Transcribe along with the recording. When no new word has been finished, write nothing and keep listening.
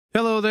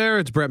Hello there,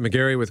 it's Brett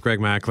McGarry with Greg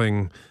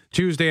Mackling.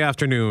 Tuesday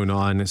afternoon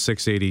on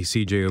 680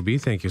 CJOB.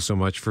 Thank you so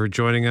much for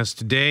joining us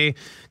today.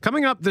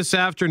 Coming up this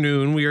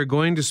afternoon, we are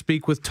going to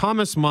speak with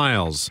Thomas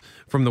Miles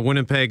from the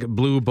Winnipeg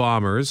Blue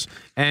Bombers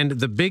and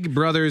the Big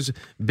Brothers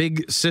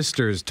Big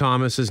Sisters.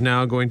 Thomas is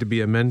now going to be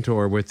a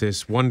mentor with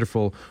this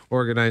wonderful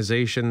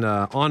organization,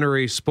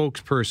 honorary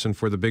spokesperson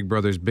for the Big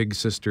Brothers Big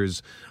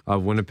Sisters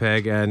of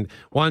Winnipeg, and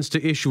wants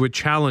to issue a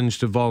challenge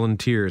to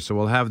volunteers. So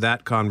we'll have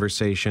that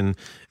conversation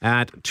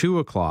at 2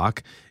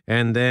 o'clock.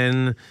 And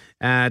then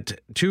at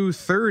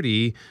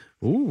 2:30,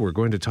 we're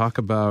going to talk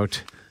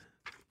about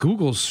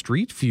Google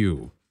Street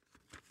View.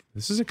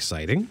 This is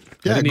exciting.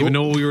 Yeah, I didn't even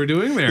know what we were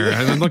doing there.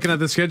 Yeah. I'm looking at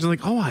the schedule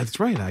like, oh, that's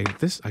right.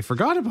 I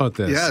forgot about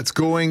this. Yeah, it's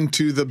going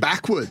to the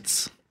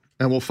backwoods,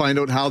 and we'll find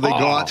out how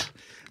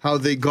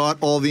they got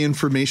all the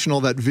information,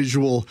 all that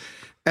visual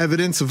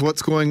evidence of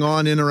what's going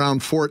on in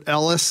around Fort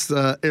Ellis,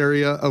 the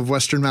area of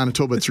Western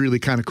Manitoba. It's really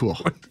kind of cool.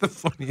 One of the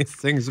funniest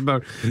things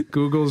about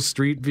Google's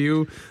Street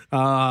View,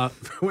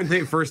 when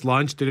they first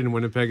launched it in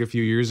Winnipeg a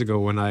few years ago,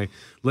 when I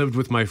lived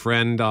with my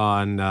friend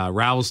on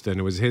Ralston,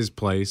 it was his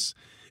place.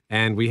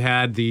 And we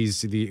had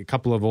a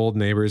couple of old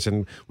neighbors.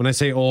 And when I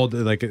say old,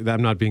 like,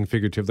 I'm not being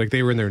figurative, like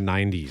they were in their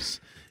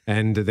 90s.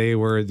 And they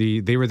were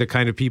the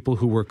kind of people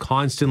who were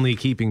constantly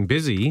keeping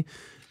busy,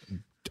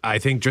 I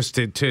think, just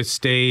to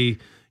stay,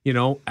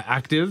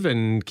 active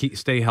and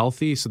stay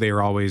healthy. So they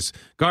were always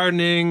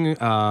gardening.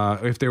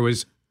 If there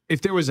was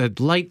a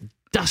light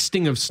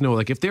dusting of snow,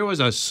 like if there was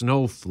a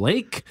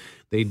snowflake,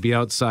 they'd be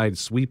outside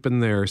sweeping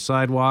their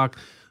sidewalk.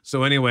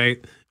 So anyway,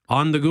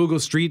 on the Google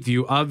Street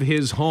View of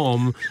his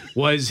home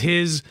was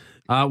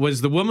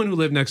the woman who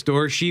lived next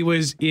door. She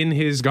was in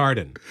his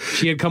garden.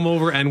 She had come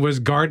over and was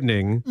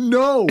gardening.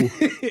 No,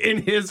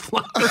 in his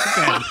flower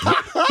bed.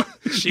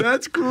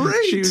 That's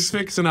great. She was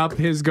fixing up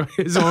his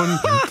own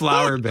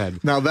flower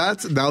bed. Now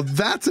that's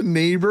a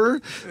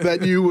neighbor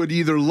that you would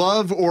either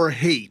love or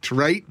hate,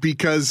 right?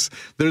 Because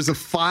there's a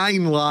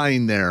fine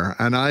line there,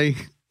 and I'm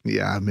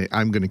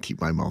going to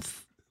keep my mouth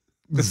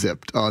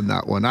zipped on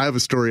that one. I have a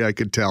story I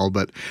could tell,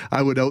 but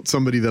I would out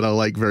somebody that I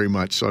like very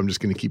much, so I'm just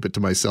going to keep it to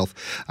myself.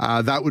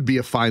 That would be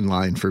a fine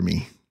line for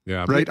me.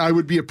 Yeah, right. I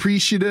would be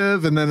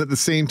appreciative, and then at the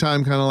same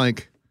time, kind of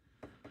like,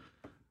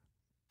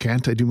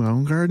 can't I do my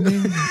own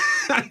gardening?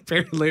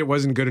 Apparently it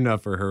wasn't good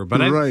enough for her, but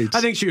right.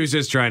 I think she was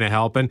just trying to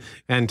help,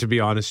 and to be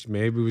honest,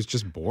 maybe was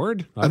just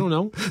bored. I don't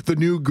know. The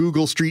new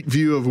Google Street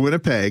View of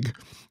Winnipeg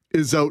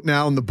is out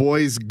now, and the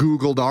boys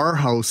Googled our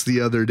house the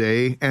other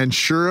day, and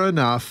sure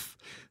enough,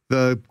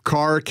 the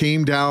car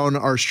came down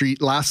our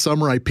street. Last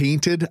summer, I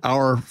painted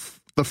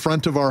the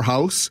front of our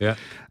house. Yeah.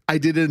 I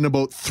did it in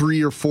about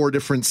 3 or 4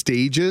 different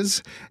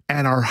stages,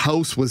 and our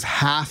house was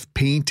half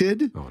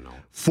painted. Oh, no.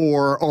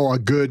 For a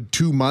good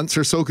 2 months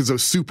or so, because I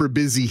was super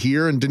busy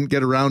here and didn't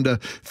get around to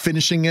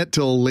finishing it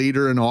till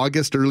later in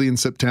August, early in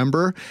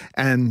September.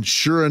 And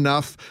sure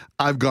enough,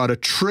 I've got a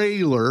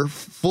trailer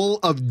full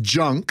of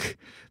junk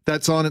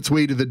that's on its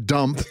way to the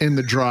dump in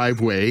the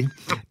driveway,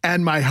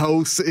 and my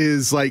house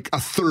is like a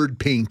third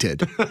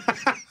painted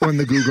when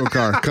the Google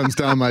car comes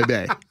down my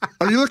bay.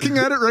 Are you looking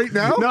at it right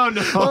now? No.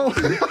 Oh.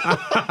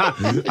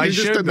 I'm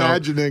just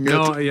imagining it.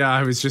 No, yeah,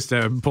 I was just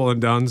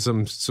pulling down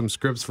some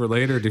scripts for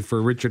later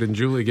for Richard and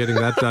Julie, getting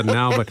that done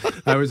now, but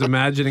I was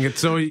imagining it.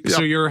 So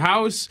your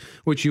house,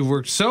 which you've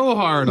worked so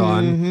hard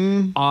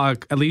on,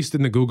 at least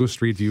in the Google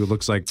Street View,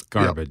 looks like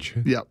garbage.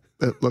 Yep.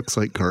 It looks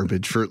like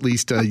garbage for at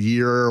least a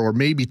year or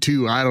maybe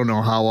 2. I don't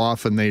know how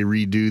often they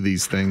redo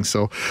these things.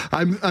 So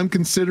I'm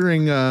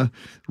considering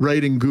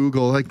writing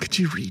Google, like, could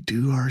you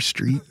redo our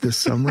street this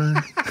summer?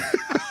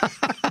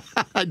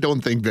 I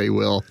don't think they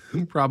will.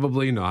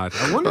 Probably not.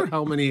 I wonder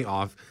how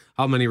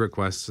many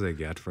requests they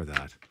get for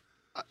that.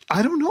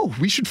 I don't know.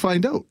 We should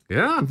find out.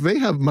 Yeah. They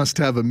must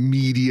have a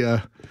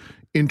media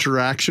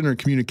interaction or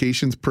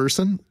communications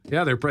person.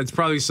 Yeah, it's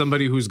probably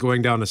somebody who's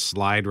going down a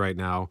slide right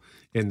now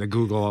in the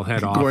Google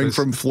head office. Going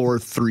from floor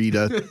 3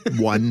 to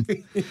 1.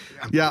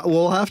 Yeah,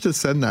 we'll have to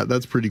send that.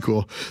 That's pretty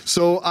cool.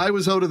 So I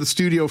was out of the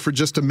studio for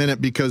just a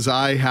minute because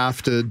I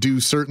have to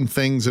do certain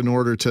things in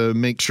order to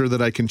make sure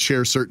that I can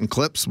share certain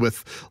clips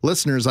with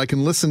listeners. I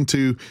can listen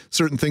to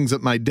certain things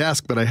at my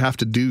desk, but I have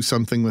to do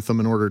something with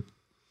them in order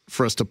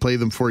for us to play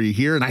them for you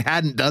here. And I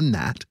hadn't done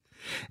that.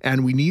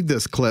 And we need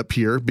this clip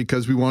here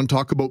because we want to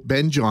talk about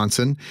Ben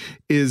Johnson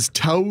is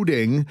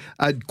touting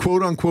a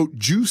quote-unquote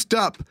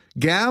juiced-up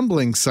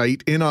gambling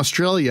site in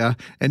Australia,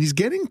 and he's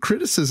getting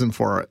criticism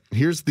for it.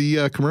 Here's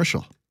the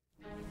commercial.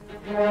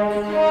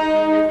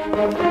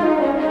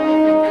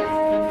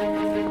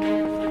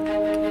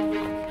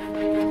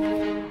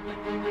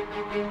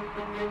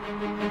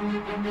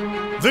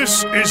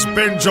 This is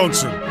Ben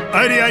Johnson,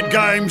 88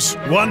 games,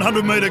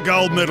 100-metre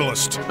gold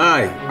medalist.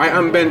 Hi, I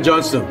am Ben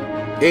Johnson,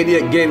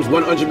 88 games,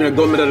 100-metre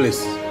gold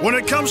medalist. When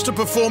it comes to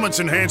performance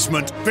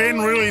enhancement, Ben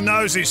really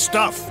knows his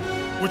stuff,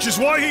 which is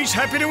why he's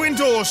happy to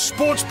endorse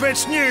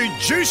Sportsbet's new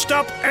Juiced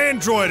Up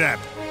Android app.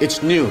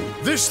 It's new.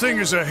 This thing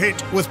is a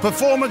hit with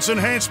performance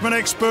enhancement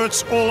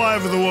experts all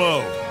over the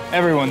world.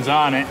 Everyone's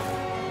on it.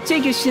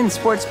 这个新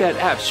Sportsbet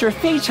app 是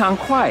非常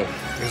快。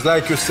 It's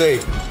like you say,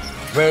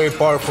 very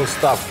powerful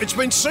stuff. It's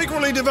been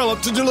secretly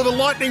developed to deliver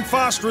lightning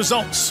fast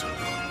results.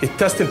 It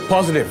tested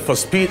positive for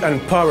speed and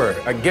power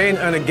again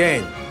and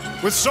again.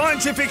 With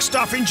scientific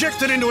stuff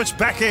injected into its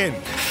back end.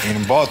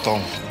 In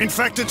bottom. In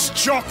fact, it's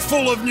chock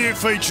full of new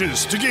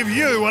features to give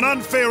you an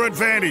unfair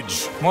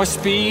advantage. More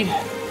speed,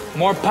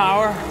 more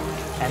power,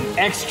 and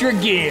extra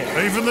gear.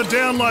 Even the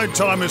download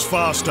time is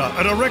faster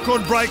at a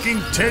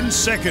record-breaking 10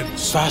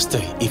 seconds. Faster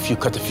if you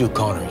cut a few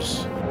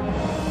corners.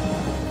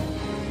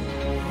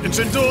 It's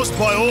endorsed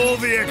by all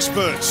the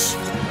experts.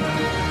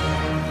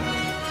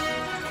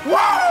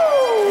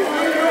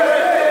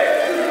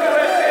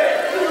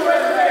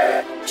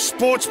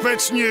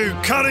 Sportsbet's new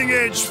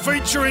cutting-edge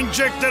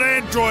feature-injected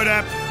Android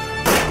app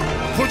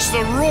puts the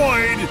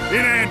roid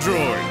in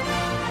Android.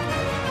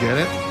 Get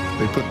it?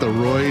 They put the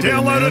roid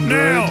Download in it Android.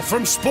 now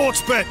from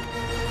Sportsbet.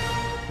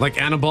 Like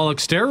anabolic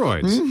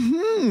steroids.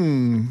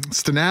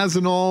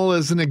 Stanozolol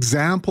as an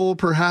example,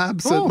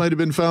 perhaps, that might have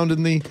been found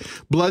in the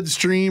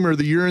bloodstream or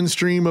the urine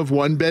stream of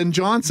one Ben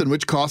Johnson,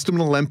 which cost him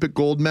an Olympic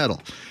gold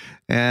medal.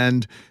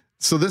 And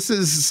so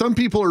some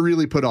people are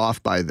really put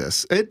off by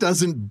this. It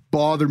doesn't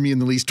bother me in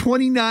the least.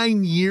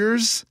 29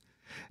 years.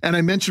 And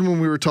I mentioned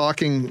when we were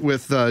talking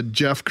with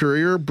Jeff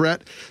Courier,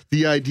 Brett,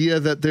 the idea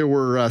that there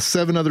were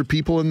 7 other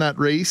people in that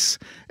race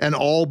and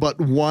all but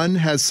one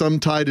has some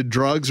tie to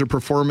drugs or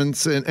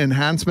performance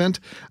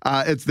enhancement.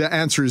 The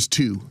answer is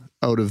 2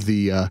 out of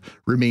the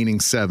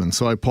remaining 7.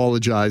 So I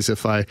apologize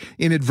if I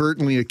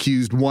inadvertently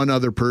accused one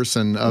other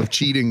person of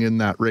cheating in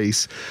that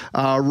race.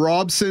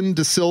 Robson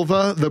da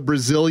Silva, the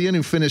Brazilian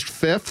who finished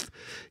 5th,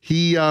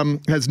 he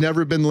has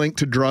never been linked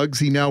to drugs.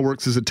 He now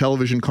works as a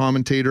television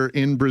commentator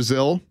in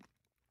Brazil.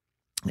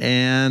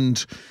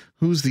 And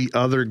who's the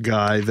other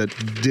guy that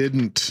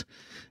didn't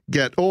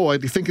get... Oh, I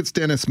think it's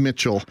Dennis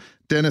Mitchell.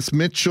 Dennis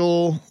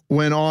Mitchell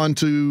went on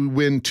to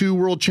win 2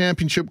 world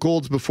championship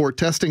golds before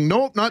testing.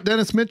 Nope, not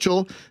Dennis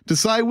Mitchell.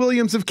 Desai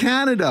Williams of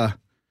Canada.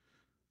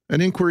 An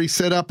inquiry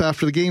set up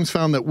after the games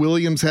found that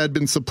Williams had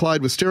been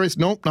supplied with steroids.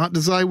 Nope, not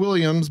Desai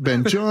Williams.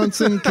 Ben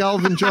Johnson,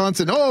 Calvin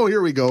Johnson. Oh,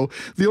 here we go.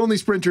 The only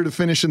sprinter to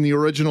finish in the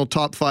original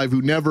top 5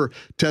 who never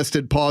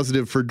tested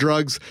positive for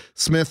drugs.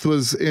 Smith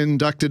was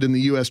inducted in the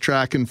U.S.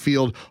 Track and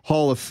Field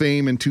Hall of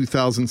Fame in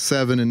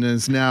 2007 and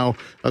is now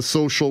a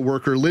social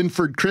worker.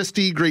 Linford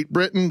Christie, Great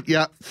Britain,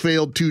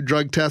 failed 2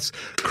 drug tests.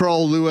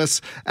 Carl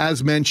Lewis,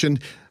 as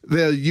mentioned,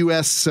 the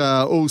U.S.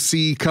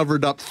 OC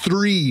covered up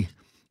 3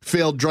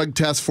 failed drug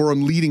tests for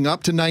him leading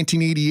up to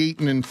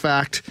 1988. And in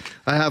fact,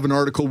 I have an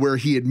article where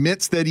he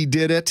admits that he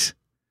did it.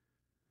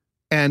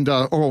 And,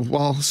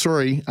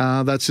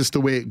 that's just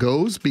the way it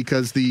goes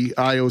because the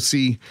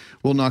IOC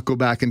will not go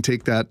back and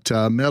take that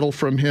medal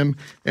from him.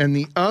 And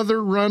the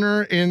other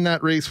runner in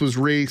that race was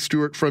Ray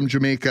Stewart from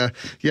Jamaica.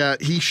 Yeah,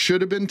 he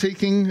should have been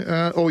taking,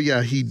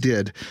 he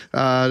did.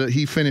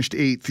 He finished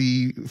 8th.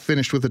 He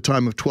finished with a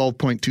time of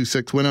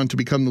 12.26, went on to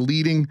become the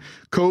leading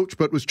coach,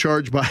 but was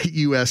charged by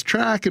U.S.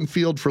 Track and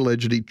Field for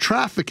allegedly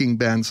trafficking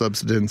banned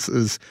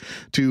substances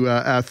to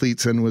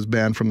athletes and was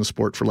banned from the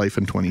sport for life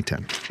in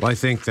 2010. Well, I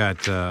think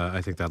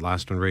that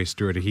last one, Ray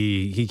Stewart,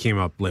 he came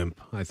up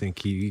limp. I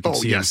think you can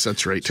see him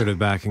that's right. Sort of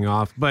backing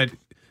off. But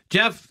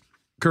Jeff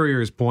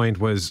Courier's point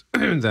was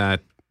that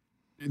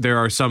there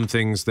are some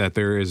things that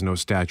there is no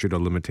statute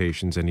of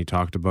limitations, and he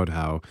talked about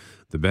how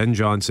the Ben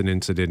Johnson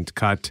incident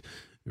cut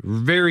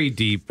very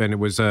deep, and it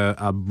was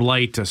a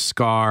blight, a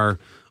scar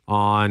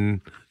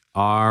on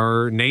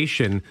our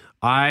nation.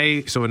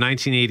 So in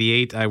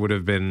 1988, I would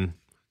have been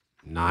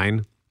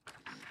 9.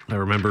 I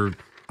remember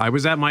I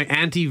was at my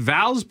Auntie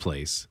Val's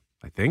place,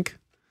 I think.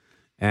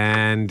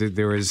 And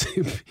there was,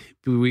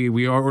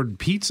 we ordered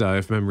pizza,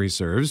 if memory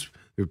serves.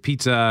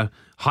 Pizza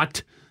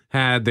Hut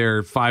had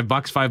their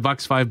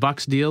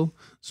 $5 deal.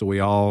 So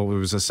it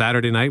was a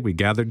Saturday night. We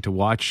gathered to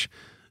watch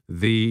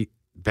the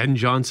Ben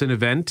Johnson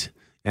event.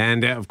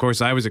 And of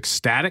course, I was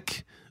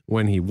ecstatic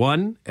when he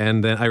won.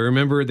 And then I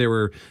remember there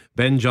were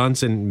Ben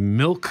Johnson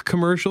milk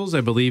commercials. I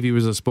believe he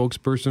was a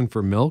spokesperson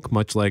for milk,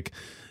 much like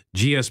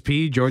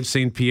GSP, George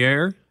St.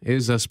 Pierre,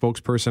 is a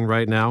spokesperson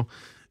right now.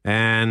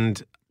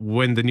 And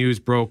when the news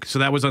broke, so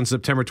that was on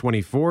September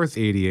 24th,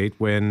 88,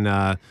 when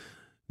the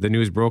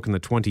news broke on the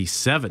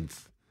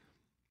 27th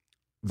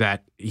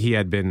that he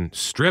had been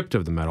stripped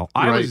of the medal.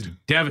 I was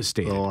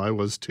devastated. Oh, I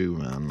was too,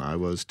 man. I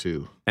was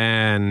too.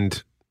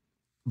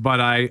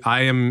 But I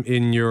am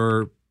in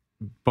your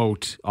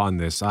boat on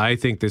this. I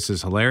think this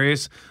is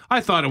hilarious. I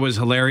thought it was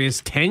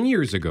hilarious 10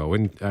 years ago,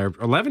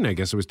 11, I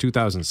guess it was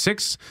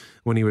 2006,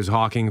 when he was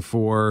hawking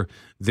for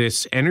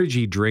this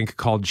energy drink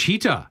called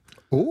Cheetah.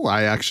 Oh,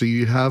 I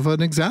actually have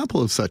an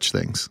example of such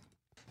things.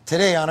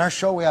 Today on our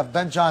show, we have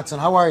Ben Johnson.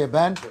 How are you,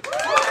 Ben? Good to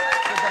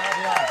have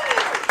you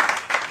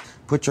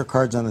on. Put your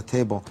cards on the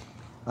table.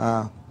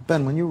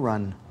 Ben, when you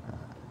run,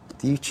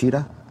 do you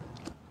cheetah?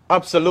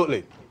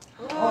 Absolutely.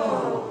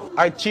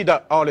 I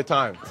cheetah all the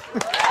time.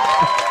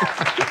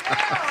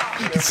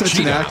 He's such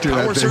an actor, that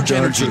Power Ben Surge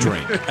Energy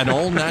Johnson. Drink, an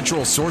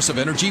all-natural source of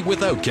energy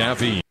without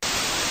caffeine.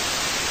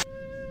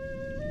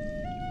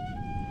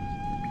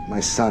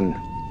 son,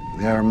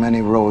 there are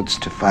many roads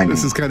to finding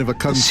This is kind of a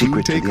kung the fu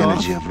secret to the takeoff.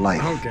 energy of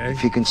life. Okay.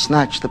 If you can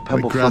snatch the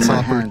pebble Like from my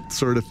grasshopper hand.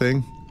 sort of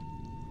thing.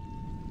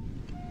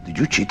 Did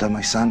you cheat on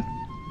my son?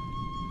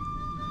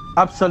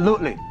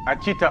 Absolutely. I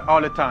cheat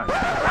all the time.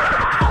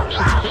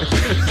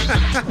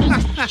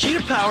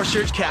 Cheetah Power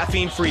Surge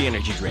caffeine-free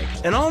energy drink.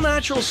 An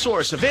all-natural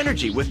source of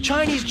energy with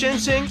Chinese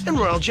ginseng and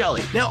royal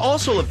jelly. Now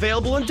also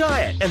available in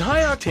diet and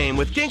high octane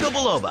with ginkgo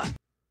biloba.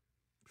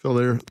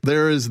 So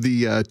there is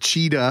the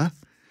Cheetah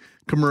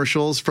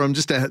commercials from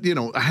just a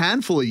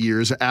handful of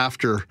years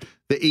after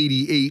the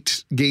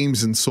 88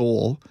 games in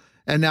Seoul.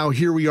 And now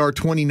here we are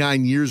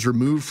 29 years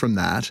removed from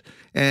that.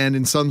 And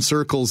in some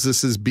circles,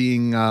 this is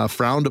being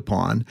frowned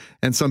upon.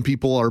 And some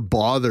people are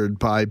bothered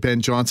by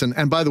Ben Johnson.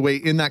 And by the way,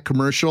 in that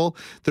commercial,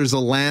 there's a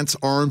Lance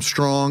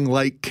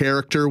Armstrong-like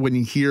character when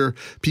you hear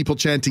people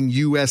chanting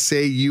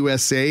USA,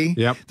 USA.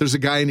 Yep. There's a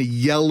guy in a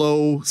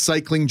yellow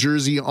cycling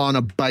jersey on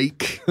a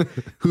bike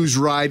who's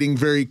riding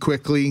very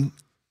quickly.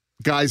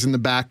 Guys in the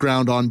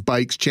background on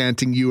bikes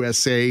chanting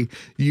USA,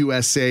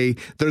 USA.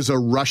 There's a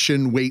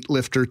Russian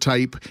weightlifter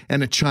type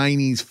and a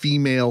Chinese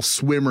female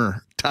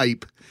swimmer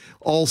type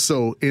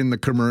also in the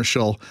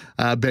commercial.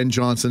 Ben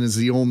Johnson is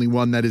the only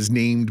one that is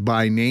named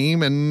by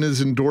name and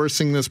is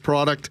endorsing this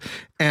product.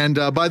 And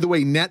by the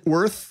way, net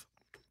worth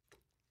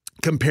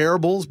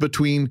comparables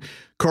between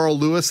Carl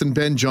Lewis and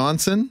Ben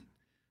Johnson.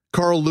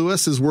 Carl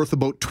Lewis is worth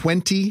about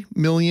 $20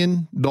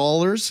 million.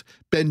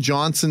 Ben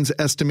Johnson's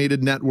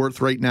estimated net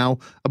worth right now,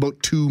 about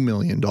 $2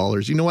 million.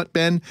 You know what,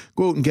 Ben?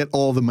 Go out and get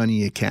all the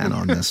money you can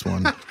on this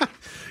one.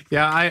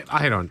 Yeah,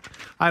 I don't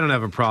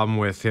have a problem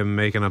with him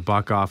making a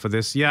buck off of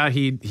this. Yeah,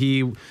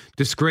 he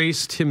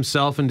disgraced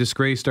himself and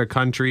disgraced our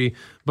country,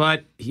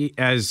 but he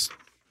was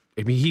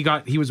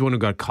the one who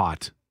got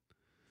caught.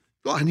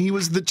 Oh, and he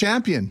was the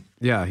champion.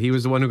 Yeah, he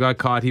was the one who got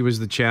caught. He was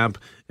the champ,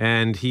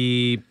 and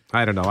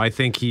I don't know. I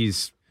think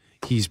he's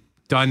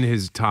done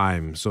his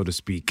time, so to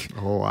speak.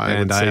 Oh, I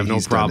have no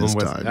problem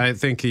with. I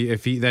think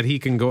he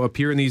can go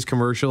appear in these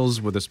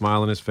commercials with a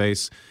smile on his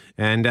face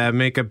and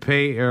make a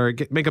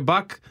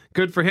buck.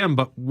 Good for him.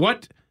 But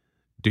what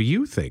do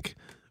you think?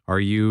 Are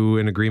you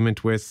in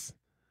agreement with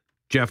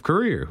Jeff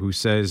Courier, who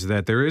says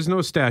that there is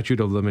no statute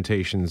of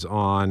limitations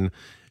on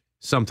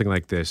something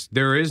like this?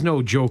 There is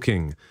no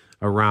joking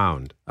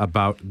around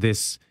about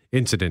this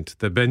incident,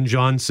 the Ben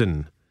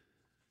Johnson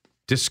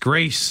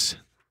disgrace,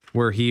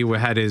 where he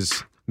had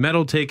his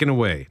medal taken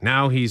away.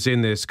 Now he's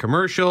in this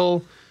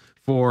commercial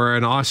for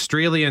an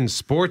Australian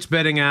sports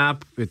betting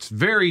app. It's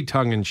very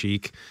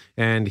tongue-in-cheek,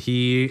 and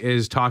he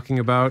is talking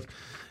about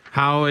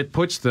how it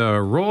puts the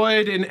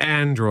roid in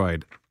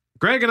Android.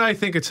 Greg and I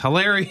think it's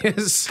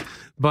hilarious,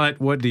 but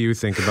what do you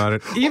think about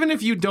it? Even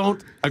if you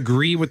don't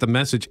agree with the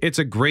message, it's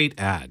a great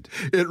ad.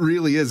 It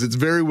really is. It's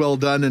very well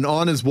done. And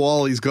on his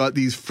wall, he's got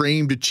these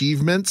framed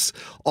achievements,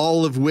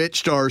 all of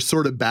which are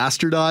sort of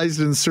bastardized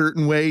in a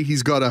certain way.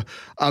 He's got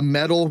a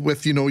medal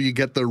with, you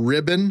get the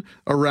ribbon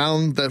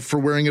around that for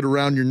wearing it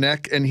around your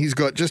neck. And he's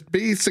got just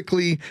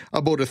basically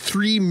about a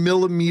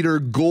 3-millimeter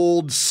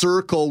gold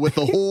circle with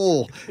a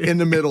hole in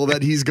the middle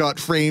that he's got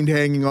framed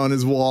hanging on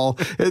his wall.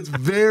 It's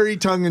very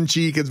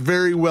tongue-in-cheek. It's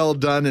very well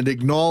done. It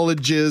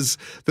acknowledges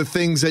the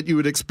things that you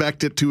would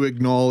expect it to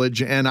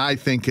acknowledge, and I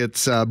think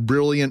it's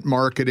brilliant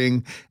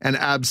marketing and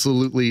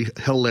absolutely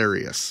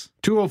hilarious.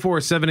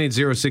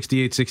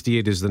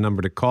 204-780-6868 is the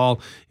number to call.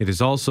 It is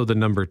also the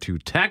number to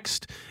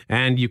text,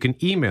 and you can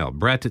email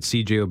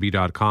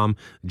brett@cjob.com,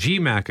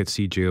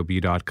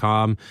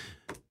 gmac@cjob.com.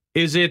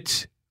 Is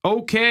it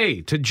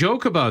okay to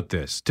joke about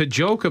this? To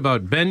joke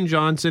about Ben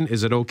Johnson?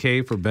 Is it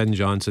okay for Ben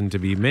Johnson to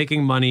be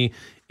making money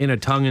in a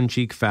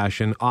tongue-in-cheek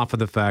fashion off of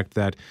the fact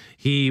that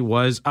he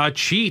was a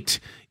cheat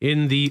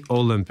in the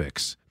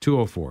Olympics?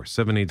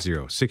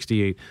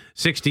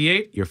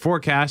 204-780-6868. Your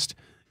forecast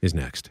is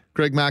next.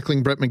 Greg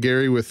Mackling, Brett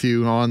McGarry with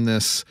you on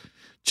this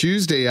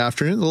Tuesday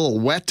afternoon. A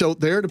little wet out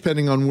there,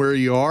 depending on where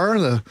you are.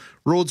 The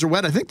roads are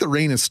wet. I think the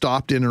rain has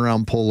stopped in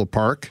around Polo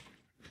Park,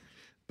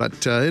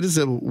 but it is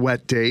a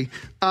wet day.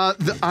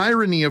 The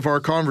irony of our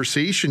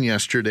conversation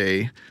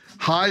yesterday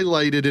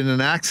highlighted in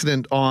an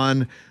accident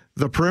on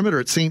the perimeter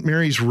at St.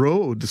 Mary's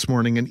Road this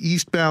morning. An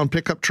eastbound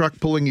pickup truck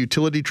pulling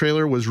utility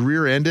trailer was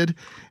rear-ended,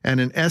 and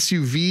an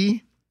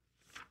SUV,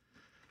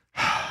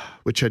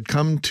 which had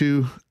come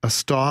to a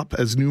stop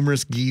as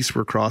numerous geese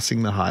were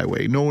crossing the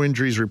highway. No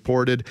injuries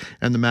reported,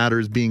 and the matter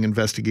is being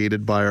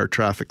investigated by our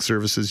traffic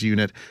services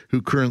unit,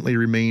 who currently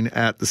remain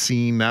at the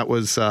scene. That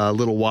was a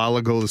little while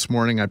ago this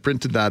morning. I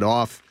printed that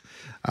off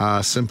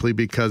simply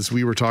because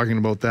we were talking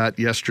about that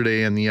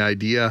yesterday, and the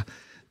idea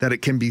that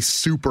it can be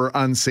super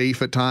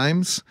unsafe at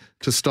times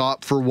to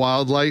stop for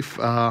wildlife,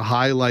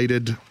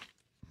 highlighted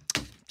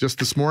just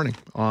this morning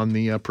on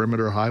the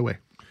perimeter highway.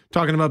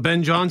 Talking about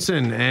Ben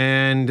Johnson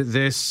and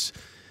this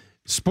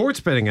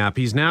sports betting app.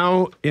 He's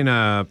now in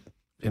a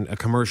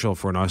commercial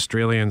for an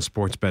Australian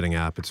sports betting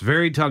app. It's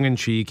very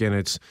tongue-in-cheek, and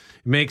it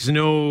makes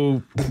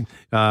no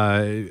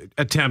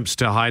attempts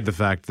to hide the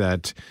fact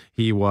that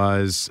he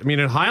was...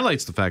 it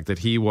highlights the fact that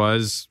he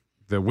was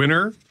the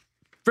winner,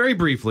 very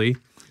briefly,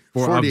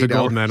 of the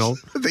gold medal.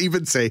 They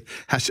even say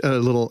a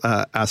little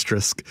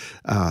asterisk,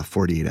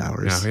 48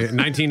 hours. Yeah,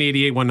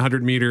 1988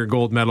 100-meter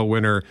gold medal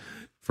winner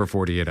for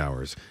 48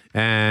 hours.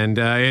 And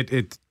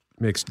it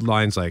makes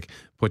lines like,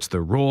 puts the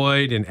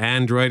roid in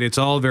Android. It's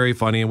all very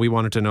funny, and we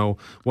wanted to know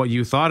what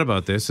you thought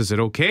about this. Is it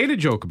okay to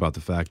joke about the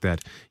fact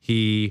that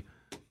he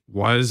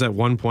was at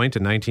one point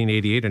in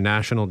 1988 a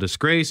national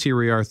disgrace? Here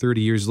we are 30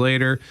 years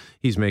later.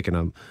 He's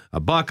making a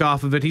buck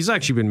off of it. He's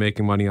actually been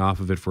making money off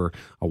of it for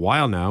a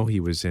while now.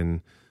 He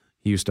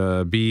used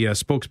to be a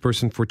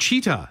spokesperson for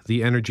Cheetah,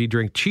 the energy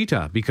drink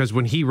Cheetah, because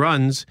when he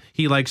runs,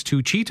 he likes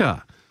to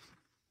cheetah.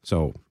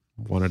 So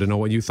wanted to know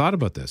what you thought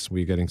about this.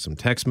 We're getting some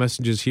text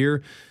messages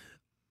here.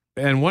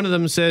 And one of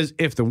them says,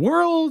 if the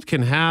world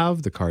can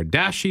have the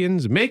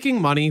Kardashians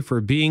making money for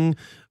being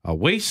a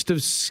waste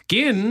of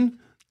skin,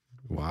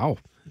 wow,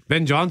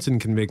 Ben Johnson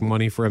can make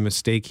money for a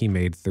mistake he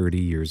made 30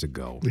 years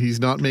ago. He's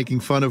not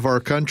making fun of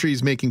our country.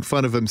 He's making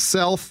fun of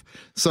himself,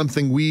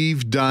 something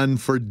we've done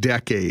for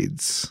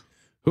decades.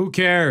 Who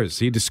cares?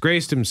 He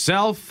disgraced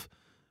himself,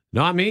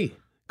 not me.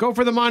 Go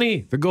for the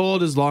money. The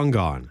gold is long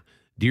gone.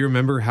 Do you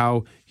remember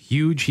how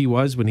huge he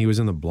was when he was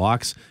in the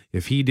blocks?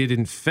 If he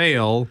didn't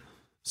fail,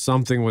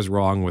 something was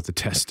wrong with the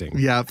testing.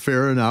 Yeah,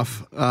 fair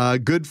enough.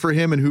 Good for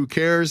him, and who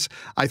cares?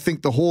 I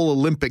think the whole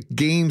Olympic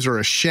Games are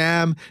a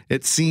sham.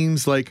 It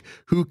seems like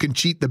who can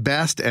cheat the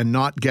best and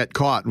not get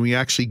caught. And we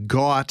actually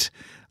got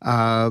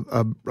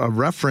a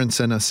reference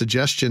and a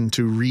suggestion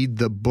to read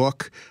the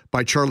book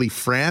by Charlie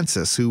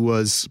Francis, who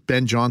was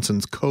Ben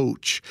Johnson's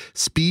coach.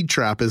 Speed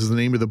Trap is the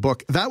name of the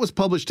book. That was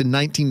published in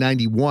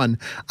 1991.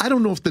 I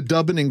don't know if the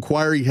Dublin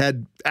Inquiry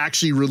had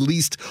actually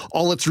released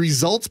all its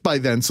results by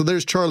then. So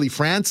there's Charlie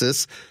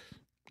Francis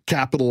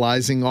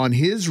capitalizing on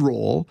his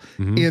role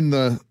in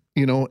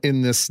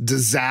this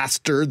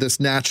disaster, this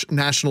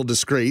national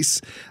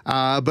disgrace.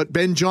 But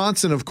Ben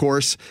Johnson, of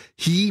course,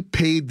 he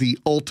paid the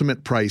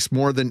ultimate price,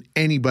 more than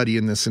anybody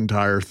in this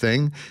entire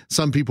thing.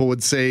 Some people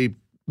would say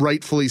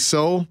rightfully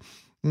so.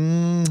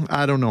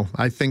 I don't know.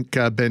 I think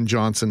Ben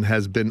Johnson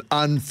has been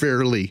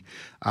unfairly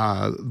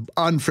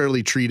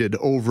treated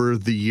over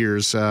the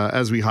years.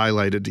 As we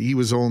highlighted, he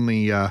was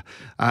only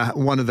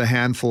one of the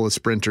handful of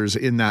sprinters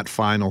in that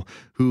final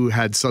who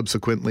had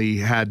subsequently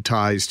had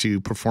ties to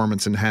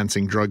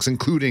performance-enhancing drugs,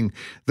 including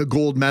the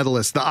gold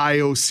medalist. The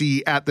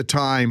IOC at the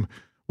time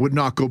would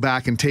not go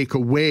back and take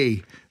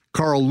away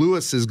Carl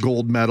Lewis's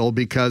gold medal,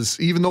 because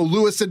even though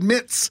Lewis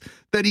admits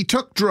that he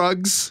took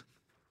drugs,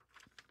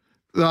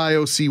 the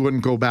IOC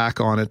wouldn't go back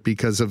on it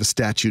because of a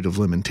statute of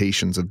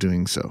limitations of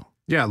doing so.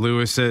 Yeah,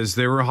 Lewis says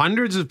there were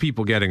hundreds of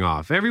people getting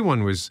off.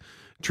 Everyone was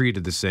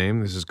treated the same.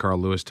 This is Carl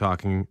Lewis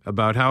talking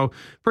about how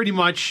pretty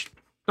much,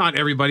 not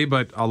everybody,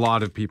 but a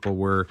lot of people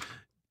were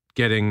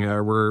getting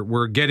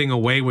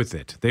away with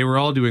it. They were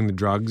all doing the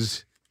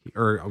drugs,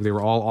 or they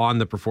were all on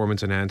the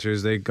performance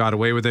enhancers. They got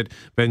away with it.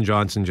 Ben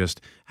Johnson just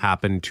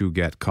happened to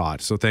get caught.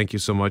 So thank you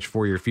so much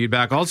for your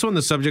feedback. Also, on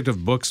the subject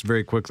of books,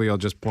 very quickly, I'll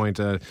just point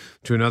to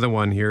another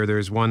one here.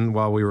 There's one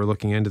while we were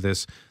looking into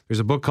this. There's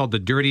a book called The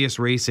Dirtiest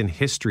Race in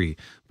History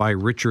by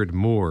Richard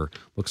Moore.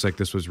 Looks like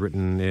this was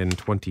written in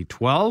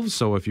 2012.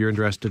 So if you're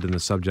interested in the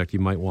subject, you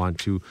might want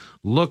to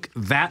look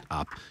that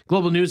up.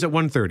 Global News at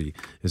 1:30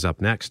 is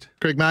up next.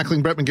 Craig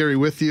Mackling, Brett McGarry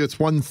with you. It's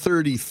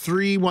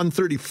 1:33,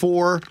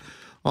 1:34.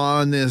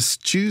 On this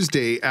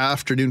Tuesday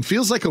afternoon.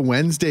 Feels like a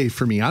Wednesday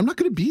for me. I'm not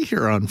going to be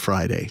here on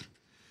Friday.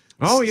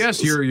 Oh,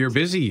 yes, you're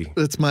busy.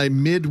 It's my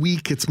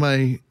midweek. It's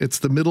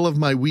the middle of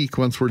my week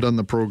once we're done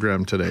the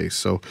program today.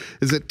 So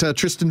is it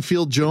Tristan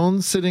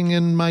Field-Jones sitting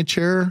in my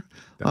chair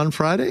on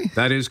Friday?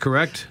 That is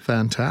correct.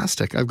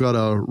 Fantastic. I've got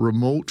a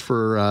remote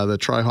for the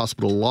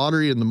Tri-Hospital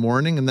Lottery in the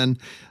morning, and then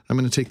I'm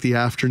going to take the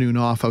afternoon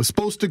off. I was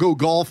supposed to go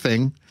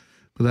golfing,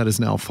 but that has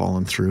now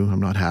fallen through. I'm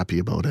not happy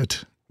about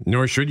it.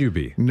 Nor should you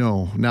be.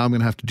 No. Now I'm going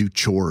to have to do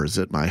chores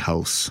at my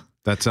house.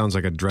 That sounds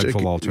like a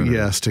dreadful alternative.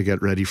 Yes, to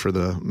get ready for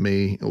the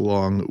May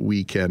long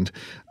weekend.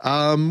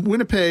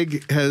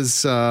 Winnipeg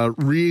has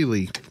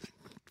really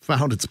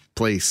found its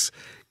place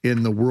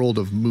in the world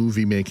of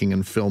movie making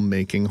and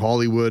filmmaking.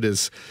 Hollywood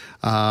is,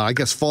 I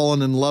guess,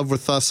 fallen in love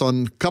with us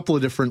on a couple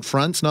of different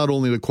fronts. Not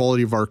only the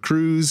quality of our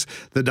crews,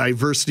 the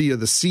diversity of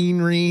the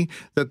scenery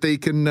that they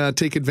can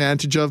take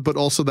advantage of, but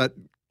also that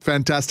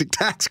fantastic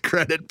tax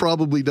credit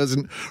probably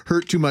doesn't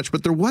hurt too much.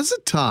 But there was a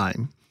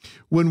time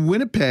when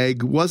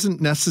Winnipeg wasn't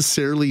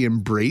necessarily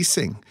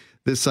embracing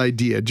this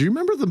idea. Do you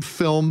remember the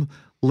film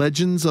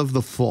Legends of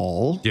the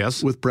Fall?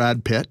 Yes. With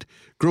Brad Pitt?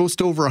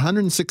 Grossed over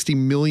 $160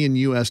 million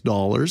US.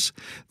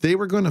 They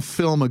were going to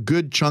film a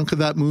good chunk of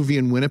that movie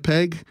in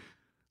Winnipeg,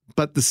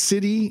 but the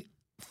city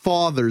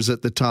fathers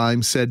at the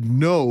time said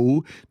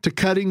no to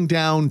cutting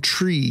down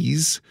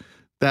trees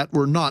that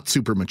were not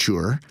super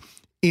mature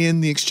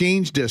in the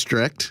Exchange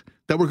District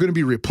that were going to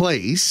be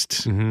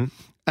replaced.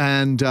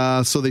 And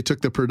so they took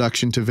the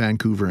production to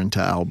Vancouver and to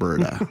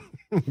Alberta.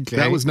 Okay.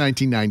 That was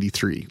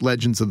 1993,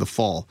 Legends of the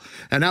Fall.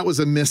 And that was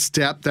a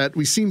misstep that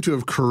we seem to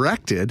have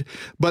corrected.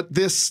 But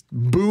this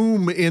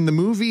boom in the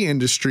movie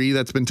industry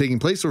that's been taking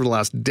place over the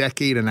last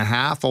decade and a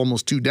half,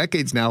 almost 2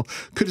 decades now,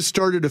 could have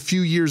started a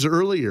few years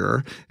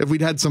earlier if we'd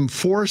had some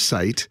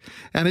foresight.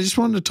 And I just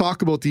wanted to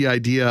talk about the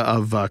idea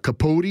of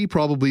Capote,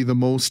 probably the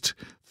most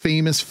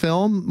famous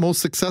film,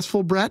 most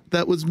successful, Brett,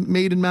 that was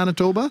made in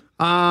Manitoba?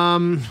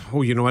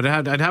 You know what?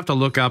 I'd have to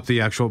look up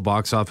the actual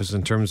box office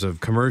in terms of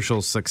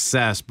commercial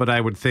success, but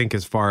I would think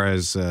as far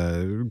as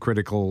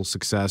critical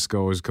success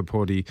goes,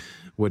 Capote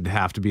would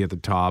have to be at the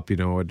top. You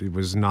know, it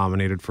was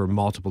nominated for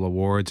multiple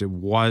awards. It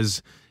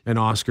was an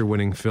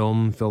Oscar-winning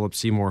film. Philip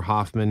Seymour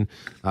Hoffman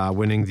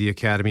winning the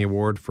Academy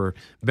Award for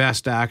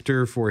Best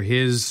Actor for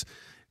his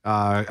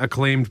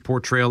acclaimed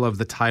portrayal of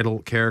the title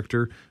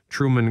character,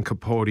 Truman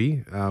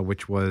Capote,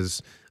 which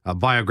was a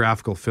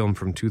biographical film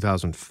from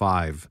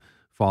 2005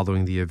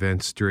 following the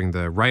events during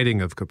the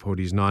writing of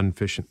Capote's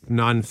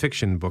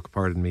nonfiction book,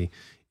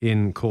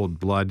 In Cold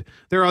Blood.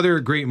 There are other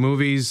great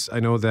movies.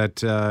 I know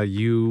that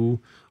you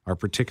are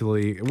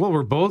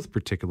we're both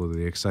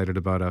particularly excited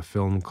about a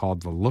film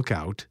called The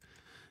Lookout,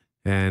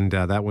 and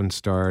that one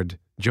starred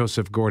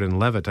Joseph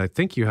Gordon-Levitt. I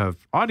think you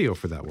have audio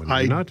for that one.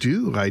 I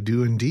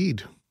do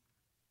indeed.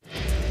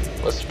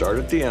 Let's start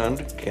at the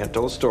end. Can't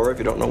tell a story if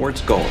you don't know where it's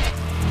going.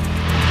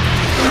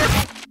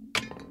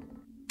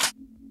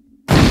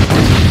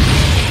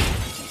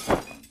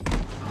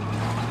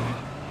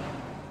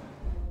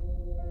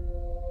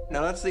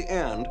 Now that's the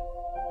end.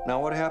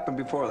 Now what happened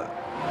before that?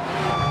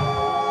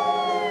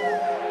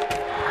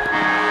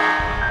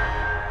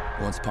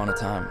 Once upon a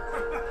time,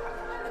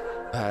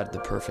 I had the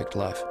perfect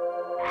life.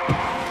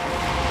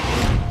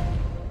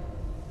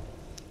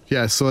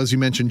 Yeah, so as you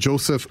mentioned,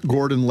 Joseph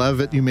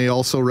Gordon-Levitt, you may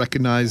also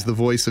recognize the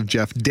voice of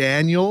Jeff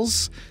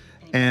Daniels,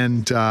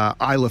 and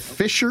Isla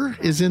Fisher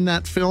is in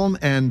that film,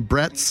 and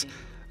Brett's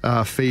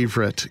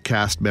favorite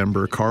cast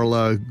member,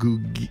 Carla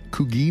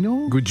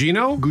Gugino?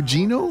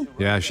 Gugino?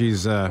 Yeah,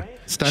 she's a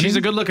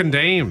good-looking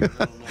dame.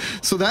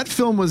 So that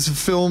film was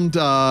filmed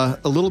a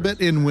little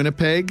bit in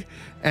Winnipeg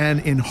and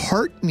in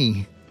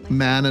Hartney,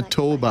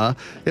 Manitoba.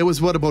 It was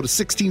about a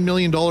 $16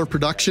 million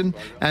production,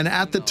 and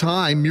at the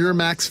time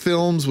Miramax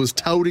Films was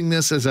touting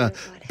this as a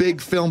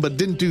big film, but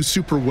didn't do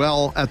super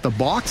well at the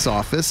box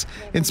office,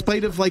 in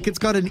spite of it's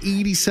got an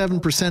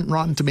 87%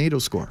 Rotten Tomato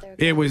score.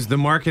 It was, the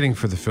marketing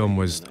for the film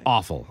was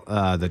awful.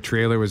 The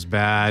trailer was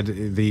bad,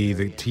 the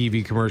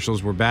TV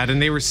commercials were bad,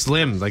 and they were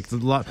slim.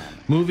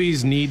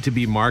 Movies need to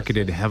be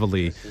marketed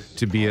heavily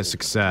to be a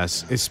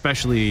success,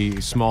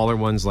 especially smaller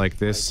ones like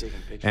this,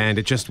 and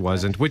it just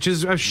wasn't, which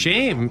is a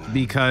shame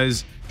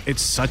because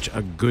it's such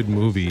a good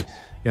movie.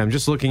 Yeah, I'm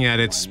just looking at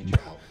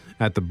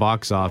at the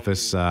box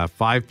office,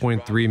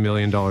 $5.3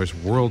 million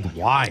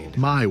worldwide.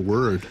 My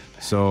word.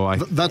 So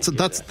that's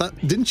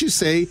didn't you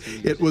say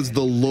it was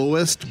the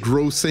lowest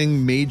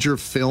grossing major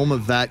film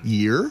of that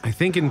year? I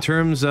think in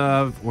terms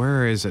of,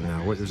 where is it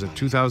now? What is it,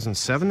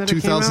 2007 that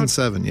it came out?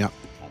 2007, yeah.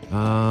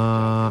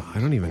 I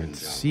don't even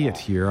see it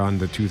here on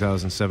the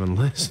 2007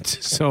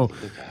 list. So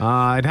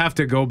I'd have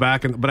to go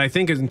back, but I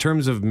think in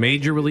terms of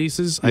major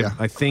releases,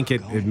 I think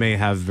it may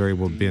have very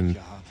well been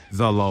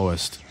the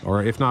lowest,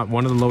 or if not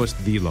one of the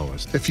lowest, the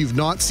lowest. If you've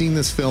not seen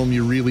this film,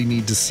 you really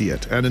need to see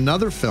it. And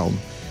another film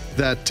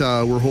that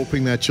we're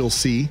hoping that you'll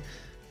see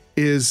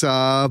is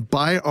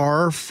by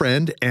our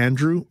friend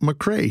Andrew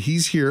McCrae.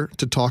 He's here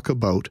to talk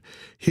about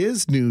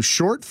his new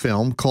short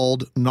film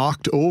called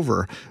Knocked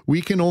Over.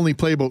 We can only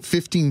play about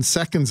 15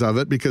 seconds of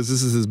it because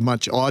this is as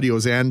much audio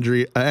as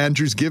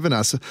Andrew's given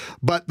us.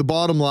 But the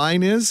bottom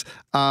line is,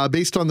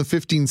 based on the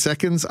 15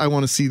 seconds, I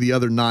want to see the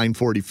other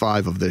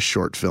 9:45 of this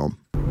short film.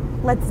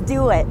 Let's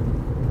do it.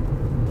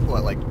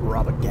 What, like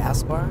rob a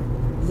gas bar?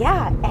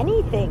 Yeah,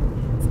 anything.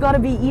 It's got to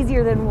be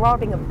easier than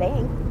robbing a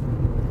bank.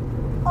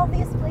 All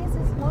these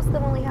places, most of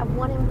them only have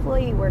one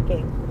employee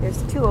working.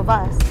 There's 2 of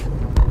us.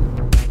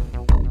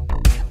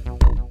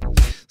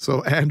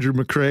 So Andrew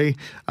McCrae,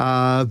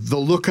 The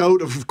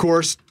Lookout, of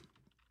course,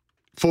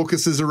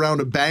 focuses around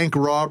a bank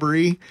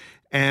robbery,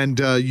 and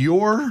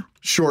your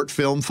short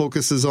film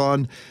focuses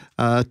on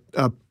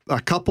a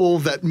couple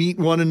that meet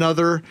one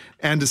another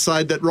and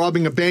decide that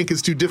robbing a bank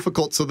is too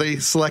difficult, so they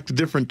select a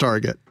different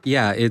target.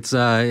 Yeah, it's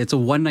a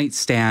one-night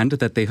stand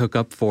that they hook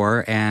up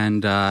for,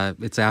 and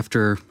it's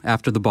after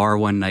the bar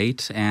one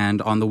night,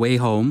 and on the way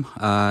home,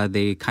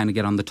 they kind of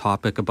get on the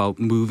topic about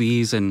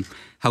movies and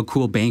how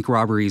cool bank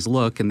robberies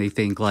look, and they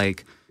think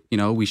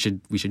we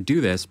should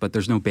do this, but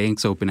there's no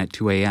banks open at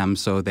 2 a.m.,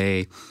 so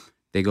they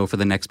go for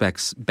the next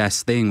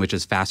best thing, which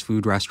is fast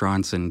food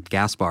restaurants and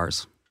gas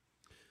bars.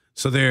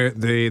 So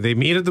they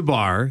meet at the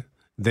bar,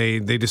 they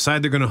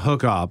decide they're going to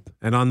hook up,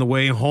 and on the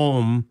way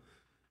home,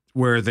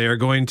 where they're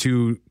going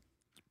to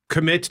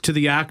commit to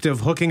the act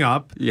of hooking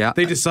up,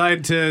 they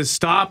decide to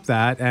stop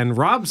that and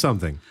rob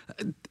something.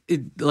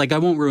 I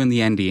won't ruin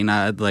the ending.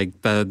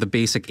 The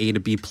basic A to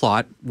B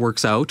plot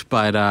works out,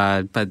 but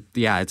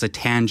yeah, it's a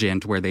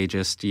tangent where they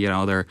just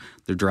they're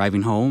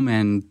driving home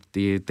and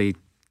they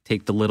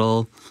take the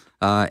little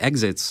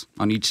exits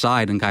on each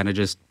side and kind of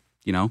just,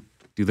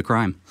 do the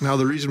crime. Now,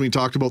 the reason we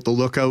talked about the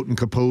Lookout and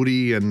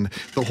Capote and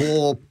the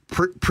whole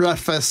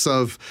preface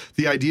of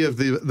the idea of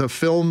the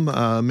film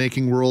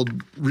making world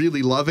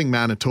really loving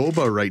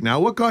Manitoba right now,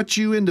 what got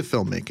you into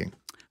filmmaking?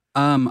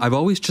 I've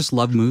always just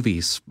loved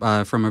movies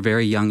from a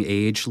very young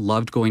age,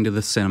 loved going to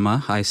the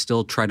cinema. I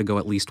still try to go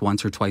at least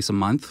once or twice a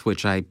month,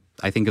 which I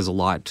think is a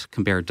lot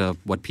compared to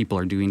what people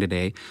are doing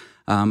today.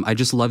 I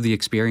just love the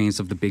experience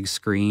of the big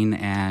screen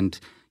and,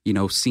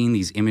 seeing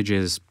these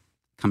images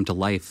come to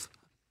life.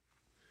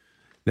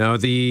 Now,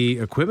 the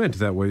equipment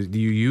that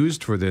you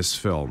used for this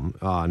film,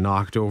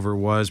 Knocked Over,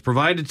 was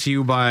provided to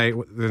you by,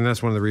 and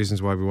that's one of the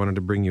reasons why we wanted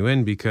to bring you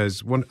in,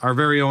 because our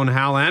very own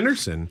Hal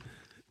Anderson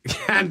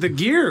had the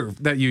gear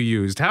that you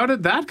used. How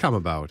did that come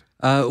about?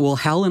 Well,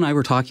 Hal and I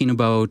were talking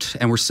about,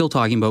 and we're still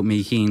talking about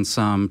making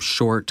some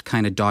short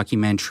kind of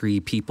documentary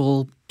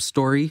people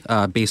story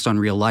based on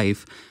real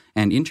life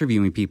and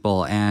interviewing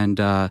people. And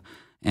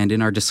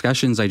in our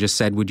discussions, I just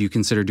said, would you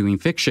consider doing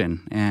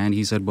fiction? And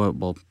he said,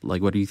 well,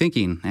 what are you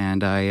thinking?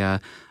 And I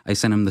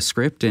sent him the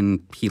script, and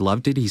he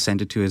loved it. He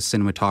sent it to his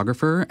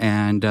cinematographer,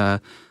 and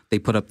they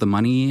put up the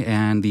money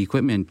and the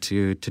equipment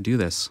to do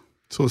this.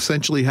 So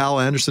essentially, Hal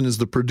Anderson is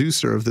the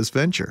producer of this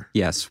venture.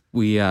 Yes,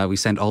 we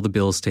sent all the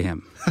bills to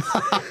him.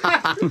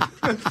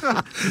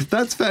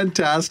 That's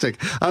fantastic.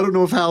 I don't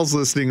know if Hal's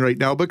listening right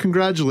now, but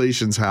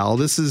congratulations, Hal.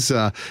 This is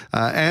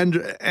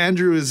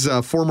Andrew is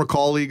a former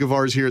colleague of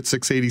ours here at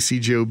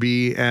 680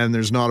 CJOB, and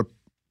there's not a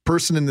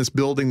person in this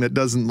building that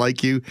doesn't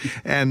like you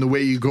and the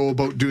way you go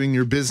about doing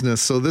your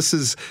business. So this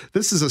is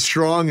a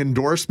strong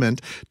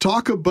endorsement.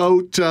 Talk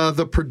about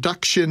the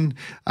production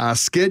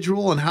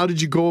schedule and how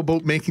did you go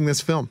about making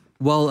this film?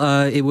 Well,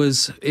 it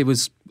was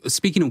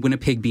speaking of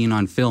Winnipeg being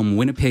on film,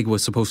 Winnipeg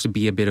was supposed to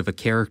be a bit of a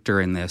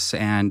character in this,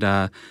 and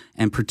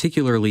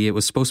particularly it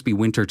was supposed to be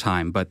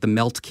wintertime, but the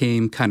melt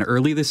came kind of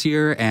early this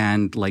year,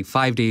 and like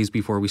 5 days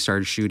before we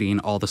started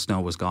shooting, all the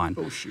snow was gone.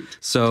 Oh shoot!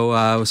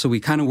 So we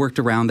kind of worked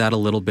around that a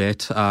little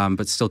bit,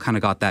 but still kind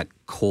of got that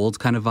cold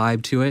kind of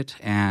vibe to it,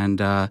 and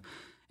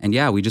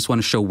yeah, we just want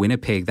to show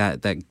Winnipeg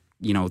that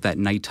that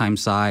nighttime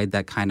side,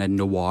 that kind of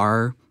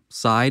noir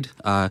side.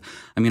 I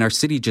mean, our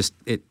city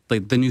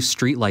the new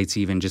street lights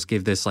even just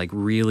give this like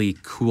really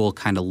cool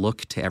kind of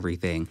look to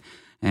everything.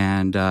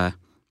 And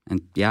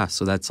yeah,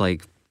 so that's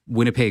like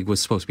Winnipeg was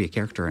supposed to be a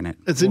character in it.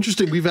 It's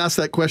interesting. We've asked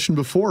that question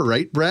before,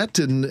 right, Brett?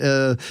 In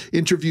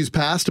interviews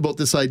past about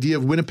this idea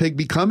of Winnipeg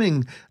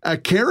becoming a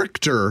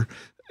character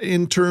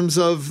in terms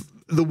of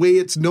the way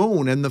it's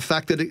known and the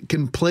fact that it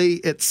can play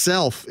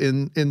itself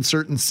in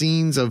certain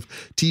scenes of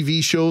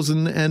TV shows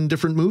and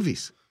different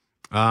movies.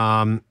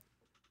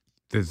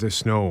 The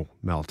snow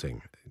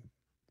melting.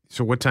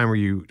 So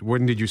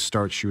when did you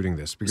start shooting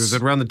this? Because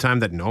around the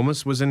time that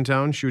Nomis was in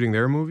town shooting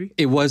their movie?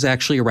 It was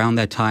actually around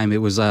that time. It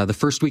was the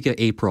first week of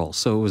April.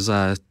 So it was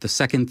the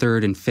 2nd,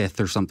 3rd, and 5th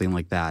or something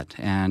like that.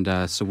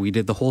 And so we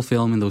did the whole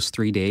film in those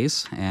 3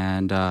 days.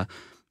 And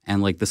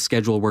like the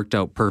schedule worked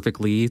out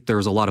perfectly. There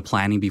was a lot of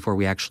planning before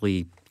we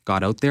actually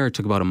got out there. It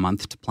took about a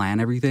month to plan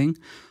everything.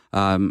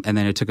 And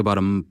then it took about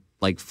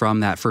from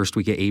that first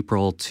week of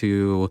April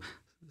to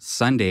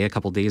Sunday, a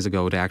couple days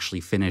ago, to actually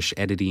finish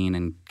editing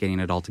and getting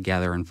it all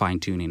together and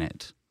fine-tuning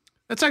it.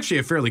 That's actually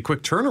a fairly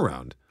quick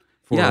turnaround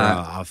for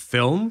a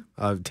film.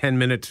 A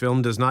 10-minute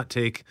film does not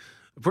take,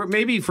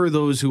 maybe for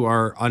those who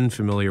are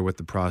unfamiliar with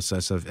the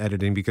process of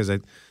editing, because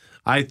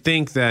I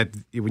think that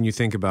when you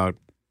think about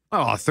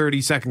a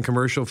 30-second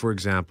commercial, for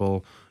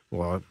example,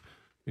 well,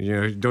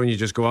 don't you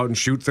just go out and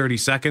shoot 30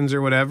 seconds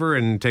or whatever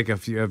and take a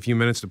few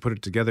minutes to put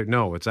it together?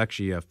 No, it's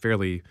actually a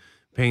fairly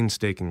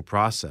painstaking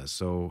process.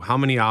 So how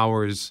many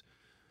hours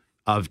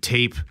of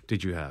tape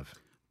did you have?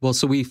 Well,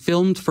 so we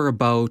filmed for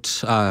about,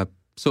 so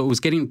it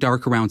was getting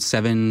dark around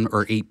 7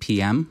 or 8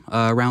 p.m.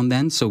 Around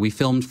then. So we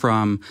filmed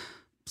from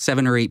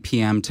 7 or 8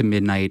 p.m. to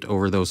midnight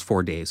over those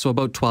 4 days. So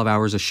about 12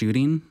 hours of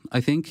shooting, I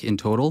think, in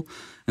total.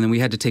 And then we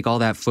had to take all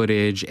that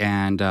footage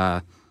and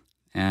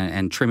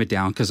trim it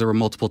down because there were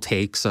multiple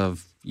takes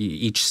of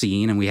each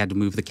scene, and we had to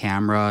move the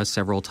camera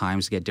several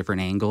times to get different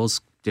angles.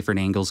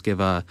 Different angles give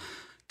a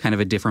kind of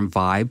a different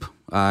vibe.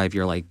 If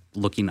you're like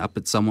looking up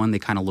at someone, they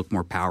kind of look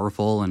more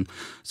powerful, and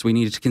so we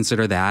needed to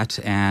consider that.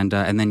 And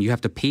then you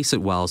have to pace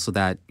it well so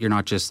that you're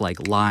not just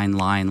like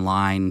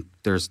line.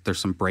 There's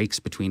some breaks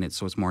between it,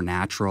 so it's more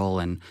natural,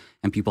 and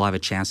people have a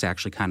chance to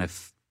actually kind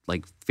of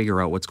like figure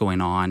out what's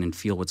going on and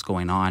feel what's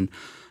going on.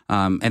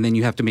 And then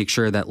you have to make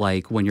sure that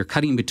like when you're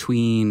cutting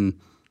between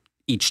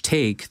each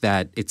take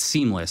that it's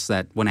seamless,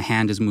 that when a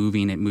hand is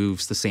moving, it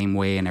moves the same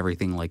way and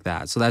everything like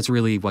that. So that's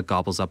really what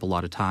gobbles up a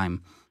lot of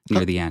time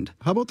near the end.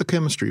 How about the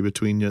chemistry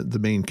between the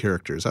main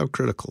characters? How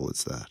critical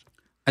is that?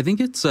 I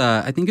think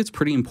it's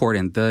pretty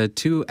important. The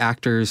two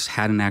actors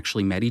hadn't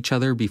actually met each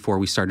other before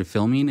we started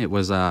filming. It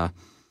was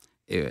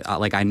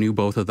like I knew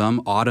both of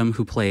them. Autumn,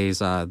 who plays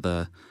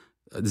the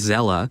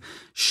Zella,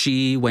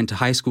 she went to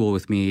high school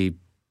with me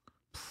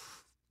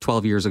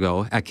 12 years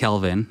ago at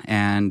Kelvin,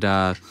 and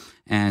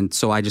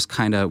so I just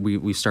kind of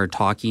we started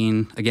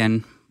talking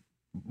again.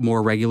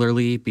 more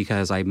regularly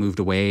because I moved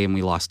away and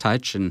we lost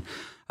touch. And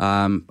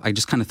I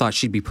just kind of thought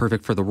she'd be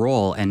perfect for the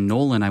role. And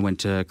Nolan, I went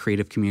to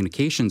creative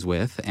communications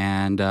with,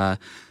 and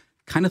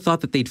kind of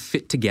thought that they'd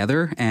fit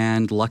together.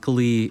 And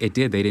luckily it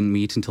did. They didn't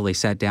meet until they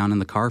sat down in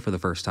the car for the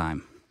first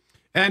time.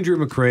 Andrew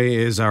McCrae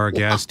is our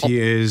guest. He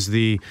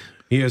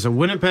is a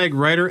Winnipeg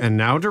writer and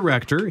now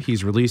director.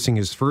 He's releasing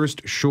his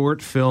first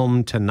short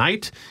film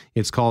tonight.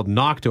 It's called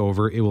Knocked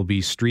Over. It will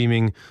be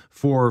streaming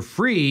for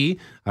free.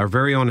 Our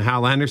very own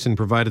Hal Anderson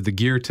provided the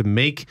gear to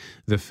make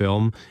the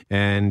film.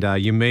 And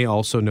you may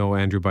also know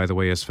Andrew, by the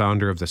way, as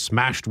founder of the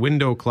Smashed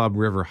Window Club,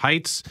 River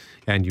Heights.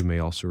 And you may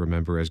also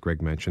remember, as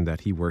Greg mentioned,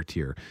 that he worked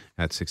here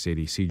at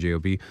 680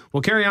 CJOB.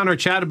 We'll carry on our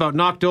chat about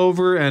Knocked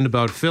Over and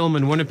about film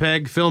in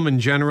Winnipeg, film in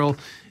general,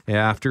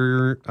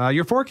 after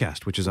your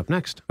forecast, which is up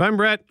next. I'm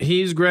Brett.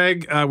 He's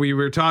Greg. We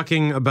were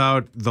talking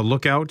about The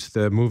Lookout,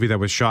 the movie that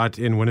was shot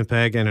in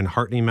Winnipeg and in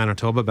Hartney,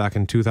 Manitoba back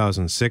in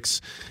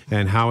 2006,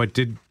 and how it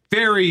did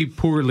very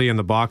poorly in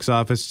the box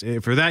office.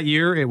 For that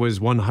year, it was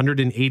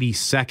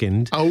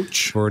 182nd.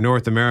 Ouch. For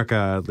North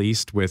America, at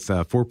least, with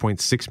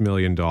 $4.6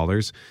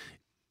 million.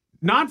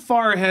 Not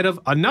far ahead of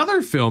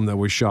another film that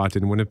was shot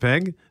in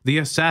Winnipeg, The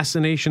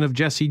Assassination of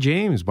Jesse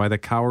James by the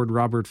coward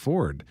Robert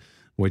Ford,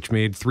 which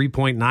made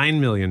 $3.9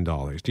 million.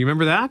 Do you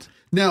remember that?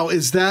 Now,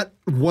 is that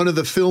one of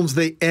the films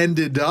they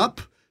ended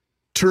up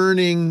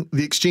turning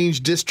the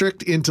Exchange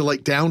District into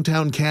like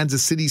downtown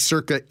Kansas City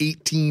circa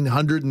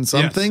 1800 and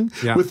something?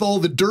 Yes. Yeah. With all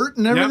the dirt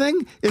and everything?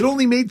 Yep. It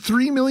only made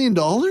 $3 million?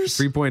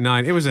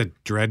 3.9. It was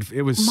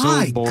it was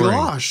so boring. My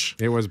gosh.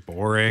 It was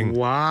boring.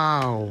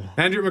 Wow.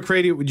 Andrew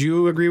McCrae, would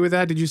you agree with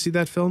that? Did you see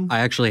that film? I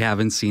actually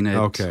haven't seen it.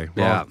 Okay.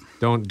 Well, yeah.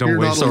 Don't You're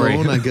waste not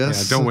alone, I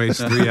guess. Yeah, don't waste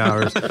 3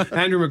 hours.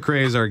 Andrew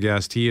McCrae is our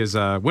guest. He is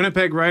a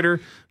Winnipeg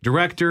writer,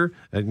 director,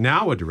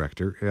 now a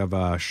director of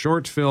a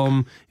short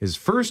film, his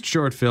first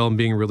short film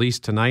being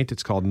released tonight.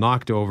 It's called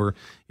Knocked Over.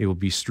 It will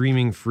be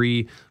streaming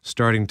free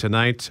starting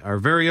tonight. Our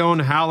very own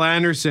Hal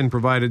Anderson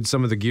provided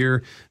some of the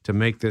gear to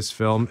make this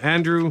film.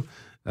 Andrew,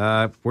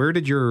 where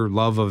did your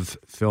love of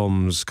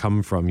films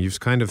come from?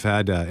 You've kind of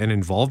had an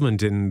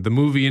involvement in the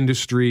movie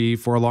industry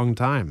for a long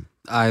time.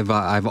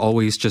 I've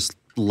always just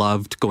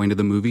loved going to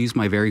the movies.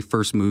 My very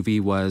first movie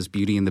was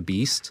Beauty and the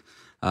Beast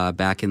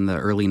back in the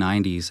early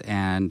 90s.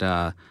 And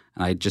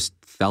I just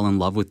fell in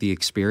love with the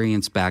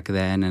experience back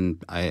then.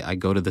 And I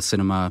go to the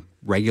cinema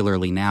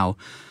regularly now.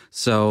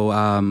 So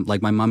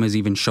like my mom has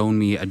even shown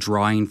me a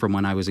drawing from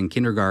when I was in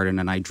kindergarten,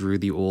 and I drew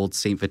the old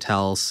St.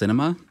 Vital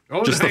cinema,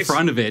 just nice. The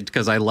front of it,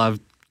 because I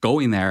loved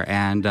going there.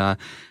 And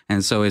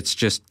so it's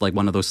just like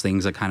one of those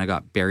things that kind of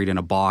got buried in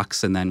a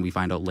box. And then we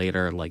find out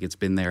later, like it's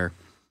been there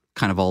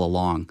kind of all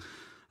along.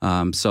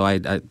 So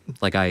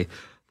I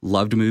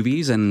loved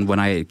movies, and when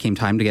it came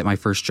time to get my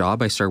first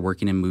job, I started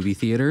working in movie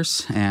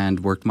theaters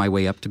and worked my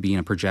way up to being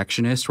a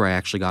projectionist, where I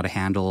actually got to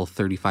handle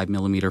 35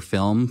 millimeter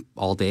film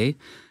all day,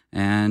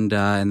 and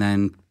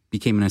then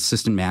became an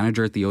assistant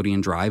manager at the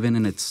Odeon Drive-In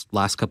in its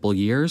last couple of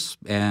years,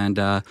 and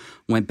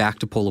went back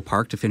to Polo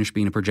Park to finish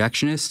being a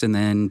projectionist, and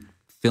then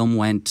film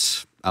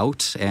went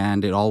out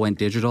and it all went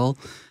digital,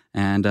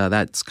 and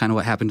that's kind of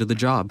what happened to the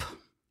job.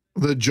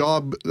 The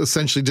job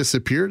essentially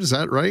disappeared. Is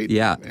that right?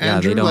 Yeah.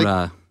 Andrew,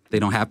 they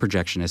don't have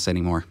projectionists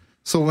anymore.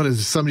 So what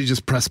is somebody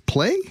just press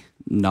play?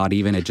 Not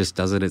even. It just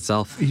does it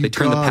itself. They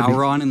turn the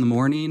power on in the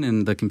morning,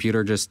 and the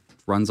computer just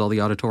runs all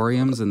the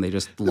auditoriums, and they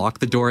just lock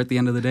the door at the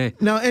end of the day.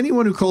 Now,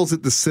 anyone who calls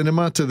it the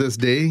cinema to this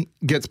day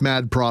gets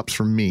mad props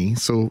from me.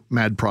 So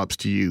mad props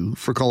to you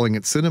for calling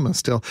it cinema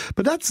still.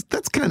 But that's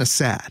kind of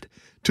sad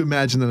to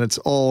imagine that it's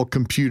all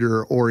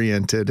computer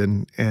oriented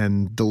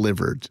and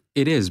delivered.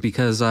 It is,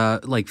 because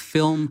like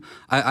film,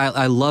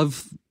 I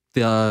love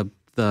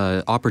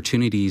the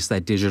opportunities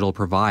that digital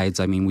provides.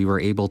 I mean, we were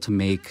able to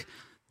make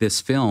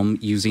this film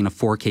using a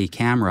 4K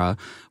camera,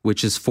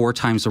 which is 4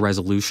 times the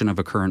resolution of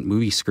a current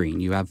movie screen.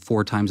 You have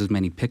 4 times as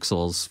many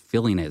pixels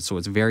filling it. So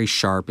it's very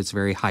sharp. It's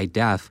very high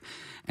def.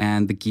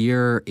 And the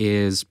gear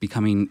is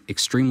becoming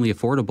extremely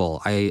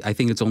affordable. I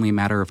think it's only a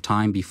matter of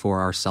time before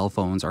our cell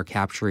phones are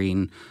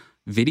capturing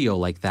video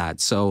like that.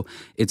 So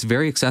it's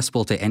very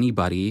accessible to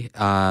anybody.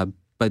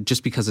 But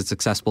just because it's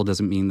accessible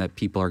doesn't mean that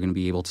people are going to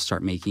be able to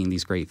start making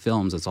these great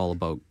films. It's all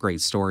about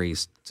great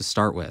stories to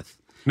start with.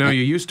 Now,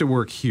 you used to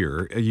work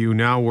here. You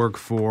now work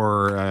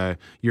for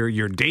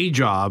your day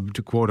job,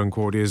 to quote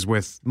unquote, is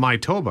with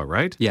Manitoba,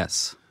 right?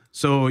 Yes.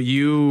 So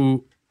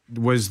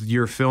was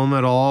your film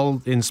at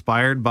all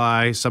inspired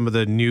by some of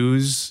the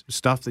news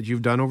stuff that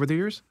you've done over the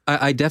years?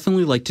 I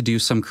definitely like to do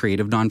some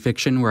creative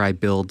nonfiction where I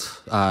build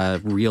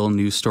real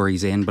news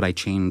stories in, but I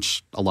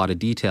change a lot of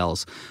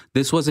details.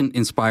 This wasn't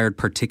inspired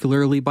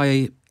particularly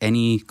by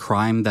any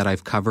crime that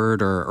I've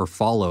covered or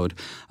followed.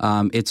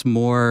 It's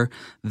more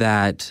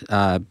that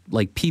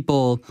like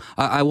people,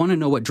 I want to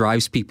know what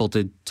drives people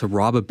to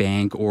rob a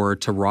bank or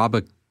to rob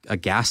a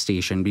gas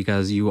station,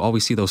 because you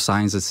always see those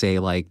signs that say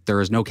like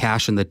there is no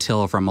cash in the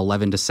till from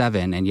 11 to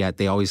 7, and yet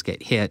they always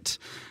get hit,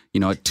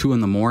 at 2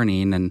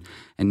 a.m.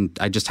 and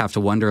I just have to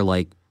wonder,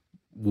 like,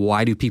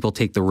 why do people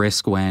take the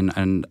risk when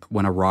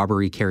a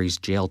robbery carries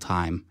jail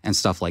time and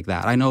stuff like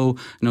that? I know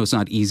it's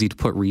not easy to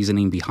put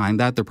reasoning behind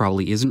that. There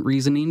probably isn't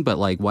reasoning, but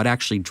like what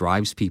actually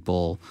drives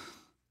people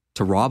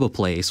to rob a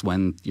place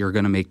when you're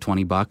going to make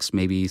 $20,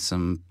 maybe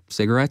some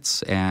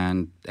cigarettes,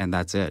 and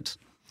that's it?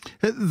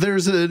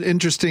 There's an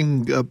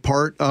interesting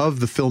part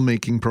of the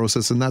filmmaking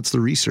process, and that's the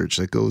research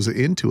that goes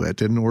into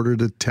it in order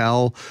to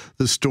tell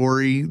the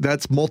story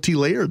that's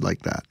multi-layered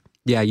like that.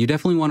 Yeah, you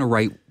definitely want to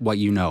write what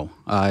you know.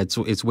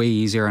 It's way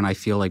easier, and I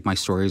feel like my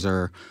stories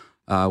are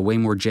way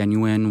more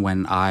genuine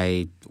when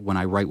I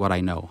write what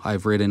I know.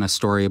 I've written a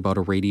story about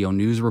a radio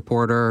news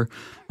reporter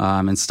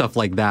and stuff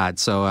like that.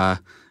 So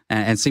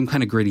and same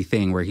kind of gritty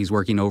thing where he's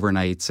working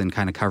overnights and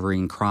kind of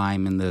covering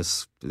crime in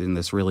this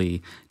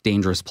really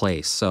dangerous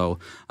place. So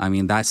I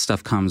mean that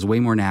stuff comes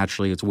way more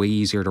naturally. It's way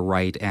easier to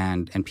write,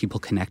 and people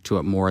connect to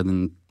it more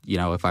than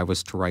if I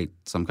was to write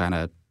some kind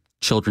of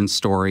children's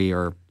story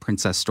or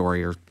princess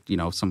story or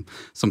some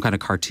kind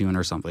of cartoon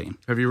or something.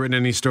 Have you written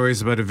any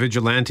stories about a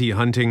vigilante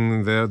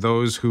hunting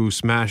those who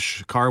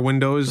smash car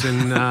windows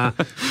in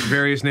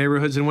various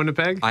neighborhoods in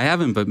Winnipeg? I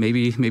haven't, but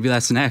maybe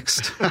that's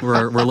next.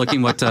 We're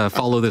looking what to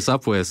follow this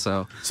up with.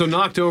 So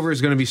Knocked Over is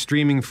going to be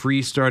streaming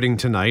free starting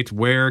tonight.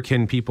 Where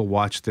can people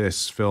watch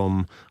this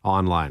film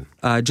online?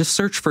 Just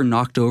search for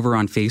Knocked Over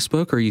on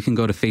Facebook, or you can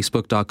go to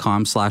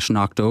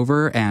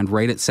facebook.com/knockedover, and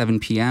right at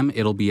 7 p.m.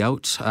 it'll be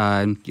out,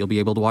 and you'll be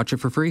able to watch it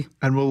for free.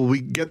 And will we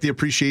get the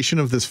appreciation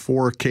of this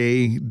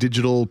 4K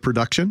digital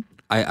production?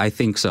 I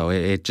think so.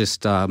 It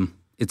just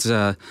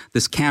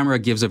this camera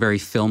gives a very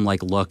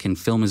film-like look, and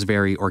film is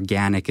very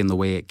organic in the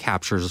way it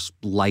captures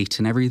light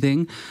and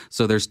everything.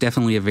 So there's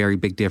definitely a very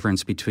big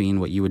difference between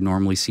what you would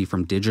normally see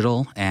from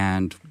digital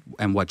and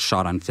what's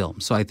shot on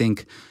film. So I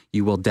think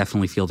you will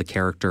definitely feel the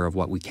character of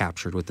what we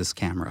captured with this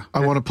camera.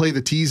 I want to play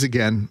the tease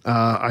again.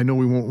 I know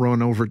we won't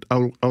run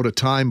out of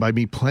time by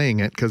me playing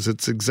it because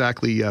it's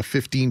exactly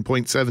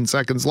 15.7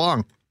 seconds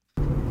long.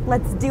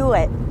 Let's do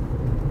it.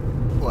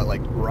 What,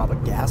 like rob a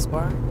gas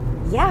bar?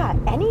 Yeah,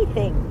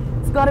 anything.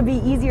 It's got to be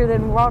easier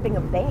than robbing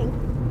a bank.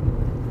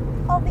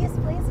 Obvious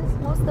places,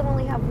 most of them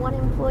only have one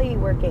employee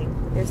working.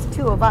 There's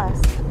two of us.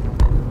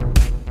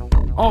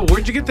 Oh,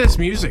 where'd you get this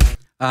music?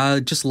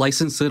 Just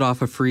licensed it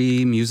off a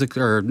free music,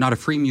 or not a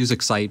free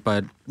music site,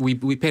 but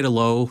we paid a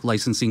low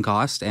licensing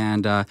cost,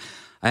 and I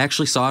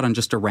actually saw it on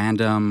just a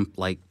random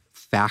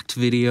fact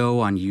video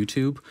on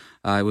YouTube.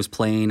 It was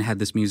playing, had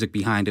this music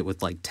behind it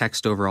with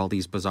text over all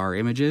these bizarre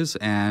images,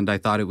 and I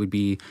thought it would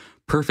be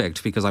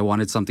perfect because I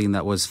wanted something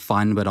that was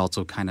fun but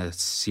also kind of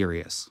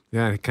serious.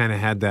 Yeah, it kind of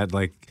had that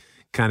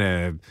kind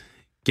of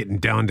getting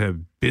down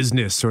to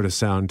business sort of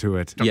sound to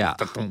it. Yeah.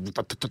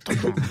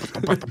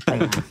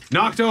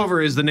 Knocked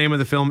Over is the name of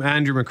the film.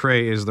 Andrew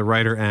McRae is the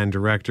writer and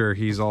director.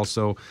 He's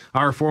also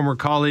our former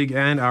colleague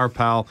and our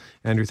pal.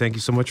 Andrew, thank you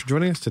so much for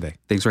joining us today.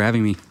 Thanks for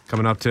having me.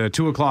 Coming up to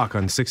 2 o'clock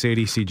on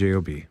 680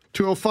 CJOB.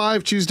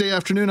 2:05 Tuesday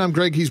afternoon. I'm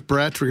Greg. He's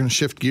Brett. We're going to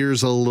shift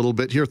gears a little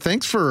bit here.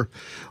 Thanks for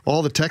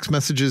all the text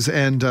messages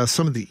and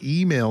some of the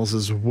emails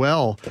as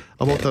well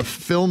about the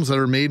films that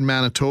are made in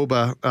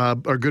Manitoba.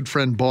 Our good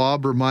friend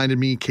Bob reminded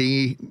me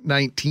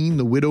K-19,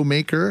 The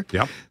Widowmaker.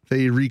 Yep.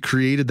 They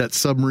recreated that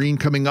submarine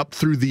coming up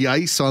through the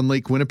ice on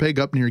Lake Winnipeg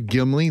up near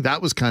Gimli.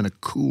 That was kind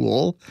of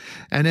cool.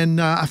 And then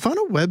I found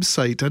a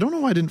website. I don't know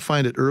why I didn't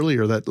find it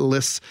earlier that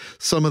lists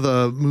some of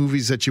the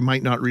movies that you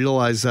might not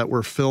realize that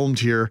were filmed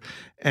here.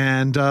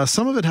 And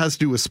some of it has to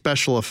do with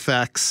special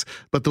effects,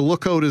 but The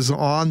Lookout is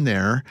on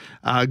there.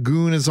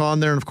 Goon is on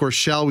there. And of course,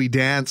 Shall We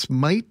Dance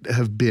might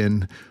have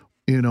been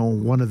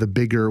one of the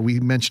bigger. We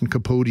mentioned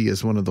Capote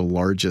as one of the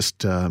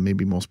largest,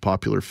 maybe most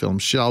popular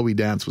films. Shall We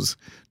Dance was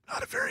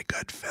not a very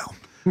good film,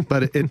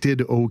 but it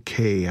did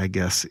okay, I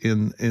guess,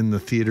 in the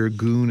theater.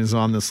 Goon is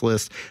on this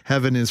list.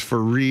 Heaven is for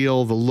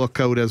Real. The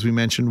Lookout, as we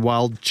mentioned,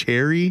 Wild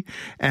Cherry,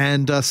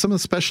 and some of the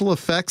special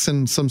effects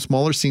and some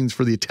smaller scenes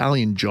for The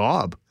Italian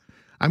Job.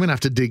 I'm going to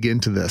have to dig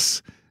into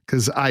this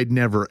because I'd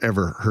never,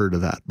 ever heard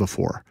of that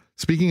before.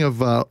 Speaking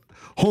of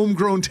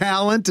homegrown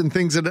talent and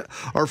things that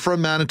are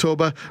from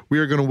Manitoba, we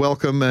are going to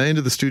welcome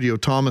into the studio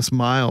Thomas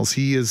Miles.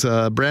 He is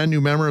a brand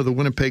new member of the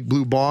Winnipeg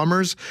Blue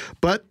Bombers,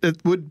 but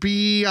it would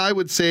be, I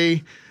would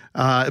say,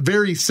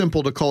 very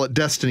simple to call it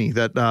destiny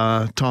that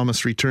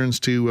Thomas returns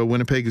to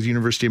Winnipeg as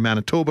University of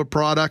Manitoba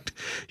product.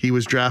 He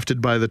was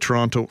drafted by the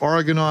Toronto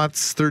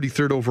Argonauts,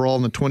 33rd overall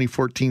in the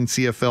 2014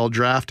 CFL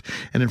draft,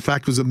 and in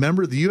fact was a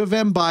member of the U of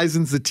M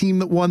Bisons, the team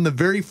that won the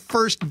very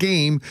first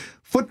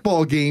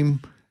football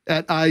game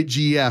at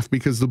IGF,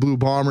 because the Blue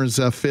Bombers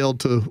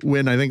failed to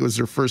win. I think it was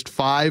their first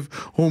 5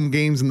 home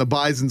games, and the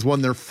Bisons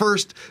won their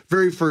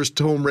very first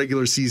home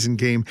regular season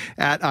game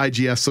at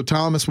IGF. So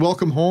Thomas,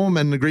 welcome home,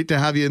 and great to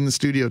have you in the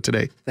studio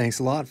today. Thanks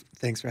a lot.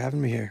 Thanks for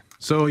having me here.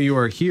 So you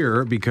are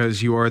here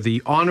because you are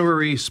the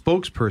honorary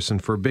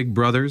spokesperson for Big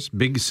Brothers,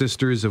 Big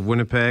Sisters of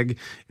Winnipeg,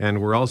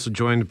 and we're also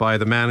joined by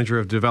the manager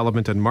of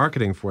development and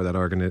marketing for that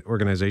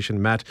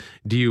organization, Matt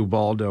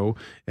Diubaldo.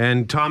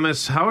 And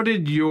Thomas, how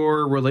did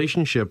your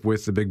relationship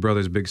with the Big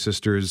Brothers, Big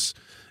Sisters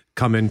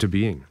come into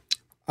being?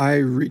 I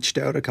reached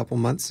out a couple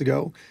months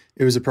ago.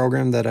 It was a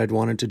program that I'd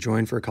wanted to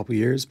join for a couple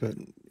years, but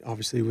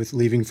obviously with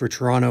leaving for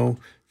Toronto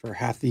for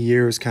half the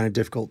year, it was kind of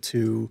difficult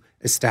to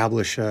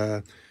establish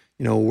a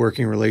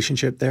working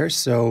relationship there.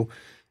 So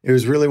it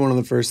was really one of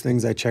the first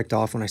things I checked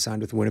off when I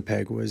signed with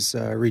Winnipeg was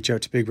reach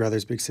out to Big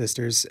Brothers Big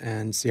Sisters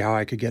and see how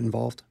I could get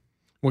involved.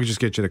 We'll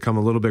just get you to come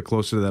a little bit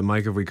closer to that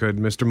mic if we could,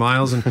 Mr.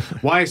 Miles. And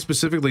why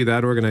specifically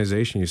that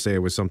organization? You say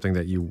it was something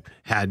that you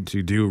had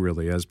to do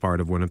really as part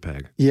of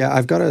Winnipeg. Yeah,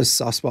 I've got a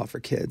soft spot for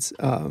kids.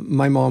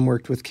 My mom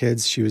worked with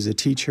kids. She was a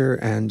teacher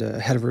and a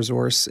head of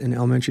resource in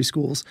elementary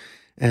schools.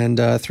 And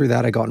through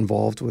that, I got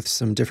involved with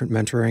some different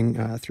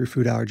mentoring through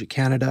Food Allergy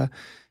Canada.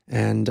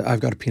 And I've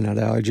got a peanut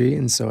allergy,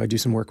 and so I do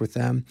some work with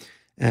them.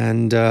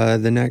 And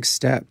the next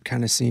step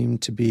kind of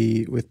seemed to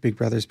be with Big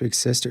Brothers Big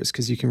Sisters,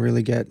 because you can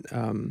really get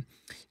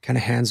kind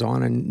of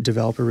hands-on and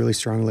develop a really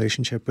strong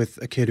relationship with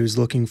a kid who's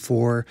looking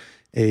for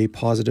a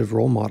positive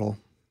role model.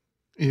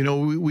 You know,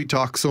 we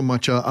talk so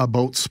much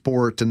about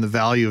sport and the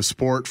value of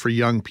sport for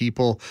young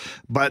people,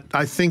 but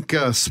I think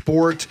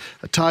sport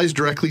ties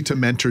directly to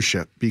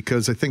mentorship,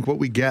 because I think what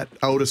we get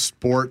out of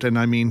sport, and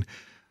I mean,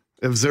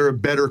 is there a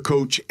better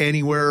coach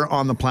anywhere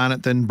on the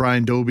planet than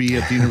Brian Dobie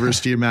at the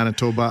University of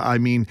Manitoba? I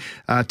mean,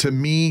 to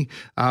me,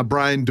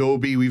 Brian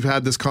Dobie, we've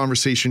had this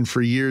conversation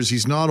for years.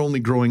 He's not only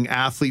growing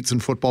athletes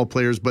and football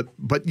players, but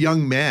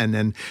young men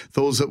and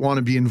those that want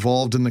to be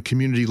involved in the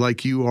community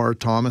like you are,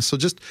 Thomas. So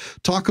just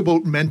talk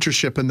about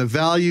mentorship and the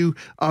value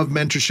of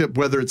mentorship,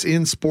 whether it's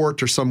in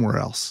sport or somewhere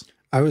else.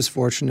 I was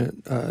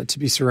fortunate to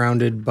be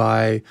surrounded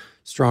by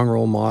strong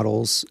role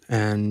models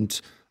and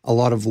a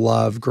lot of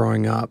love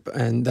growing up,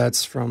 and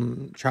that's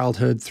from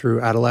childhood through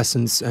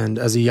adolescence and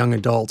as a young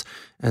adult,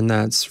 and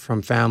that's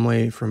from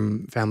family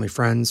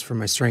friends, from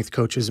my strength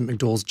coaches at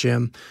McDowell's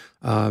Gym,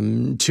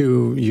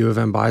 to U of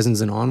M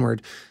Bisons and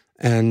onward.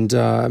 And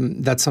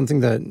that's something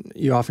that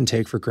you often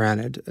take for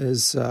granted,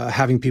 is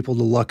having people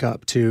to look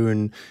up to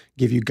and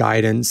give you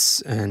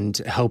guidance and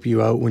help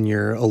you out when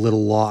you're a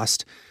little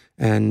lost.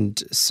 And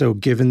so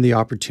given the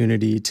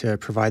opportunity to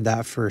provide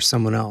that for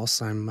someone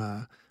else,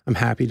 I'm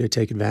happy to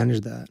take advantage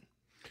of that.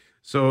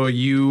 So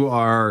you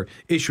are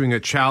issuing a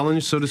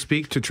challenge, so to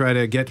speak, to try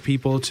to get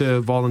people to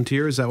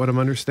volunteer. Is that what I'm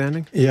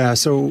understanding? Yeah.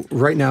 So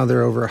right now there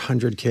are over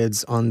 100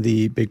 kids on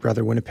the Big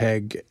Brother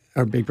Winnipeg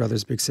or Big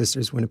Brothers Big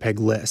Sisters Winnipeg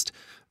list.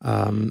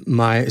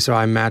 So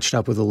I'm matched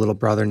up with a little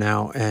brother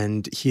now,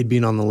 and he had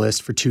been on the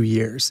list for 2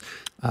 years.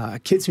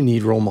 Kids who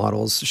need role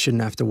models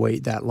shouldn't have to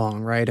wait that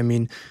long, right? I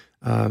mean,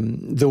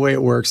 the way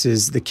it works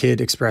is the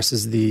kid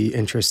expresses the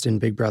interest in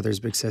Big Brothers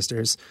Big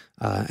Sisters,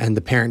 and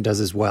the parent does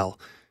as well.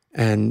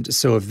 And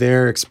so if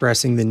they're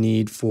expressing the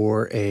need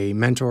for a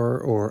mentor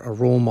or a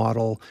role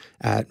model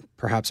at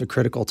perhaps a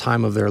critical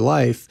time of their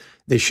life,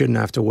 they shouldn't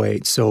have to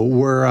wait. So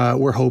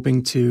we're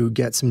hoping to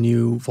get some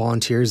new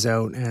volunteers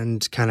out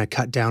and kind of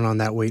cut down on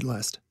that wait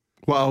list.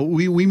 Well,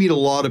 we meet a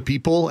lot of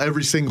people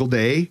every single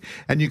day,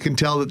 and you can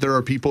tell that there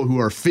are people who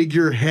are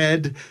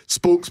figurehead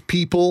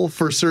spokespeople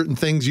for certain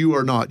things. You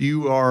are not.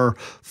 You are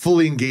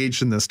fully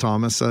engaged in this,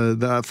 Thomas.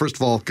 First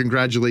of all,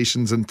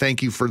 congratulations and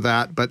thank you for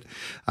that. But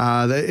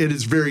it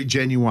is very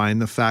genuine,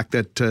 the fact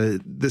that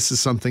this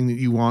is something that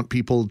you want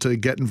people to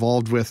get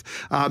involved with.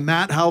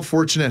 Matt, how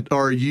fortunate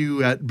are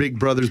you at Big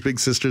Brothers Big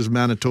Sisters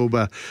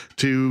Manitoba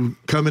to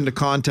come into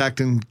contact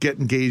and get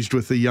engaged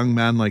with a young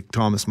man like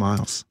Thomas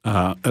Miles?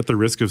 At the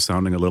risk of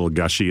sounding a little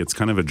gushy, it's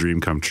kind of a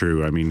dream come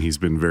true. I mean, he's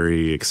been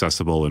very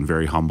accessible and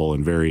very humble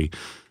and very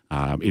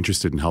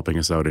interested in helping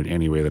us out in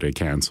any way that I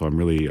can. So I'm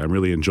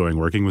really enjoying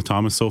working with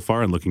Thomas so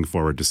far and looking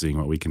forward to seeing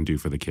what we can do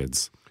for the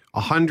kids.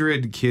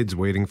 100 kids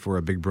waiting for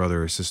a big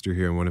brother or sister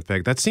here in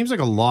Winnipeg. That seems like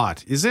a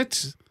lot. Is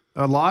it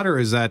a lot, or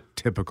is that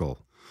typical?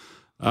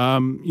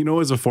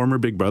 As a former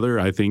big brother,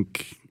 I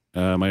think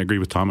I agree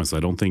with Thomas.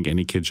 I don't think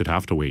any kid should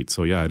have to wait.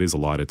 So yeah, it is a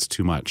lot. It's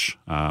too much.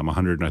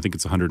 100, I think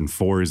it's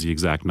 104 is the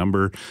exact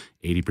number.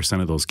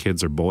 80% of those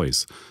kids are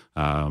boys.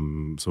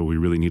 So we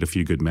really need a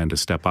few good men to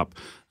step up,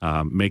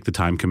 make the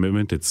time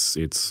commitment. It's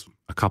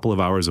a couple of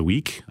hours a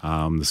week.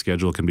 The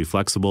schedule can be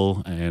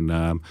flexible,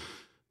 and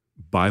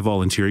by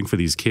volunteering for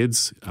these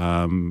kids,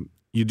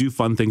 you do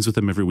fun things with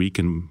them every week,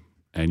 and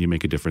you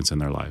make a difference in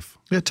their life.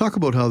 Yeah, talk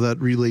about how that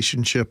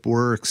relationship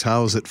works.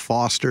 How is it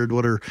fostered?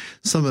 What are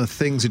some of the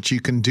things that you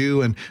can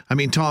do? And I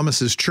mean,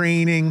 Thomas is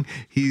training.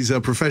 He's a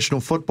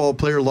professional football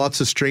player, lots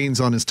of strains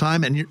on his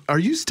time. And are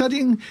you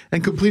studying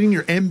and completing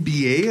your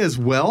MBA as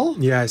well?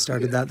 Yeah, I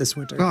started that this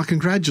winter. Oh,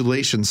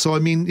 congratulations. So, I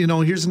mean,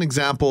 here's an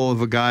example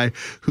of a guy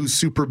who's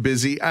super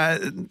busy.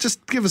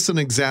 Just give us an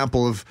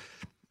example of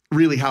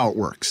really how it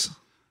works.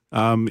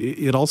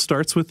 It all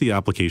starts with the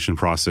application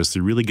process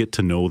to really get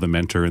to know the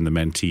mentor and the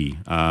mentee,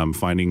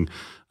 finding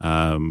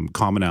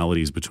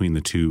commonalities between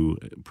the two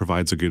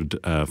provides a good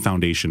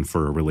foundation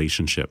for a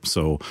relationship.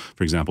 So,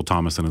 for example,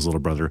 Thomas and his little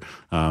brother,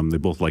 they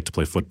both like to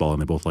play football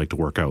and they both like to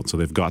work out. So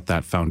they've got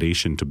that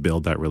foundation to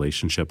build that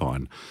relationship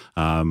on.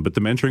 But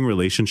the mentoring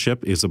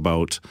relationship is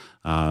about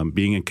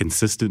being a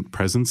consistent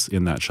presence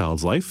in that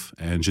child's life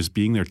and just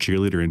being their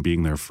cheerleader and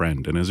being their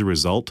friend. And as a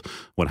result,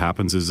 what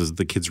happens is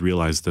the kids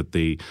realize that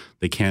they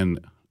can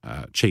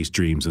chase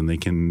dreams and they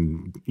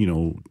can,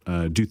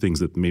 do things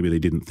that maybe they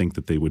didn't think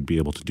that they would be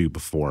able to do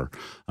before,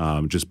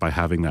 just by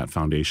having that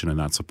foundation and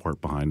that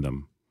support behind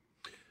them.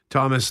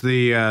 Thomas,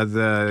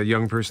 the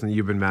young person that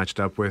you've been matched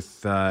up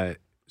with,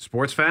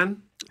 sports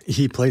fan?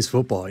 He plays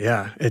football.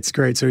 Yeah, it's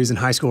great. So he's in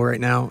high school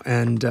right now,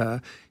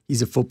 and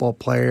he's a football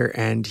player,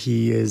 and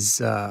he's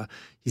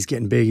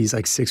getting big. He's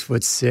like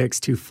 6'6",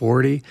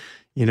 240.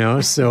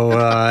 So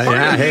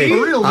yeah, hey,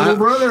 real little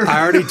brother.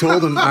 I already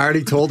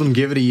told him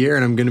give it a year,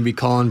 and I'm going to be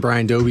calling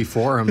Brian Dobie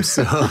for him.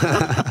 So,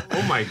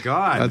 oh my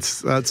God, that's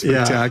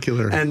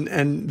spectacular,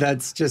 and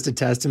that's just a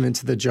testament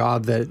to the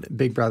job that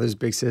Big Brothers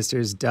Big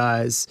Sisters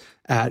does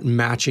at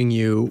matching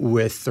you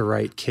with the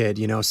right kid.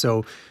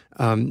 So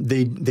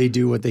they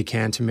do what they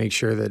can to make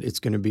sure that it's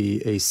going to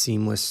be a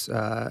seamless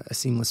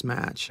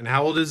match. And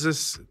how old is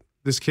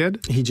this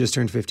kid? He just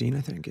turned 15,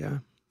 I think. Yeah.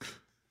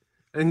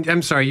 And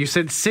I'm sorry, you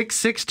said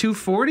 6'6",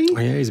 240? Oh,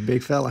 yeah, he's a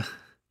big fella.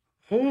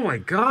 Oh my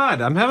God,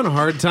 I'm having a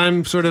hard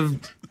time sort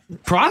of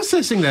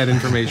processing that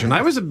information.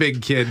 I was a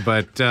big kid,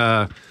 but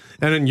and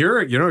then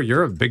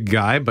you're a big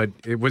guy, but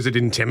was it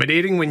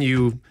intimidating when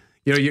you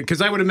because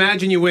I would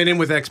imagine you went in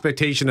with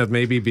expectation of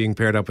maybe being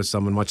paired up with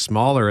someone much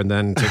smaller, and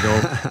then to go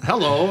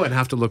hello and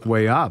have to look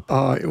way up.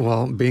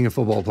 Well, being a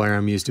football player,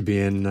 I'm used to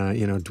being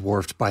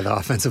dwarfed by the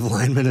offensive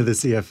linemen of the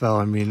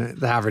CFL. I mean,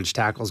 the average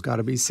tackle's got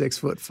to be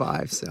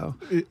 6'5", so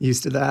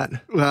used to that.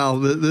 Well,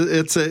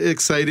 it's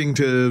exciting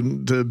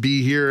to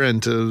be here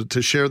and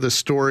to share this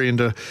story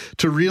and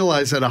to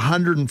realize that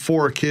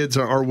 104 kids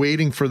are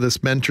waiting for this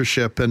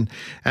mentorship,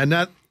 and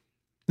that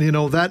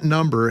that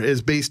number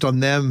is based on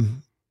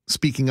them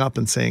speaking up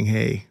and saying,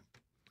 hey,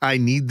 I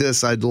need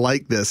this, I'd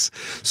like this.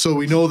 So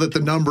we know that the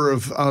number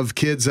of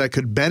kids that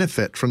could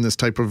benefit from this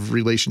type of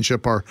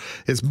relationship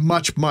is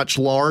much, much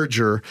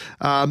larger.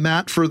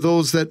 Matt, for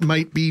those that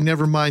might be,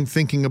 never mind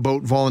thinking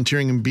about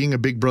volunteering and being a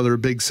big brother or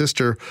big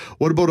sister,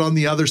 what about on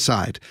the other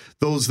side?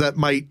 Those that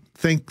might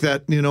think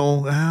that,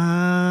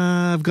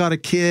 I've got a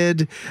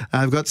kid,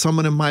 I've got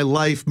someone in my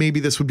life, maybe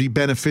this would be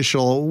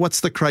beneficial.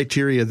 What's the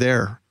criteria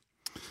there?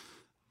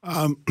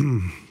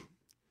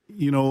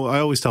 I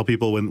always tell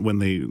people when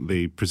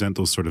they present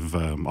those sort of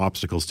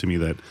obstacles to me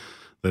that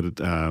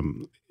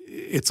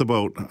it's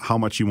about how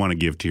much you want to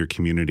give to your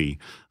community.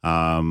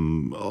 A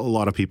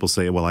lot of people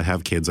say, well, I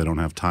have kids, I don't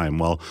have time.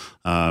 Well,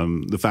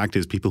 the fact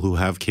is people who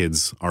have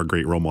kids are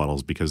great role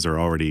models because they're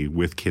already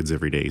with kids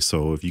every day.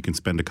 So if you can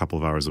spend a couple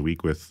of hours a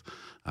week with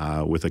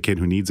a kid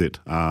who needs it,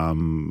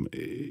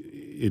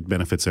 it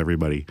benefits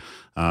everybody.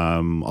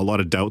 A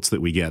lot of doubts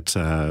that we get,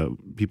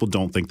 people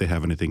don't think they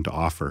have anything to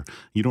offer.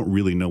 You don't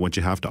really know what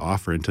you have to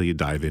offer until you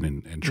dive in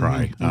and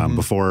try.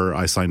 Before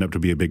I signed up to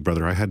be a big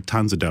brother, I had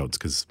tons of doubts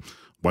because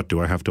what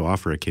do I have to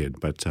offer a kid?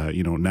 But,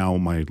 now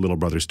my little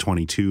brother's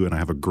 22 and I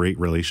have a great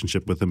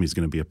relationship with him. He's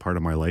going to be a part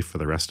of my life for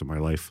the rest of my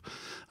life.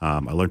 I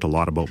learned a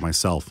lot about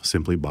myself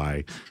simply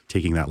by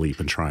taking that leap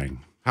and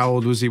trying. How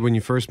old was he when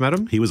you first met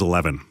him? He was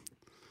 11.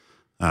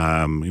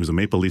 He was a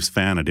Maple Leafs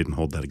fan. I didn't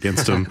hold that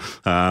against him.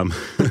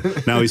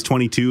 Now he's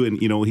 22, and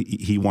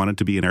he wanted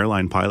to be an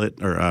airline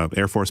pilot or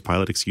Air Force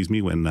pilot,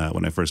 when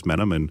I first met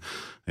him, and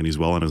he's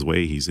well on his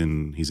way. He's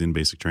in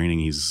basic training.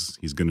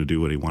 He's going to do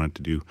what he wanted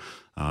to do.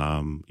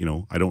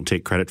 I don't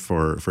take credit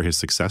for his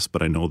success,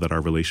 but I know that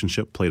our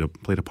relationship played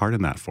a part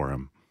in that for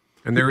him.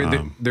 And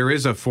there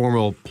is a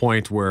formal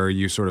point where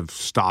you sort of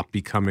stop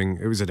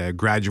becoming. Was it a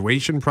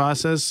graduation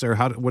process, or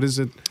what is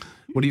it?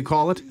 What do you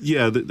call it?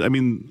 Yeah,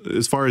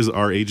 as far as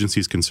our agency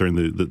is concerned,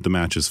 the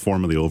match is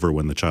formally over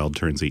when the child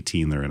turns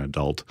 18. They're an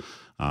adult.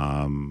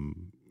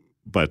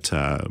 But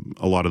a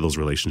lot of those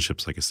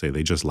relationships, like I say,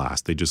 they just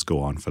last. They just go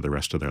on for the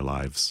rest of their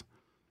lives.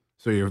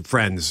 So you're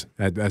friends,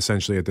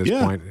 essentially, at this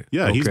point?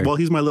 Yeah, okay.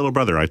 He's my little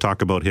brother. I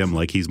talk about him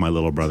like he's my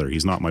little brother.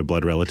 He's not my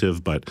blood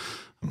relative, but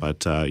I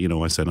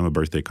send him a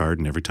birthday card,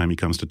 and every time he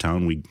comes to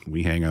town,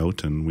 we hang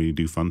out and we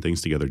do fun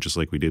things together, just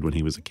like we did when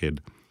he was a kid.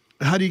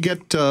 How do you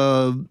get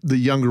the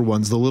younger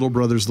ones, the little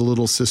brothers, the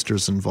little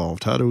sisters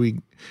involved? How do we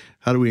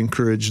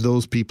encourage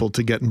those people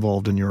to get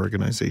involved in your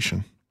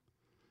organization?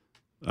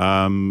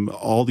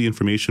 All the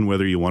information,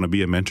 whether you want to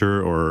be a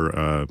mentor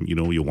or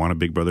you want a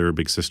big brother or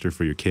big sister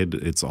for your kid,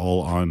 it's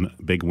all on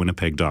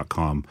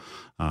bigwinnipeg.com.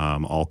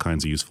 All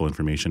kinds of useful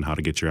information, how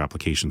to get your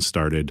application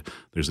started.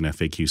 There's an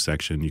FAQ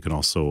section. You can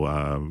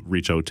also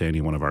reach out to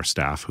any one of our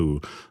staff who,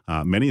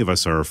 many of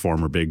us are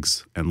former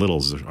bigs and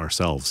littles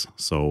ourselves.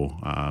 So,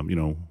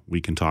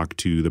 we can talk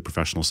to the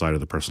professional side or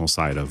the personal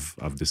side of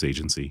this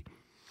agency.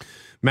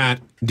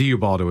 Matt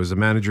Diubaldo is the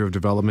Manager of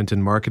Development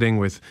and Marketing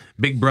with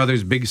Big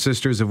Brothers Big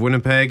Sisters of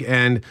Winnipeg,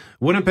 and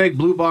Winnipeg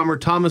Blue Bomber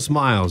Thomas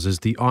Miles is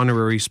the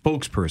honorary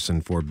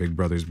spokesperson for Big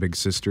Brothers Big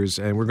Sisters.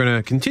 And we're going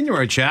to continue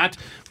our chat,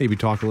 maybe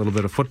talk a little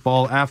bit of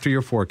football after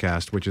your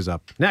forecast, which is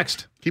up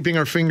next. Keeping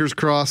our fingers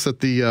crossed that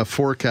the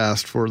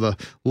forecast for the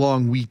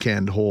long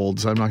weekend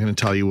holds. I'm not going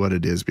to tell you what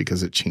it is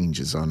because it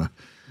changes on a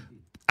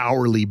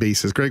hourly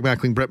basis. Greg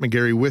Mackling, Brett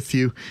McGarry with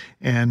you.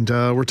 And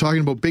we're talking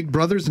about Big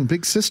Brothers and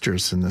Big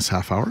Sisters in this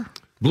half hour.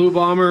 Blue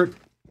Bomber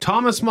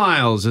Thomas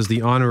Miles is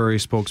the honorary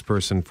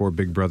spokesperson for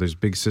Big Brothers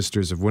Big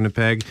Sisters of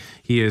Winnipeg.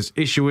 He is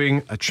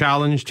issuing a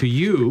challenge to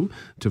you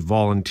to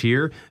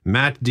volunteer.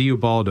 Matt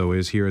Diubaldo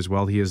is here as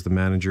well. He is the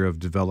Manager of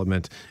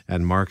Development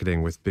and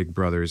Marketing with Big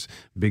Brothers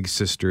Big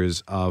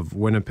Sisters of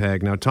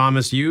Winnipeg. Now,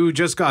 Thomas, you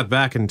just got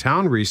back in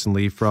town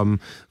recently from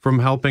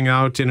helping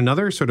out in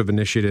another sort of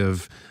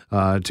initiative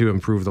to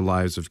improve the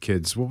lives of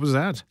kids. What was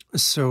that?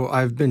 So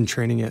I've been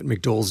training at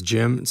McDowell's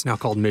Gym. It's now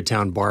called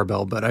Midtown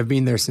Barbell, but I've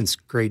been there since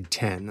grade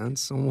 10.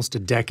 That's almost a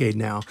decade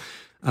now.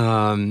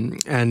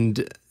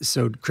 And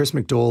so Chris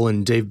McDowell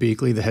and Dave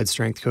Beakley, the head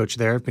strength coach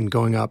there, have been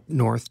going up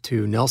north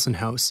to Nelson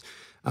House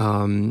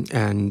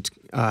and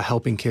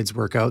helping kids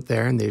work out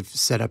there. And they've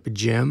set up a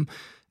gym.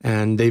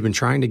 And they've been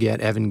trying to get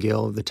Evan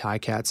Gill of the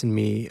Ticats and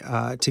me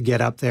to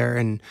get up there,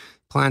 and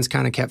plans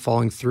kind of kept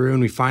falling through,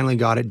 and we finally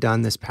got it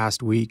done this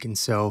past week. And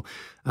so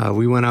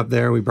we went up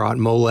there, we brought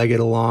Mo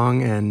Leggett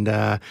along,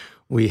 and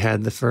we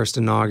had the first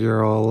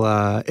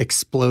inaugural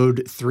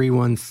Explode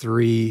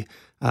 313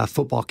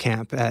 football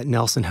camp at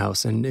Nelson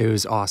House, and it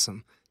was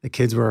awesome. The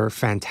kids were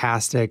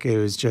fantastic. It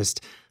was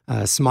just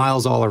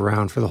smiles all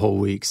around for the whole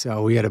week,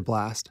 so we had a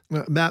blast.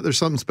 Matt, there's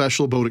something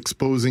special about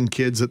exposing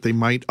kids that they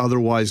might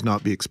otherwise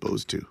not be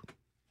exposed to.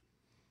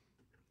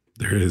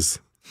 There is.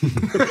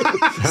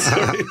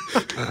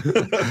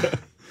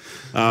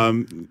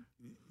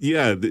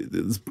 Yeah,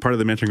 part of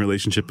the mentoring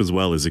relationship as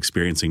well is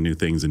experiencing new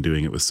things and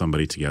doing it with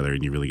somebody together,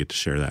 and you really get to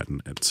share that,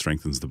 and it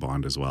strengthens the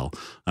bond as well.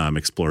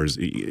 Exposes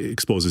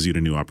you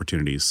to new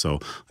opportunities. So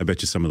I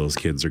bet you some of those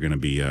kids are going to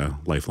be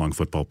lifelong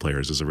football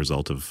players as a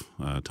result of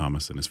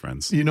Thomas and his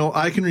friends. You know,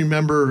 I can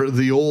remember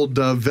the old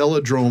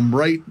velodrome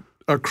right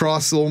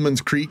across Ullman's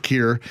Creek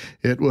here.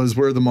 It was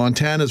where the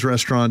Montana's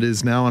restaurant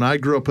is now, and I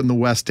grew up in the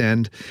West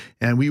End,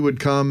 and we would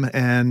come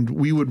and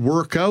we would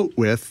work out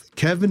with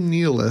Kevin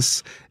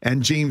Nealis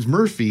and James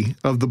Murphy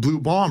of the Blue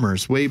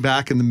Bombers way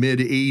back in the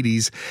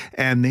mid-'80s,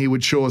 and they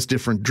would show us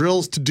different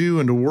drills to do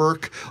and to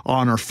work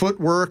on our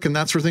footwork and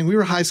that sort of thing. We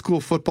were high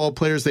school football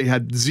players. They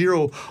had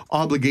zero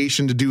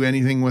obligation to do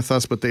anything with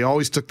us, but they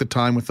always took the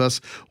time with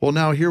us. Well,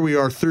 now here we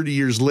are 30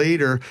 years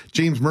later.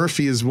 James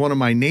Murphy is one of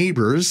my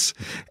neighbors,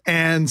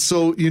 and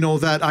so, you know,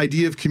 that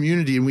idea of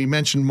community, and we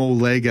mentioned Mo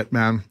Leggett,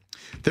 man.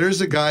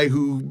 There's a guy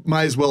who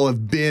might as well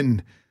have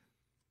been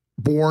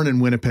born in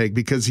Winnipeg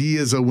because he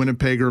is a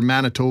Winnipegger,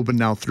 Manitoban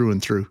now through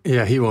and through.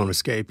 Yeah, he won't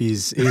escape.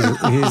 He's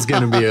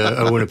going to be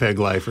a Winnipeg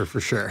lifer for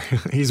sure.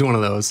 He's one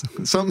of those.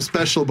 Something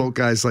special about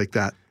guys like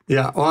that.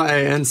 Yeah, well,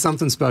 and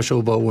something special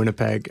about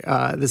Winnipeg.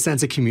 The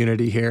sense of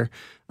community here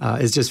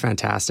is just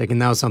fantastic,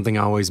 and that was something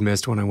I always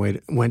missed when I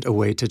went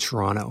away to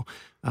Toronto.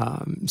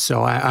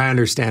 So I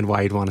understand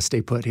why you'd want to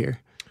stay put here.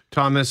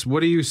 Thomas,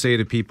 what do you say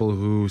to people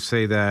who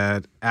say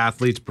that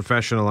athletes,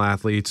 professional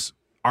athletes,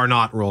 are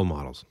not role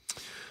models?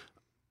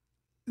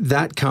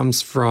 That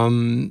comes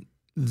from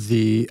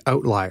the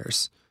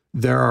outliers.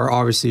 There are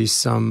obviously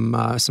some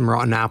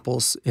rotten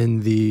apples in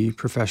the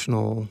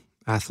professional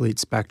athlete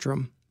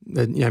spectrum.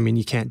 I mean,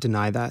 you can't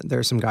deny that. There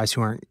are some guys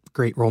who aren't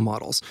great role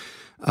models.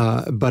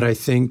 But I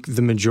think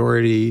the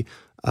majority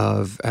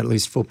of at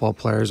least football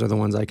players are the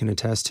ones I can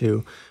attest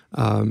to.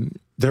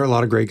 There are a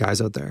lot of great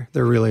guys out there.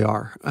 There really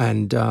are.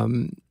 And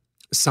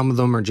some of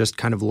them are just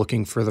kind of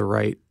looking for the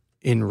right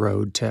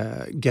inroad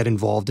to get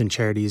involved in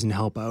charities and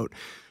help out.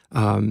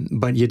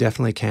 But you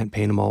definitely can't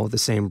paint them all with the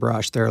same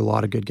brush. There are a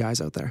lot of good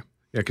guys out there.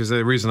 Yeah, because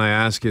the reason I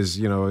ask is,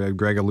 you know,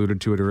 Greg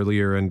alluded to it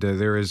earlier, and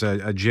there is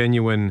a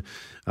genuine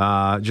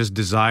just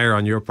desire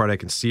on your part. I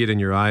can see it in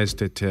your eyes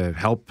to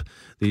help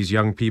these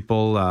young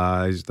people.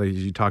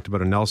 You talked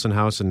about a Nelson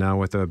House, and now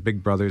with the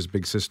Big Brothers,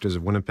 Big Sisters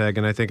of Winnipeg,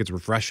 and I think it's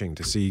refreshing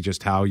to see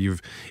just how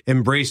you've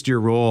embraced your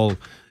role,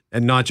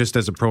 and not just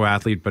as a pro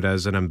athlete, but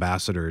as an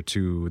ambassador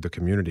to the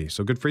community.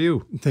 So good for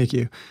you. Thank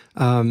you.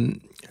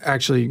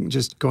 Actually,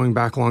 just going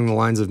back along the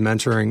lines of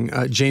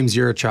mentoring, James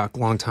Yurachuk,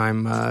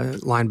 longtime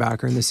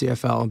linebacker in the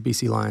CFL,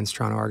 BC Lions,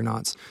 Toronto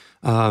Argonauts.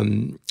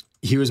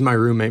 He was my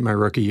roommate my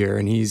rookie year,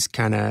 and he's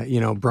kind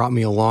of, brought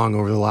me along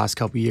over the last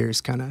couple of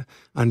years, kind of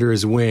under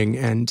his wing.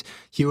 And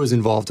he was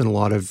involved in a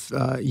lot of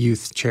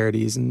youth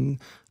charities and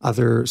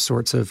other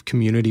sorts of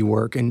community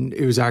work. And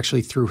it was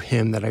actually through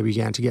him that I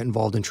began to get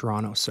involved in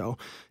Toronto. So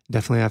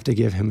definitely have to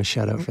give him a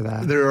shout out for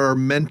that. There are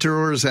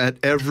mentors at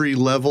every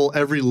level,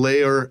 every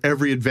layer,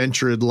 every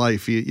adventure in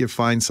life. You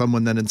find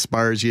someone that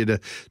inspires you to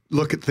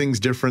look at things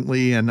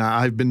differently. And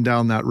I've been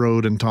down that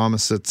road. And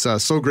Thomas, it's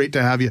so great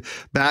to have you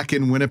back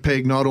in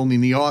Winnipeg, not only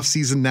in the off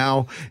season,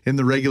 now in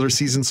the regular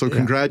season. So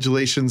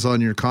congratulations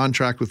on your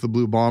contract with the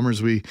Blue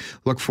Bombers. We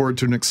look forward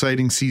to an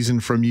exciting season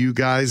from you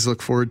guys.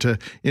 Look forward to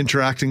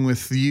interacting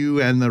with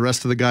you and the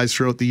rest of the guys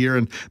throughout the year.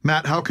 And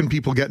Matt, how can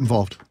people get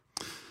involved?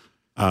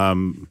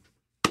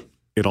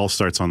 It all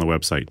starts on the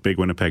website,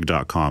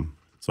 bigwinnipeg.com.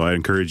 So I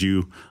encourage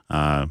you,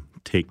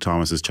 take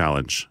Thomas's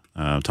challenge.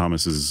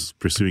 Thomas is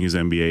pursuing his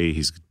MBA.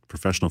 He's a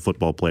professional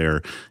football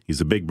player. He's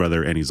a big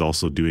brother, and he's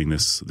also doing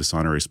this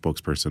honorary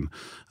spokesperson.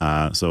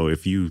 So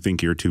if you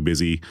think you're too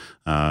busy,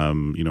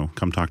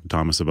 come talk to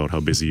Thomas about how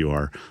busy you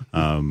are.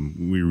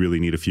 We really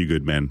need a few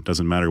good men.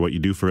 Doesn't matter what you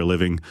do for a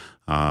living.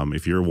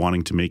 If you're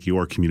wanting to make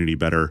your community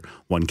better,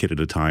 one kid at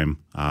a time,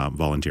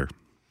 volunteer.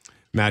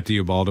 Matt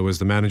D'Ubaldo is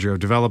the Manager of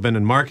Development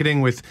and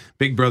Marketing with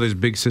Big Brothers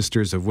Big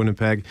Sisters of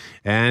Winnipeg.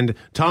 And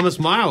Thomas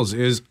Miles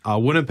is a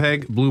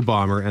Winnipeg Blue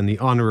Bomber and the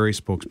honorary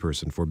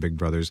spokesperson for Big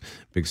Brothers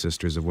Big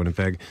Sisters of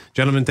Winnipeg.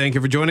 Gentlemen, thank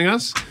you for joining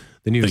us.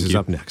 The news is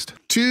up next.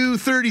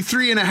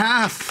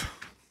 2:33.5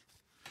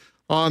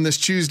 on this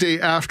Tuesday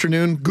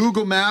afternoon.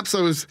 Google Maps,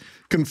 I was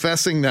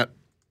confessing that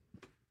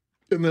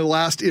in the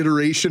last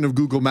iteration of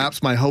Google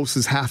Maps, my house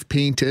is half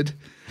painted.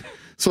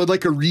 So I'd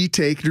like a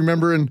retake. Do you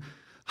remember in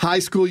high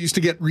school used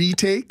to get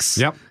retakes?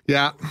 Yep.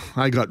 Yeah,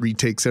 I got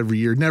retakes every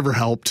year. Never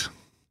helped.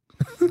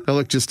 I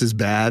looked just as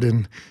bad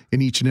in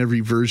each and every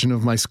version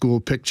of my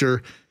school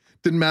picture.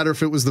 Didn't matter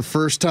if it was the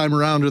first time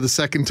around or the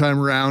second time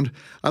around.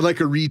 I'd like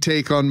a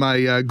retake on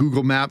my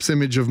Google Maps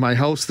image of my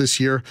house this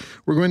year.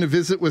 We're going to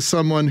visit with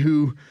someone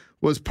who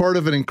was part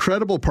of an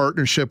incredible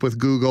partnership with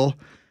Google.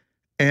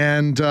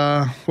 And,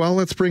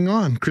 let's bring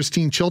on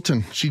Christine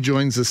Chilton. She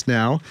joins us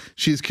now.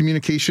 She is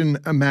Communication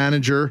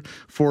Manager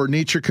for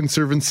Nature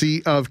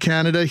Conservancy of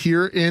Canada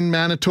here in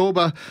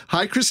Manitoba.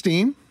 Hi,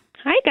 Christine.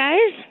 Hi,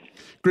 guys.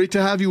 Great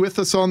to have you with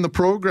us on the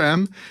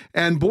program.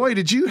 And boy,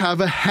 did you have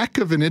a heck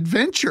of an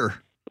adventure.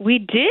 We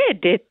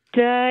did.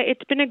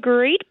 It's been a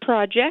great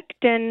project,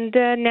 and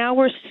now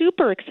we're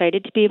super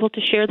excited to be able to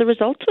share the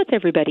results with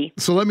everybody.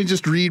 So let me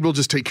just read. We'll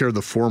just take care of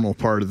the formal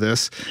part of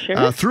this.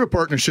 Sure. Through a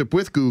partnership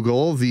with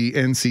Google, the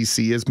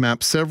NCC has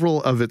mapped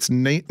several of its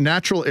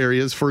natural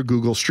areas for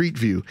Google Street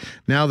View.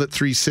 Now that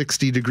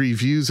 360-degree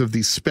views of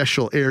these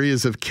special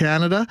areas of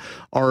Canada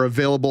are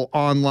available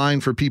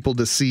online for people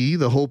to see,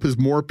 the hope is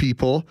more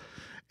people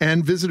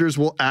and visitors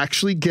will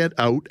actually get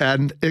out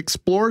and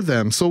explore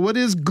them. So what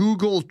is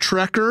Google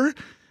Trekker?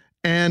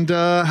 And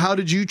how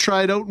did you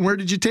try it out, and where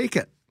did you take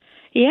it?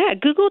 Yeah,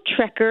 Google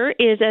Trekker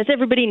is, as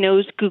everybody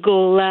knows,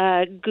 Google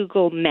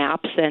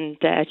Maps, and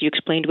as you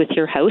explained with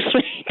your house,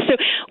 right? So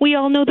we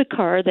all know the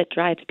car that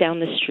drives down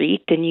the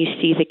street, and you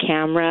see the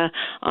camera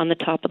on the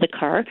top of the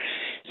car.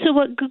 So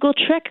what Google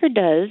Trekker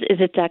does is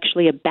it's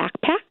actually a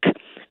backpack.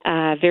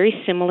 Very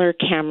similar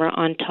camera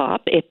on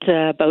top. It's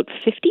about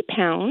 50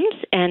 pounds,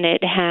 and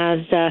it has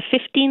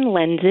 15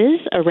 lenses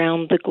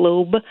around the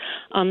globe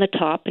on the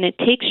top, and it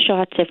takes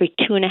shots every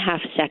 2.5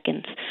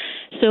 seconds.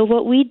 So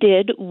what we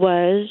did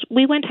was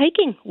we went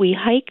hiking. We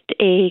hiked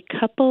a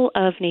couple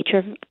of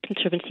Nature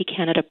Conservancy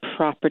Canada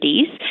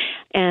properties,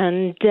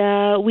 and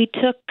we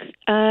took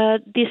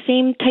the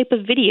same type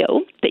of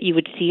video that you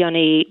would see on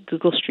a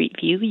Google Street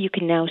View. You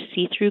can now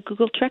see through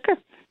Google Trekker.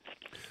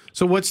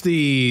 So what's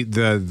the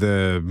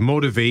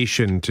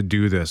motivation to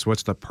do this?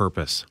 What's the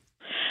purpose?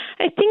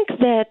 I think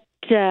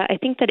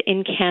that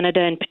in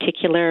Canada in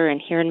particular, and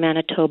here in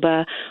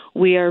Manitoba,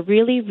 we are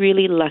really,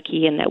 really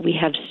lucky in that we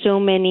have so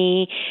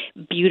many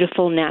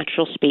beautiful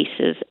natural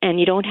spaces, and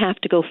you don't have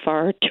to go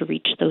far to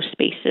reach those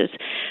spaces.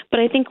 But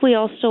I think we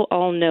also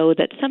all know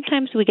that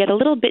sometimes we get a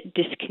little bit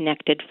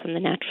disconnected from the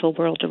natural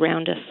world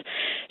around us.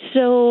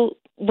 So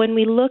when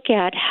we look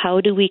at how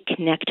do we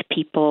connect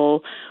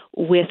people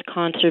with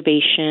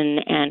conservation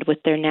and with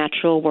their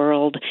natural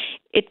world,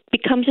 it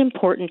becomes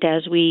important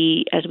as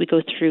we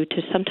go through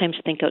to sometimes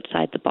think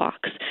outside the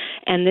box.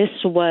 And this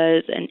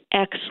was an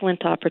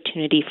excellent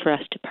opportunity for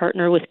us to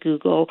partner with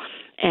Google.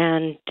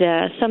 And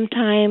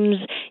sometimes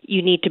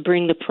you need to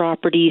bring the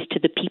properties to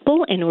the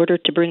people in order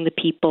to bring the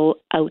people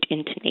out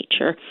into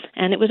nature.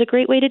 And it was a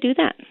great way to do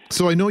that.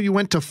 So I know you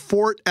went to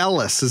Fort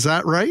Ellis. Is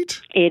that right?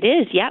 It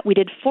is, yeah. We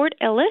did Fort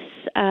Ellis,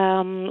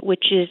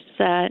 which is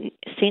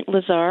St.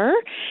 Lazare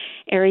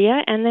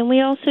area, and then we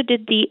also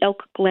did the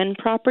Elk Glen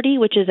property,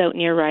 which is out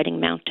near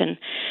Riding Mountain.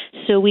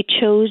 So we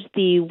chose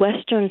the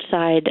western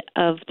side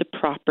of the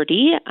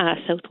property,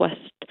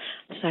 southwest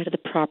side of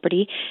the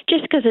property,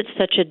 just because it's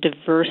such a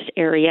diverse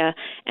area,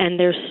 and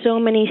there's so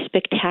many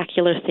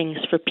spectacular things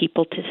for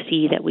people to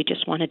see that we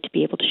just wanted to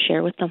be able to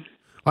share with them.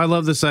 I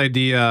love this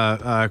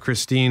idea,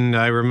 Christine.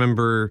 I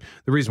remember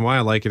the reason why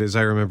I like it is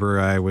I remember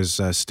I was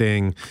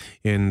staying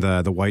in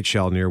the White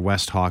Shell near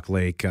West Hawk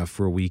Lake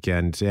for a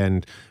weekend,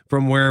 and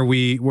from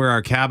where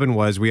our cabin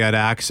was, we had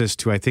access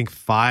to, I think,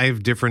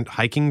 5 different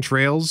hiking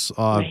trails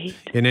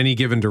in any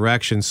given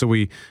direction. So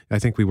I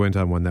think we went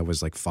on one that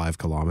was like 5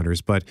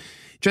 kilometers, but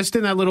just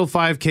in that little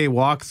 5K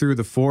walk through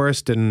the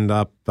forest and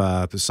up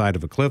the side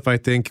of a cliff, I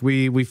think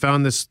we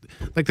found this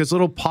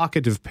little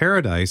pocket of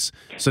paradise.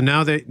 So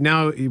now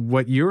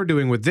what you're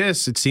doing with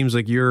this, it seems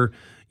like you're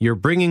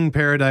bringing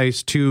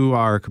paradise to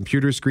our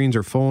computer screens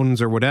or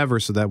phones or whatever,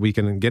 so that we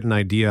can get an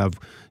idea of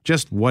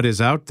just what is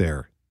out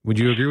there. Would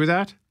you agree with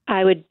that?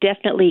 I would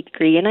definitely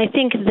agree. And I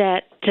think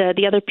that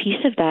the other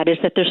piece of that is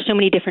that there's so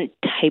many different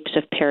types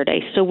of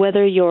paradise. So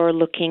whether you're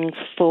looking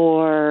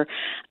for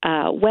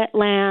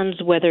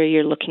wetlands, whether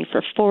you're looking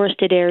for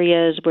forested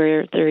areas,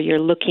 whether you're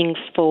looking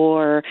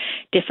for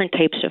different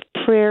types of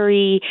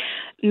prairie,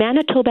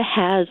 Manitoba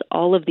has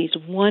all of these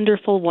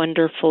wonderful,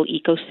 wonderful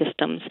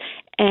ecosystems.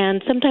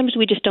 And sometimes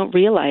we just don't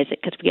realize it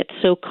because we get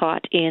so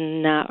caught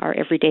in our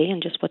everyday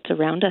and just what's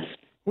around us.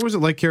 What was it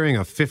like carrying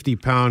a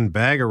 50-pound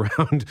bag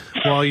around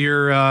while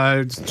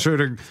you're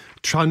sort of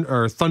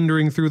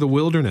thundering through the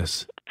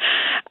wilderness?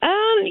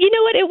 You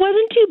know what? It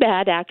wasn't too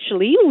bad,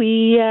 actually.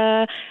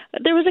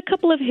 There was a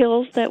couple of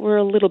hills that were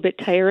a little bit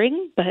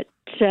tiring, but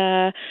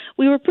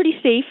we were pretty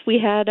safe. We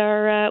had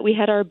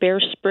our bear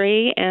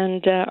spray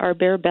and our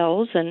bear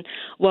bells, and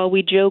while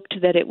we joked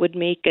that it would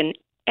make an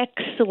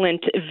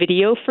excellent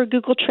video for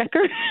Google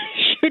Trekker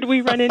should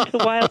we run into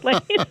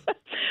wildlife,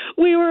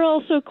 we were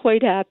also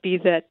quite happy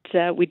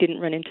that we didn't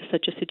run into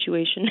such a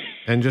situation.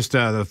 And just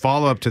the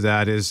follow-up to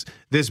that is,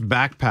 this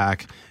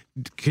backpack,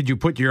 could you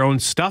put your own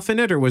stuff in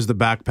it, or was the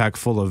backpack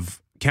full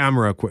of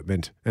camera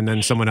equipment and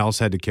then someone else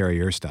had to carry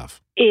your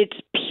stuff? It's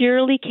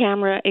purely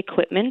camera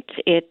equipment.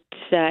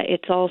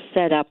 It's all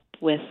set up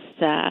with,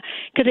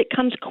 because it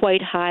comes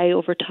quite high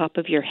over top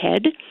of your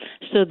head,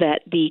 so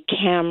that the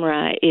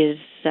camera is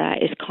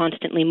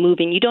constantly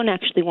moving. You don't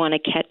actually want to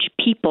catch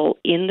people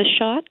in the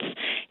shots,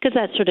 because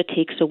that sort of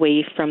takes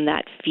away from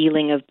that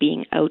feeling of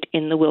being out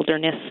in the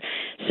wilderness.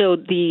 So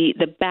the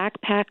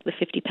backpack, the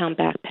 50-pound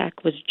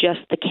backpack, was just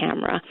the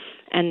camera,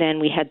 and then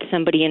we had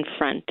somebody in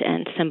front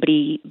and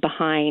somebody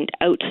behind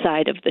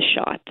outside of the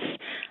shots,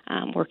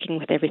 working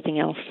with everything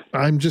else.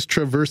 I'm just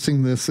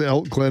traversing this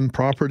Elk Glen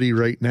property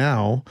right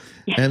now,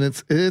 and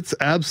it's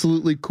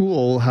absolutely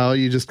cool how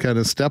you just kind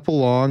of step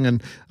along.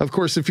 And of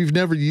course, if you've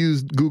never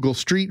used Google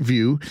Street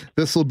View,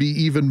 this will be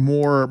even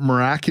more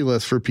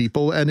miraculous for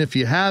people. And if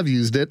you have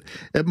used it,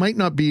 it might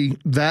not be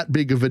that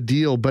big of a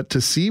deal, but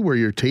to see where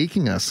you're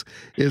taking us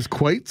is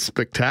quite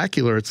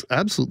spectacular. It's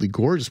absolutely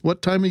gorgeous.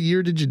 What time of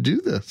year did you do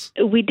this?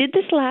 We did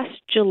this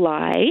last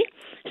July.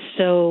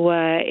 So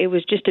it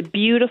was just a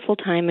beautiful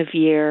time of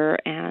year,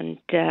 and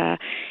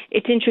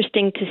it's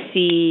interesting to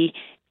see,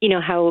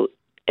 how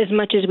as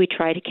much as we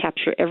try to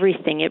capture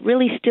everything, it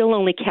really still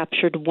only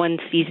captured one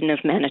season of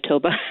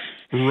Manitoba.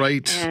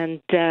 Right. And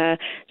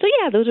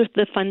those are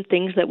the fun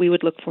things that we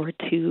would look forward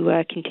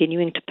to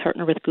continuing to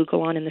partner with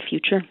Google on in the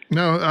future.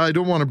 Now, I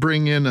don't want to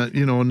bring in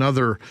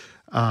another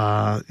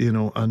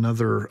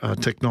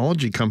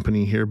technology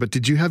company here, but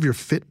did you have your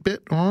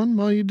Fitbit on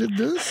while you did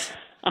this?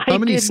 How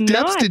many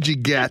steps did you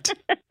get?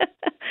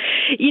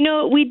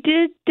 We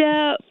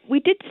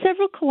did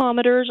several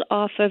kilometers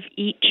off of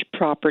each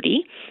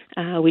property.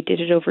 We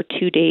did it over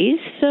 2 days,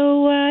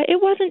 so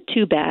it wasn't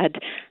too bad.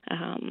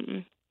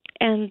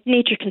 And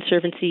Nature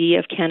Conservancy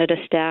of Canada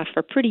staff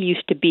are pretty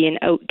used to being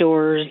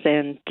outdoors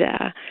and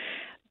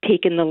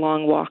taking the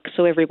long walk,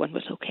 so everyone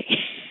was okay.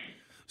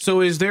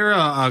 So is there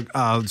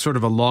a sort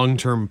of a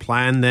long-term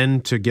plan then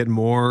to get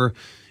more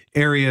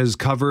areas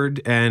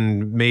covered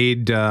and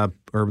made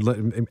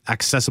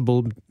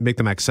accessible, make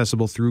them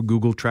accessible through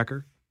Google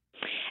Trekker?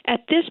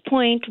 At this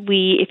point,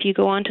 if you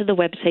go onto the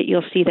website,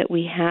 you'll see that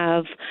we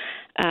have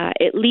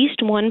at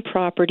least one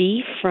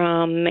property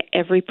from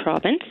every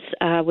province,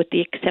 with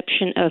the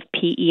exception of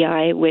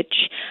PEI,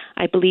 which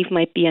I believe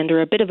might be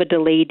under a bit of a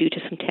delay due to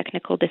some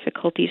technical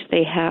difficulties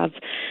they have.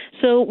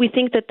 So we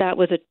think that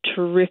was a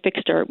terrific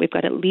start. We've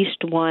got at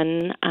least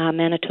one.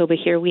 Manitoba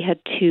here, we had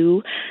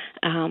 2.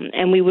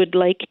 And we would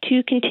like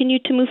to continue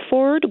to move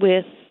forward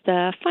with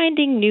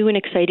finding new and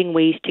exciting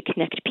ways to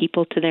connect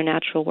people to their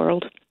natural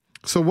world.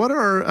 So what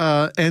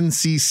are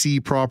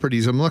NCC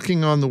properties? I'm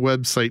looking on the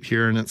website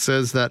here, and it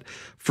says that,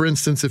 for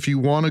instance, if you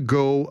want to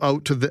go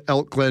out to the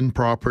Elk Glen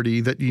property,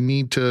 that you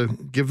need to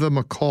give them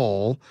a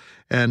call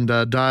and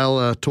dial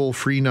a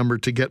toll-free number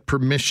to get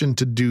permission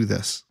to do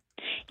this.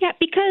 Yeah,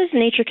 because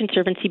Nature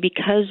Conservancy,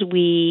 because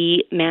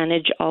we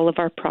manage all of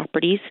our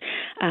properties,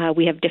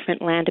 we have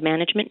different land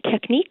management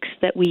techniques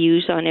that we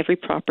use on every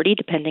property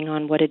depending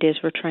on what it is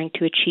we're trying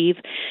to achieve.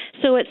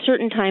 So at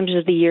certain times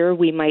of the year,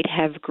 we might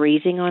have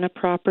grazing on a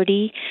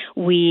property.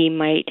 We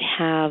might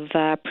have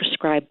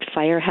prescribed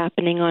fire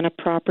happening on a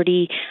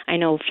property. I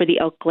know for the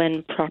Elk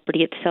Glen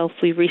property itself,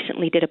 we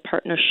recently did a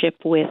partnership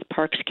with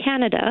Parks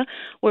Canada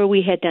where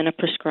we had done a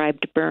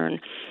prescribed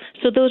burn.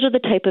 So those are the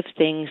type of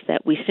things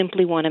that we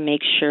simply want to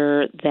make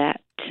sure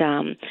that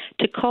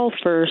to call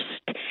first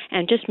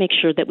and just make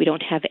sure that we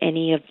don't have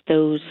any of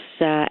those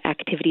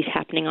activities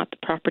happening on the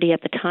property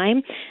at the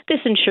time. This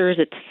ensures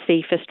it's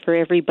safest for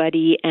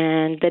everybody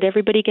and that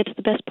everybody gets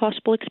the best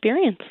possible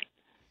experience.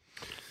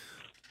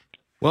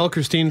 Well,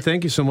 Christine,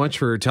 thank you so much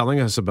for telling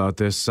us about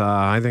this.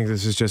 I think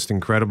this is just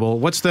incredible.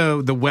 What's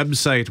the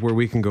website where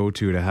we can go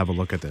to have a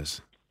look at this?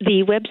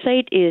 The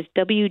website is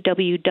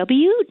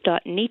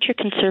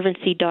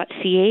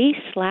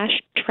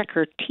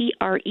www.natureconservancy.ca/trekker,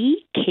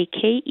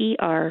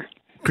 TREKKER.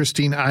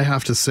 Christine, I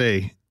have to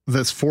say,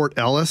 this Fort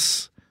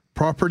Ellis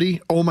property,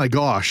 oh my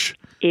gosh.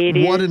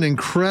 What an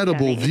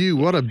incredible view.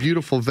 What a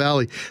beautiful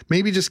valley.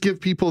 Maybe just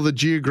give people the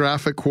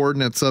geographic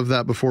coordinates of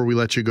that before we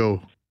let you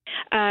go.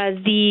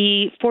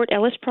 The Fort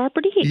Ellis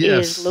property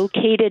is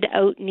located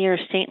out near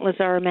St.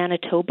 Lazare,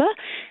 Manitoba,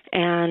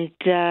 and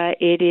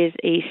it is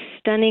a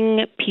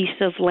stunning piece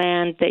of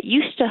land that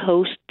used to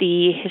host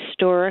the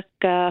historic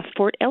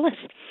Fort Ellis.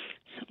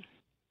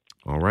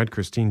 All right,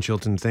 Christine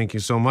Chilton, thank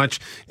you so much.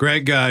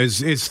 Greg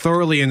is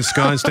thoroughly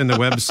ensconced in the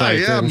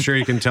website. I'm sure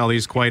you can tell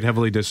he's quite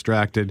heavily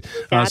distracted.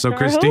 So,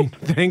 Christine,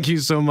 thank you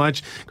so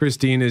much.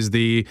 Christine is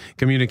the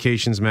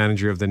communications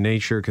manager of the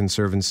Nature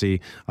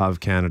Conservancy of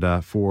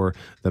Canada for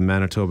the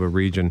Manitoba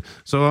region.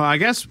 So, I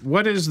guess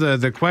what is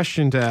the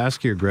question to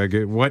ask here,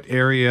 Greg? What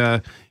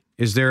area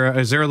is there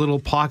a little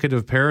pocket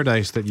of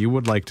paradise that you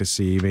would like to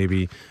see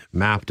maybe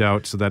mapped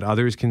out so that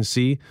others can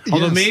see? Yes.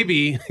 Although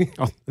maybe,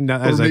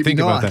 as I think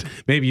about that,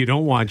 maybe you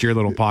don't want your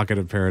little pocket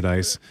of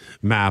paradise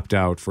mapped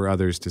out for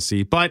others to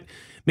see. But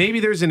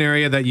maybe there's an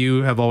area that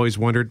you have always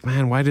wondered,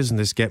 man, why doesn't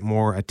this get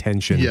more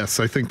attention?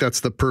 Yes, I think that's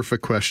the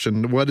perfect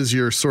question. What is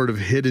your sort of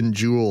hidden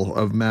jewel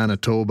of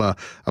Manitoba?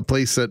 A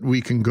place that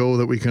we can go,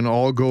 that we can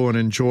all go and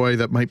enjoy,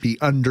 that might be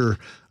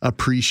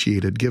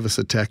underappreciated. Give us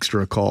a text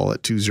or a call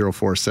at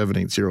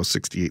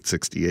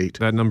 204-780-6868.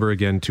 That number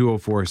again,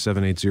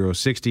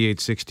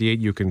 204-780-6868.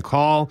 You can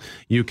call,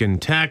 you can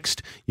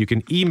text, you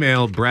can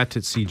email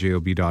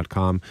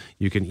brett@cjob.com.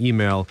 You can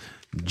email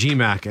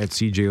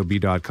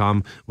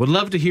gmac@cjob.com. Would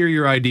love to hear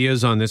your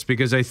ideas on this,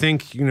 because I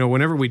think,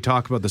 whenever we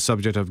talk about the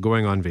subject of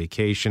going on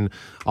vacation,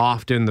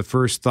 often the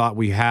first thought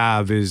we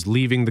have is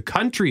leaving the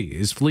country,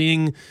 is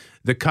fleeing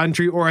the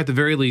country, or at the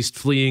very least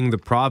fleeing the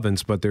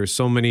province. But there's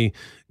so many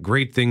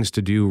great things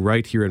to do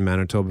right here in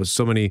Manitoba,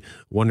 so many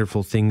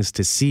wonderful things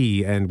to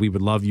see, and we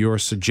would love your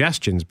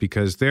suggestions,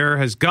 because there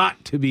has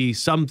got to be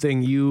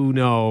something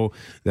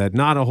that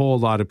not a whole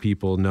lot of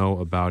people know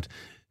about,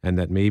 and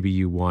that maybe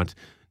you want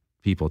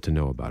people to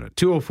know about it.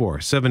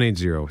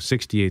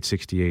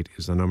 204-780-6868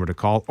 is the number to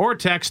call or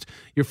text.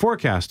 Your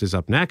forecast is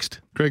up next.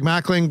 Greg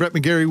Mackling, Brett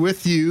McGarry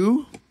with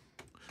you.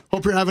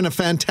 Hope you're having a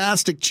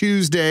fantastic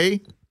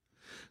Tuesday.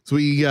 So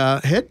we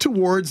head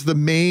towards the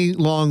May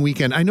long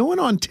weekend. I know in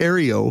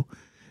Ontario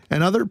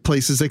and other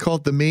places they call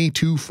it the May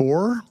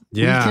 2-4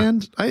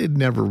 weekend. I had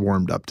never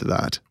warmed up to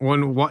that.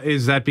 What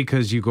is that,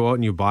 because you go out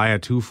and you buy a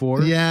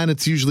 2-4? Yeah, and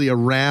it's usually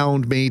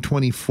around May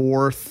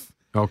 24th.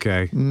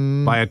 Okay.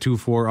 Buy a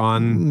 2-4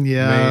 on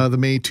May. The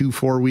May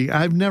 2-4 week.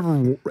 I've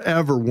never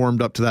ever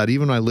warmed up to that,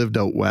 even when I lived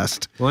out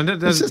west. Well,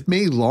 it's just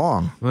May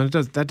long. Well,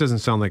 that doesn't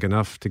sound like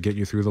enough to get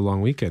you through the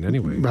long weekend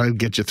anyway. I'd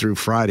get you through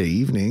Friday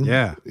evening.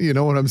 Yeah. You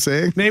know what I'm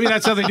saying? Maybe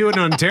that's how they do it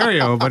in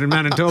Ontario, but in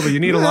Manitoba, you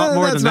need a lot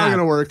more than that. That's not going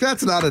to work.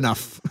 That's not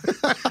enough.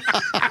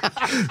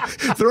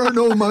 There are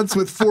no months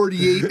with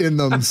 48 in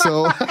them,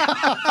 so...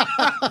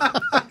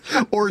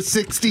 or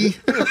 60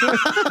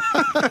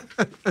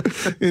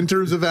 in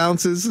terms of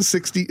ounces. A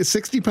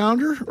 60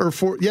 pounder or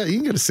you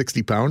can get a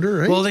 60 pounder,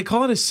 right? Well, they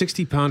call it a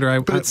 60 pounder,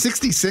 but it's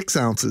 66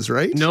 ounces,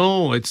 right?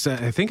 No, it's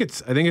I think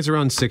it's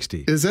around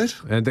 60. Is it?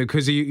 And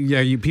because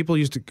people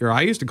used to, or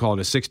I used to call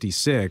it a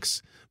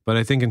 66. But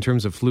I think in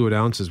terms of fluid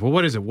ounces, well,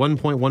 what is it?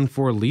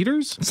 1.14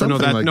 liters?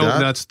 Something like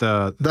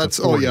that. That's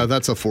the 40.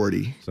 That's a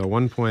 40. So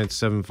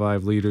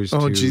 1.75 liters.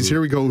 Oh, geez,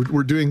 here we go.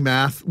 We're doing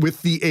math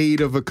with the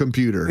aid of a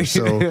computer.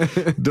 So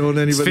don't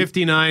anybody. It's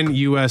 59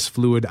 U.S.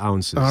 fluid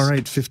ounces. All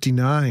right,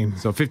 59.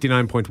 So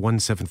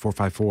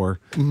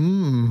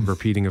 59.17454.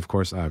 Repeating, of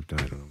course. I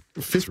don't know.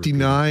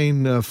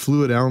 59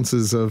 fluid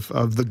ounces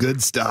of the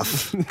good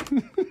stuff.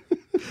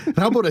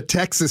 How about a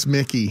Texas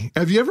Mickey?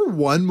 Have you ever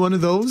won one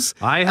of those?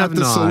 I have at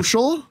the not.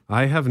 Social?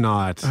 I have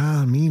not.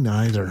 Me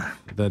neither.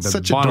 The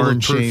Such bottle a darn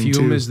of shame,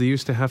 perfume, too. as they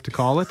used to have to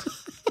call it.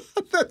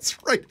 That's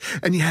right.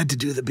 And you had to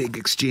do the big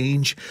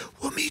exchange.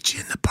 We'll meet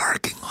you in the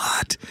parking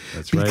lot.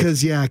 That's right.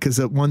 Because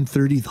at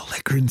 1:30, the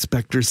liquor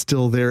inspector's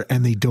still there,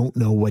 and they don't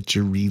know what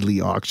you're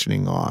really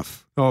auctioning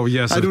off. Oh,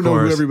 yes, I don't know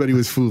who everybody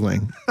was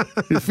fooling.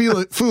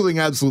 Fooling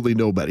absolutely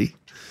nobody.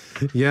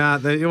 Yeah,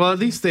 at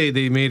least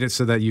they made it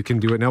so that you can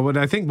do it now. But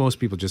I think most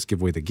people just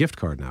give away the gift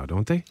card now,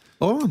 don't they?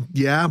 Oh,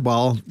 yeah.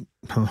 Well,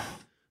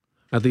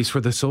 at least for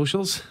the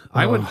socials,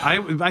 I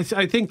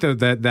think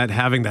that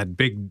having that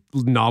big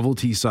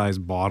novelty size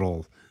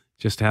bottle,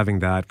 just having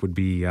that would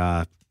be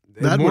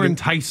more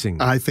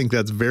enticing. I think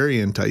that's very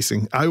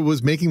enticing. I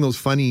was making those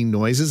funny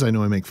noises. I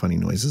know I make funny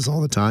noises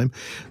all the time,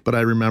 but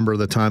I remember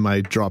the time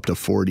I dropped a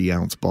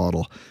 40-ounce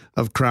bottle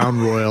of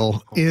Crown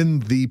Royal in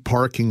the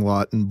parking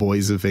lot in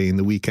Boissevain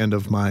the weekend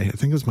of I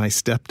think it was my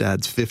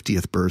stepdad's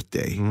 50th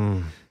birthday.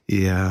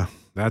 Yeah.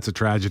 That's a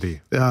tragedy.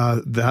 We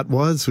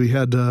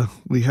had a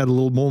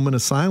little moment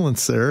of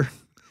silence there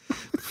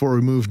before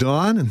we moved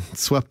on and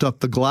swept up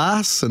the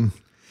glass. And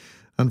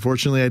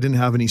unfortunately, I didn't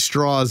have any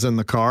straws in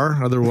the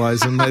car.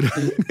 Otherwise, I might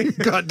have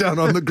got down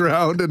on the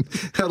ground and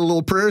had a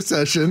little prayer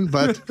session.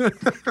 But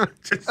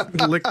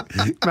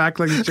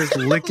Macklin's just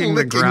licking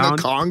the ground,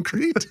 the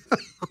concrete.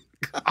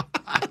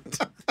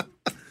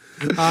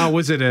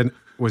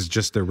 Was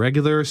just the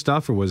regular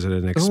stuff, or was it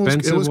an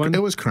expensive one?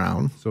 It was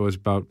Crown. So it was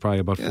probably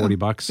about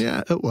 $40.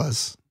 Yeah, it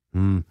was.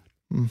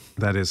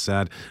 That is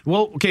sad.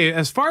 Well, okay,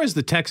 as far as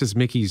the Texas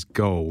Mickeys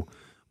go,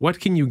 what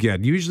can you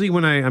get? Usually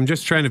when I'm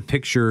just trying to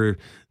picture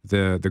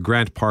the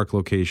Grant Park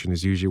location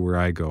is usually where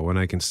I go, and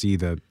I can see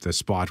the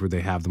spot where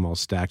they have them all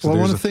stacked. So well,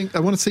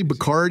 I want to say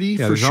Bacardi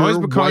for there's sure. Always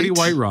Bacardi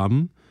white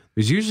rum.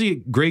 There's usually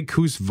Grey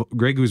Goose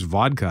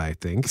vodka, I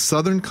think.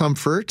 Southern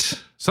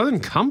Comfort.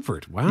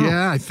 Wow.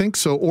 Yeah, I think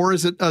so. Or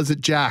is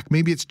it Jack?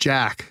 Maybe it's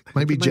Jack.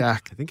 Might be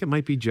Jack. I think it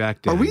might be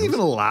Jack Daniels. Are we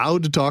even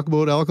allowed to talk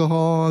about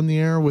alcohol on the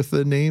air with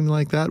a name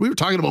like that? We were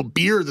talking about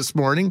beer this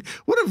morning.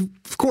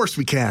 Of course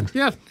we can.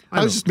 Yeah.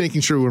 I was just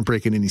making sure we weren't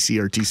breaking any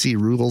CRTC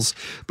rules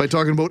by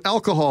talking about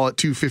alcohol at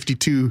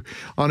 2:52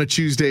 on a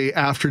Tuesday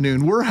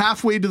afternoon. We're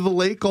halfway to the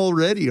lake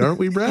already, aren't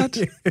we, Brett?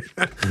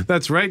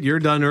 That's right. You're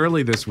done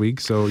early this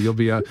week, so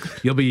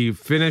you'll be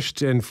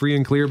finished and free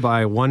and clear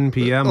by 1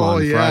 p.m. on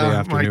Friday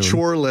afternoon. My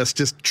chore list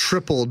just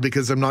tripled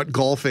because I'm not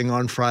golfing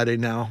on Friday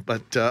now.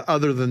 But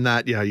other than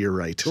that, yeah, you're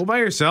right. Go by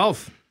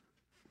yourself.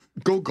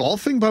 Go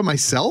golfing by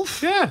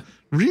myself? Yeah.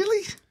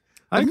 Really?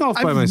 I golf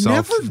by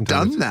myself. I've never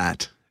done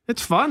that.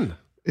 It's fun.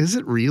 Is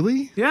it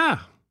really? Yeah.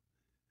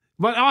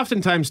 But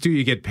oftentimes, too,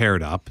 you get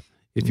paired up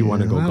if you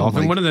want to go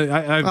golfing.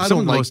 I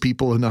don't like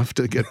people enough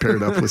to get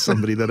paired up with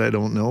somebody that I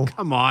don't know.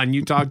 Come on,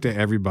 you talk to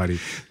everybody.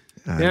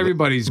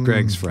 Everybody's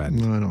Greg's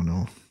friend. I don't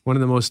know. One of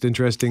the most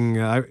interesting,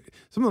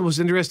 some of the most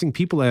interesting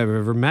people I've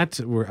ever met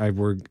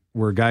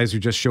were guys who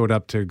just showed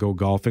up to go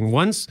golfing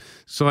once.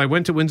 So I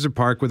went to Windsor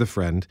Park with a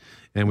friend,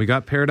 and we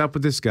got paired up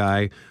with this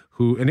guy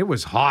and it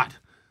was hot.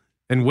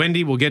 And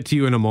Wendy, we'll get to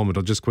you in a moment.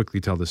 I'll just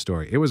quickly tell the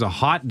story. It was a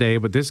hot day,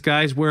 but this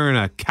guy's wearing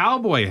a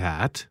cowboy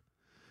hat.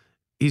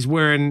 He's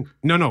wearing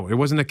it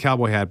wasn't a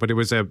cowboy hat, but it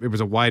was a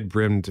wide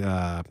brimmed.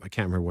 I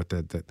can't remember what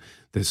the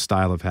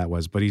style of hat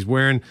was, but he's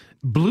wearing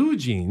blue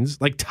jeans,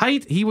 like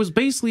tight. He was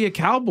basically a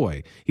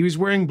cowboy. He was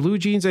wearing blue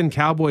jeans and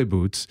cowboy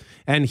boots,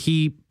 and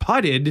he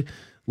putted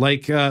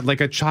like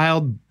a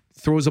child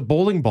throws a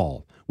bowling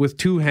ball with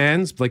two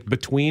hands, like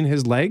between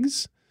his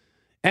legs.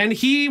 And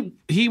he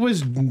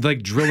was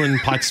like drilling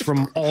putts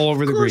from all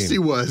over the green. Of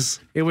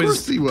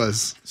course he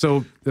was.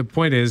 So the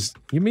point is,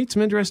 you meet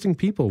some interesting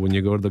people when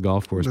you go to the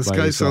golf course. This by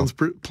guy yourself.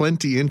 sounds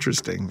plenty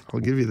interesting. I'll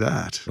give you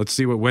that. Let's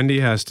see what Wendy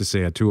has to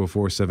say at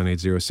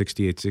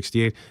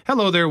 204-780-6868.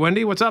 Hello there,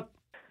 Wendy. What's up?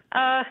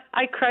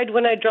 I cried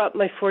when I dropped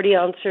my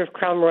 40-ouncer of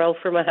Crown Royal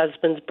for my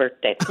husband's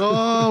birthday.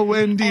 Oh,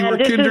 Wendy, we're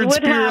this kindred is what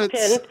spirits.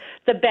 Happened.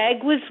 The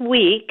bag was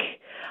weak.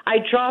 I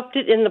dropped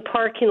it in the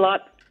parking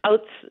lot.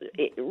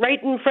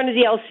 Right in front of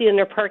the LC in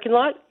their parking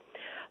lot.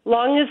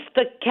 Long as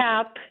the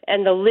cap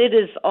and the lid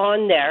is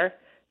on there,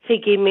 they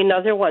gave me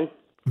another one.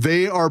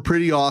 They are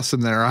pretty awesome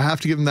there. I have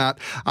to give them that.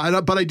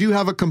 But I do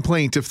have a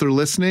complaint. If they're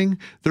listening,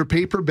 their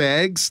paper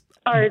bags.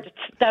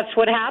 That's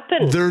what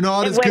happened. They're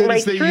not as good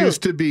as they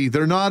used to be.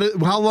 They're not.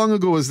 How long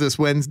ago was this,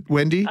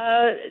 Wendy?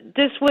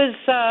 This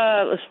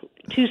was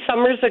 2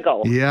 summers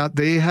ago. Yeah,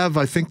 they have.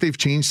 I think they've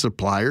changed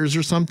suppliers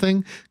or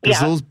something because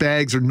those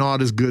bags are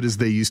not as good as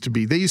they used to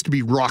be. They used to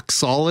be rock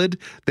solid.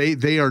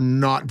 They are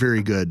not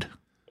very good.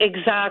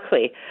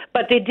 Exactly.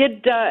 But they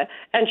did,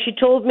 and she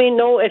told me,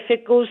 no, if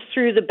it goes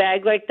through the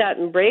bag like that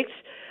and breaks,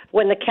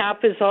 when the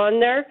cap is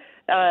on there,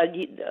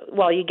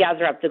 you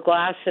gather up the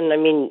glass, and I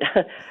mean,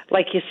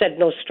 like you said,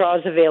 no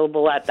straws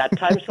available at that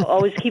time, so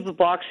always keep a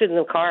box in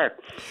the car.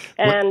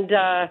 And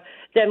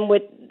then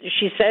what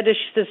she said is,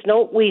 she says,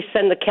 no, we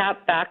send the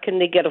cap back, and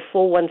they get a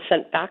full one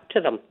sent back to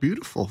them.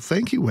 Beautiful.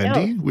 Thank you,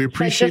 Wendy. Yeah. We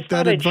appreciate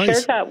that advice. I'd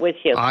share that with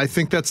you. I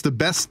think that's the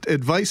best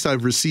advice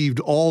I've received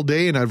all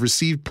day, and I've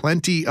received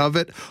plenty of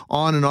it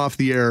on and off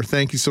the air.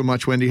 Thank you so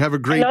much, Wendy. Have a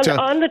great... And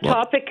on the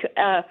topic,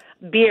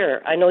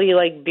 beer. I know you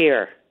like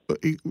beer.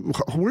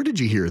 Where did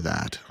you hear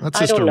that? That's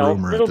just a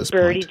rumor Little at this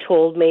birdie point.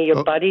 told me,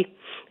 your buddy.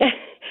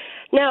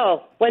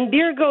 Now, when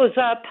beer goes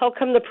up, how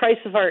come the price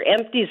of our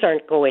empties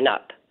aren't going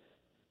up?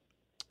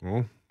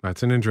 Well,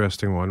 that's an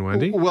interesting one,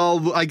 Wendy.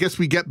 Well, I guess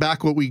we get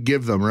back what we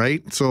give them,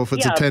 right? So if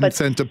it's a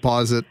 10-cent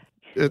deposit,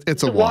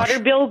 it's a wash. The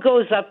water bill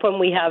goes up when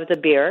we have the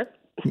beer.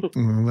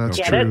 That's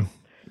Get true.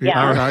 It?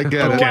 Yeah. I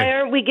get it. Why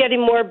aren't we getting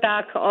more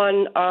back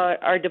on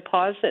our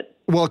deposit?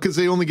 Well, because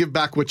they only give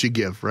back what you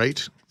give,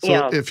 right?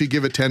 So if you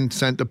give a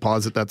 10-cent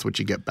deposit, that's what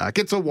you get back.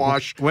 It's a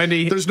wash.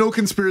 Wendy. There's no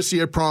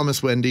conspiracy, I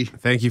promise, Wendy.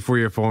 Thank you for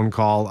your phone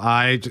call.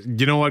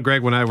 You know what,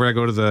 Greg, whenever I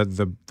go to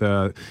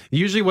the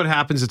usually what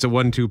happens, it's a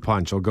 1-2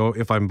 punch. I'll go,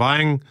 if I'm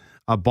buying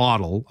a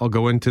bottle, I'll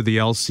go into the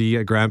LC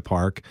at Grant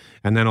Park,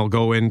 and then I'll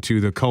go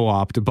into the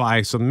Co-op to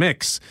buy some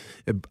mix.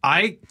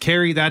 I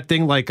carry that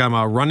thing like I'm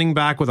a running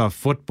back with a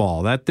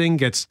football. That thing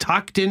gets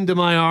tucked into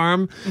my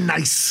arm.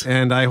 Nice.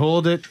 And I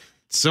hold it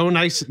so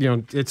nice. You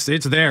know, it's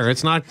there.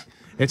 It's not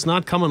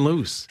coming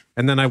loose.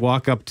 And then I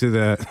walk up to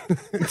the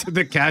to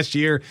the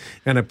cashier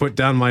and I put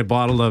down my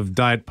bottle of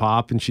Diet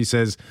Pop, and she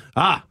says,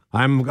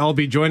 I'll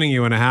be joining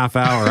you in a half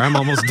hour. I'm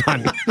almost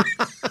done.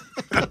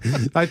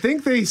 I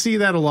think they see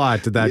that a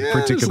lot, that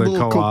particular there's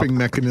Co-op. coping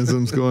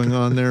mechanisms going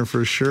on there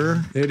for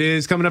sure. It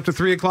is coming up to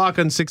 3 o'clock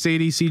on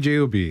 680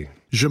 CJOB.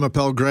 Je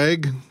m'appelle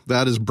Greg.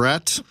 That is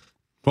Brett.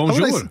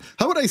 Bonjour.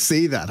 How would I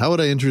say that? How would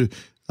I introduce?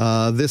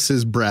 This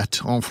is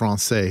Brett en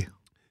français.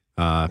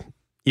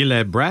 Il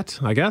est Brett,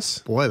 I guess.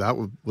 Boy, that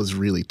was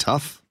really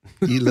tough.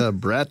 Il est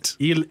Brett.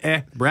 Il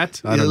est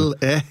Brett. Il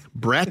est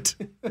Brett.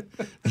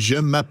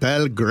 Je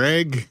m'appelle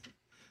Greg.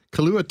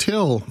 Kahlua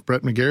Till.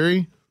 Brett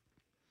McGarry.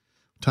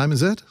 Time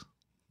is it?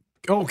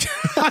 Oh,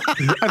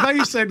 I thought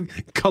you said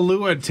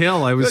Kahlua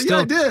Till. I was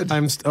still. I did.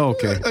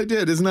 Okay. I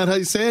did. Isn't that how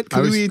you say it?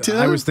 Kahlua Till?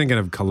 I was thinking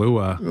of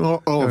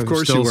Kahlua. Oh, of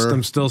course you were.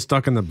 I'm still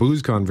stuck in the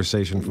booze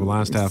conversation from the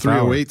last half hour.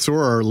 308, so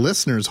are our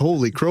listeners.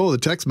 Holy crow. The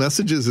text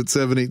messages at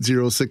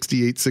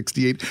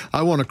 780-6868.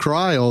 I want to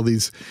cry. All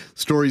these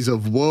stories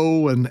of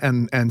woe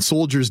and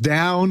soldiers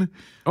down.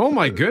 Oh,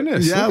 my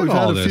goodness. Yeah, Look we've at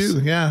all had a this.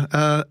 few. Yeah.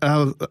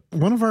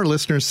 One of our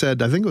listeners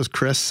said, I think it was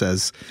Chris,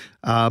 says,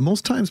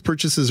 most times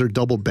purchases are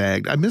double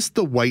bagged. I missed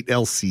the white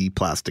LC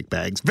plastic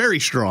bags. Very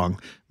strong.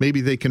 Maybe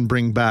they can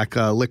bring back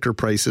liquor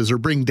prices or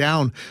bring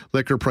down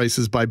liquor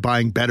prices by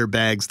buying better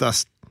bags,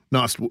 thus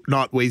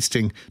not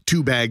wasting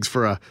 2 bags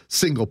for a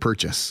single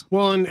purchase.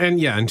 Well,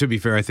 and to be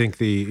fair, I think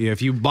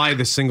if you buy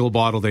the single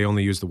bottle, they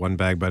only use the 1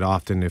 bag. But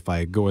often, if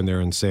I go in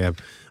there and say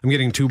I'm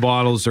getting 2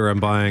 bottles, or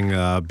I'm buying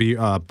a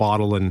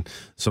bottle and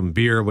some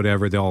beer or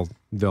whatever,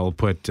 they'll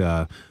put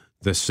the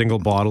single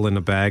bottle in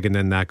a bag, and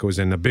then that goes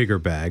in a bigger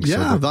bag.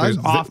 Yeah, so there's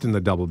often the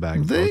double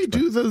bag. They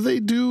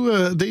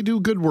do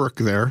good work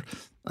there.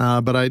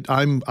 But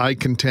I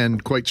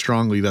contend quite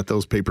strongly that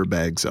those paper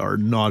bags are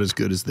not as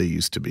good as they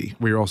used to be.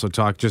 We also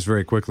talked just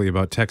very quickly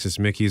about Texas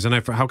Mickey's, and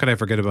how could I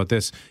forget about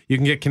this? You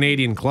can get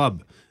Canadian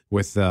Club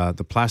with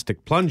the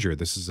plastic plunger.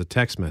 This is a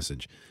text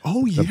message.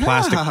 Oh, yeah. The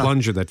plastic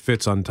plunger that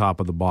fits on top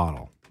of the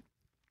bottle.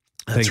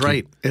 That's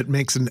right. It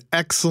makes an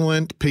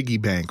excellent piggy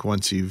bank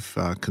once you've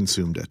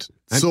consumed it.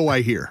 So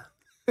I hear.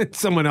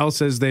 Someone else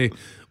says they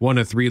won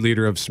a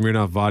 3-liter of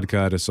Smirnoff vodka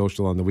at a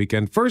social on the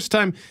weekend. First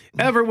time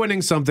ever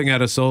winning something at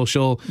a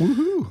social.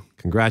 Woohoo.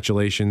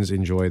 Congratulations.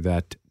 Enjoy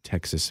that,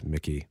 Texas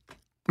Mickey.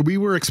 We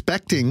were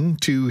expecting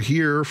to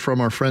hear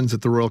from our friends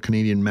at the Royal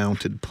Canadian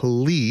Mounted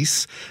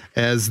Police,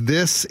 as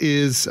this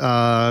is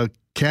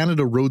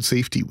Canada Road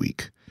Safety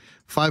Week.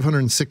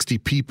 560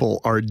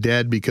 people are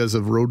dead because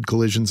of road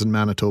collisions in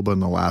Manitoba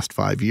in the last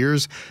 5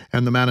 years.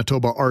 And the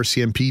Manitoba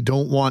RCMP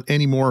don't want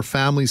any more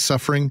families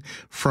suffering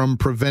from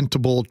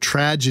preventable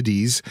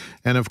tragedies.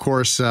 And of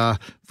course,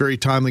 very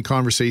timely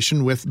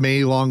conversation with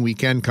May long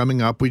weekend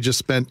coming up. We just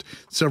spent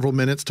several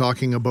minutes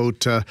talking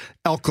about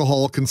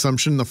alcohol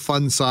consumption, the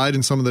fun side,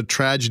 and some of the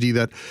tragedy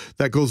that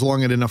goes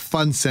along it in a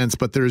fun sense.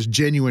 But there's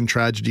genuine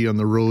tragedy on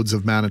the roads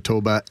of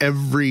Manitoba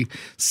every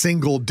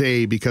single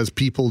day because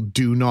people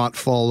do not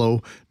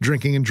follow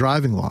drinking and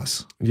driving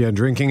laws. Yeah,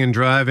 drinking and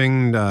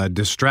driving,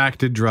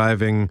 distracted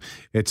driving.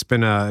 It's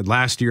been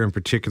last year in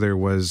particular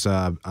was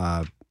a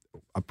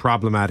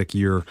problematic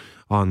year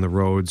on the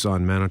roads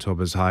on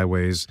Manitoba's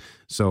highways.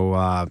 So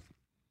I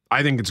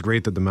think it's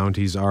great that the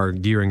Mounties are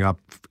gearing up,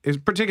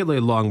 particularly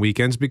long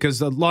weekends, because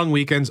the long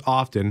weekends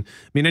often,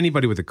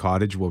 anybody with a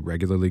cottage will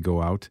regularly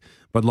go out,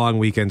 but long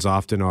weekends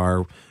often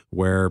are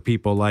where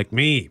people like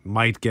me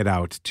might get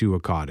out to a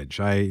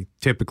cottage. I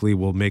typically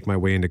will make my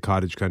way into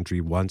cottage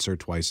country once or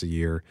twice a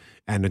year,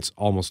 and it's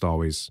almost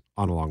always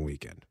on a long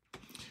weekend.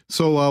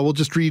 So we'll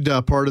just read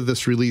part of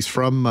this release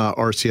from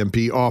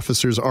RCMP.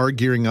 Officers are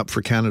gearing up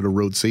for Canada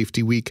Road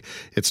Safety Week.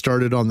 It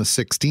started on the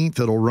 16th.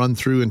 It'll run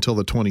through until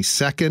the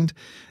 22nd.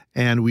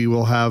 And we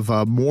will have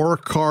more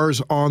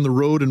cars on the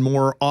road and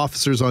more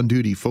officers on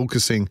duty,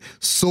 focusing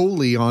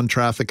solely on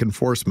traffic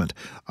enforcement.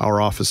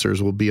 Our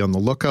officers will be on the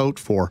lookout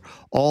for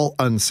all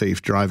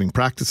unsafe driving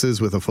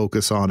practices with a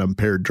focus on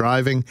impaired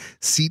driving,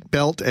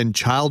 seatbelt and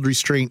child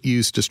restraint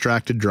use,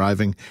 distracted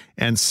driving,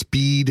 and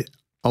speed,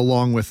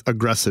 along with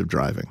aggressive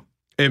driving.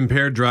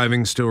 Impaired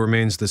driving still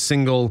remains the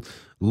single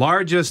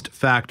largest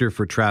factor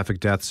for traffic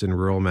deaths in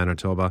rural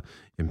Manitoba.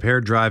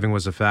 Impaired driving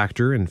was a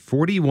factor in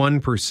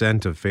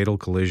 41% of fatal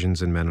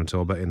collisions in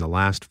Manitoba in the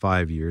last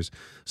 5 years.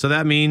 So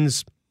that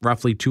means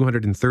roughly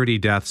 230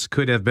 deaths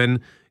could have been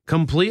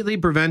completely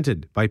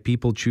prevented by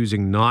people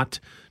choosing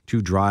not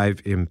to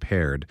drive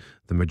impaired.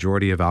 The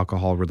majority of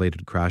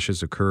alcohol-related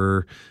crashes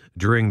occur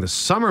during the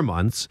summer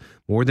months.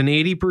 More than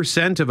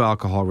 80% of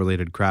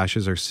alcohol-related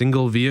crashes are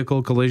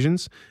single-vehicle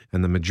collisions,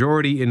 and the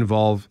majority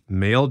involve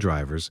male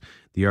drivers.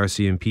 The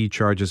RCMP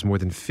charges more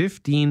than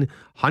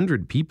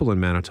 1,500 people in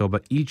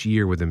Manitoba each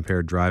year with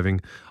impaired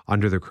driving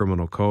under the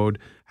criminal code.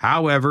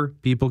 However,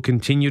 people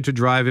continue to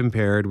drive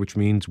impaired, which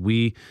means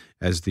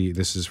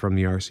this is from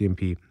the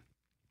RCMP,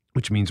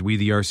 which means we,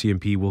 the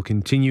RCMP, will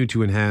continue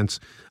to enhance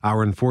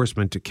our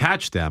enforcement to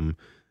catch them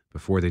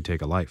before they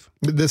take a life.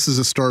 This is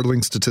a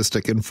startling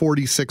statistic. In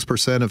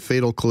 46% of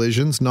fatal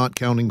collisions, not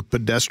counting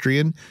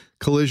pedestrian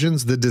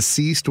collisions, the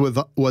deceased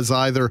was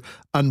either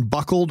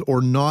unbuckled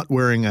or not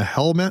wearing a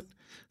helmet.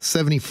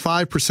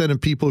 75%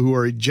 of people who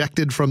are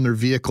ejected from their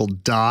vehicle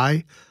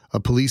die. A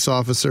police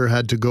officer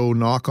had to go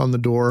knock on the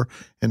door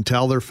and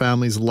tell their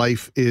family's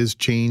life is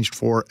changed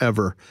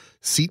forever.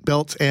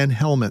 Seatbelts and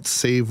helmets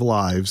save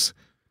lives,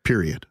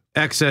 period.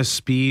 Excess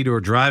speed or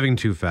driving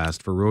too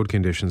fast for road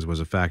conditions was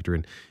a factor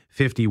in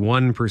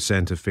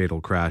 51% of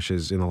fatal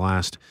crashes in the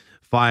last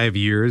 5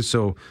 years.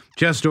 So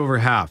just over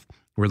half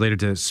related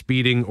to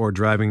speeding or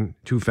driving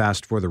too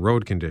fast for the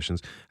road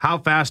conditions. How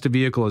fast a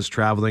vehicle is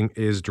traveling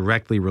is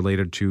directly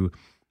related to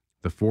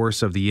the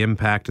force of the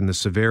impact and the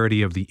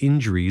severity of the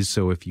injuries.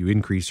 So if you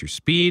increase your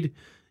speed,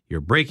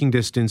 your braking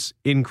distance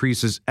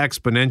increases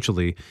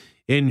exponentially.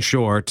 In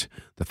short,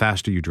 the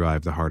faster you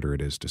drive, the harder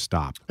it is to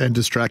stop. And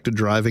distracted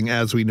driving,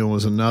 as we know,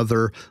 is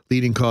another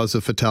leading cause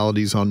of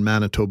fatalities on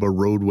Manitoba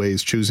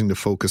roadways. Choosing to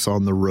focus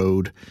on the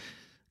road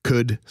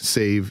could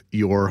save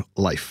your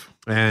life.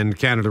 And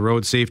Canada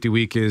Road Safety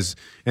Week is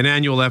an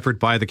annual effort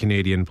by the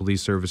Canadian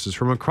Police Services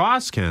from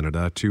across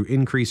Canada to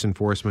increase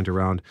enforcement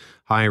around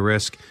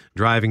high-risk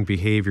driving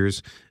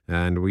behaviors.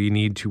 And we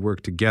need to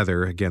work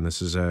together. Again,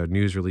 this is a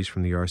news release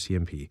from the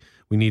RCMP.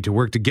 We need to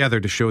work together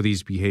to show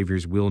these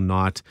behaviors will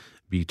not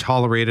be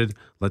tolerated.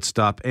 Let's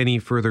stop any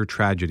further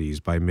tragedies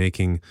by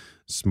making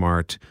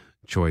smart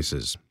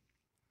choices.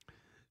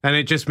 And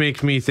it just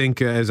makes me think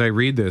as I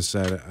read this,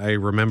 I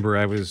remember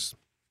I was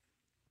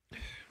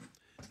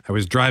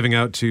driving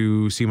out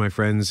to see my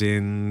friends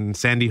in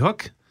Sandy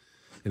Hook,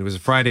 and it was a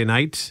Friday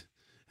night,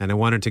 and I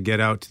wanted to get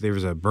out. There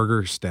was a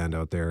burger stand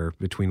out there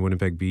between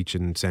Winnipeg Beach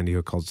and Sandy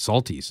Hook called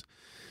Salty's,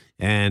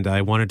 and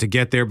I wanted to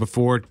get there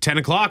before 10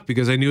 o'clock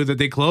because I knew that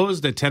they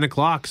closed at 10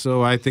 o'clock,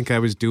 so I think I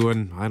was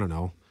doing,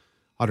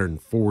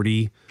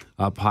 140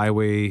 up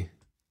highway,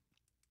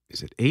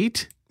 is it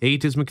 8?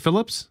 8 is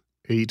McPhillips?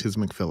 8 is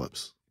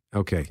McPhillips.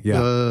 Okay,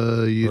 yeah.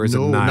 Or is it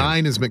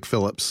 9 is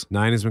McPhillips.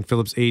 9 is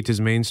McPhillips, 8 is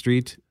Main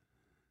Street.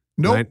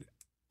 Nope.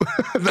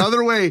 The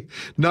other way.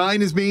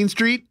 9 is Main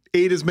Street,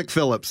 8 is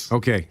McPhillips.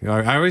 Okay.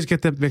 I always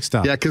get that mixed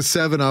up. Yeah, because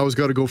 7, I always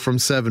got to go from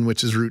 7,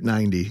 which is Route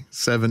 90.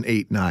 7,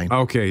 8, 9.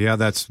 Okay, yeah,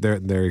 that's there.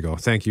 There you go.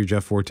 Thank you,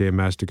 Jeff Forte in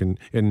Master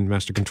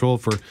Control,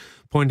 for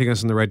pointing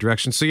us in the right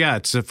direction. So yeah,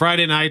 it's a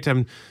Friday night.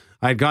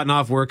 I'd gotten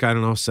off work,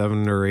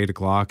 7 or 8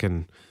 o'clock,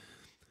 and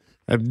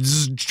I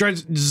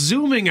started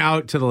zooming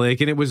out to the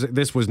lake, and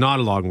this was not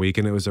a long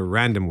weekend. It was a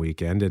random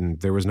weekend, and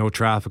there was no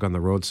traffic on the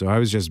road, so I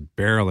was just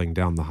barreling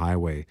down the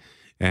highway,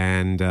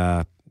 and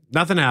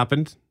nothing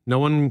happened. No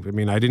one,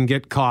 I didn't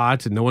get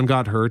caught, and no one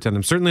got hurt, and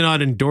I'm certainly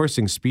not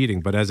endorsing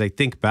speeding, but as I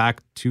think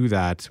back to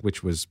that,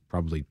 which was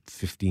probably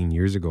 15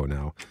 years ago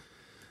now.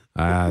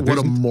 What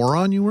a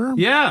moron you were?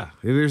 Yeah,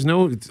 there's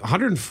no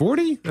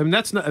 140.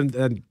 That's not.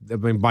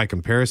 By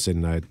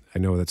comparison, I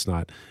know that's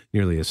not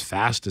nearly as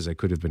fast as I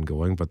could have been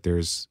going, but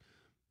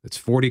it's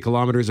 40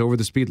 kilometers over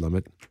the speed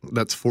limit.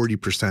 That's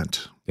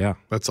 40%. Yeah,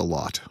 that's a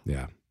lot.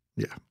 Yeah,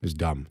 yeah, it's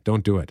dumb.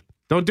 Don't do it.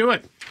 Don't do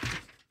it.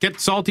 Get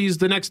Salty's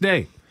the next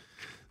day.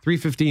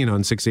 3:15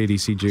 on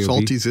 680 CJOB.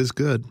 Salty's is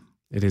good.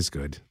 It is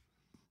good.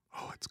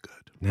 Oh, it's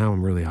good. Now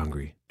I'm really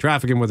hungry.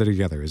 Traffic and Weather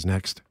Together is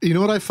next. You know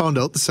what I found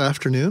out this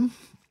afternoon?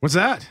 What's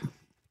that?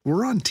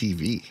 We're on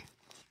TV.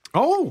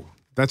 Oh,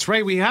 that's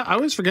right. I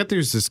always forget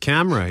there's this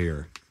camera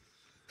here.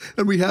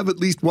 And we have at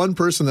least one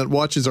person that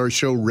watches our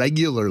show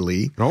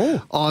regularly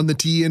on the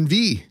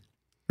TNV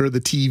or the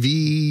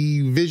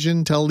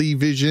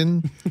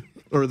television,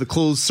 or the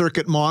closed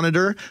circuit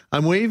monitor.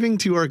 I'm waving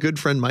to our good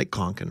friend Mike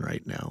Conkin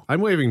right now. I'm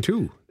waving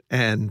too.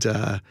 And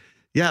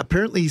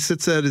apparently he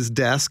sits at his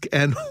desk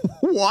and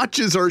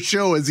watches our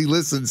show as he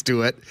listens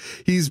to it.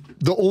 He's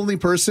the only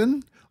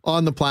person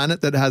on the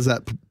planet that has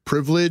that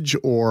privilege,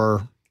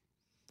 or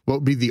what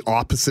would be the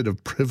opposite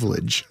of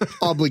privilege?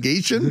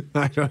 Obligation?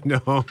 I don't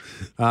know.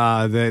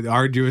 The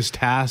arduous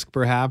task,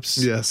 perhaps.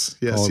 Yes.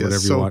 Whatever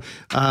you want.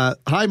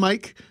 Hi,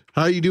 Mike.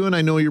 How are you doing?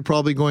 I know you're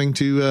probably going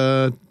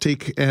to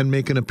take and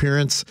make an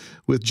appearance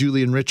with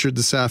Julie and Richard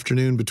this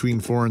afternoon between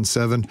 4 and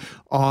 7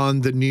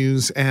 on the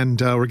news. And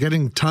we're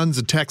getting tons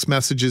of text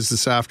messages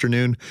this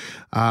afternoon.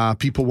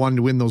 People wanting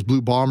to win those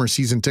Blue Bomber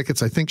season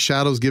tickets. I think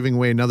Shadow's giving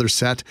away another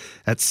set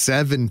at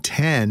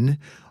 7:10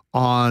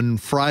 on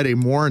Friday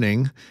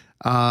morning.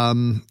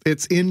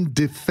 It's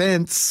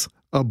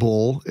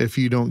indefensible if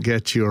you don't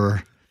get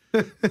your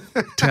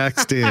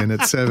Text in at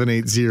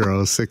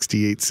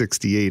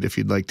 780-6868 if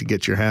you'd like to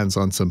get your hands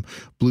on some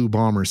Blue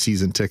Bomber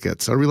season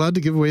tickets. Are we allowed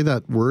to give away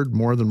that word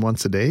more than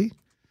once a day?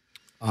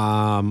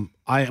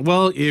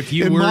 If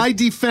you in were... my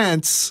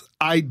defense,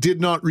 I did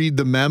not read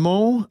the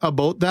memo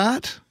about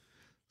that.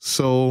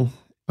 So,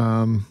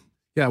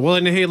 yeah, well,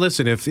 and hey,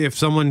 listen, if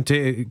someone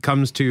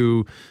comes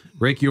to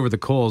rake you over the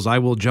coals, I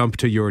will jump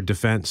to your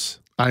defense.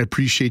 I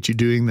appreciate you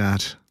doing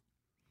that.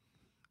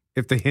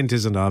 If the hint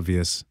isn't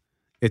obvious,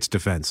 it's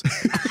defense.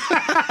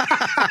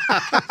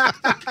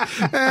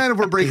 And if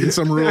we're breaking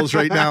some rules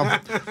right now,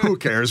 who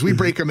cares? We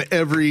break them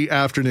every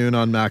afternoon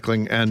on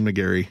Mackling and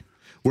McGarry,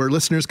 where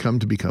listeners come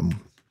to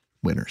become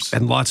winners.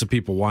 And lots of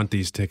people want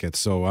these tickets.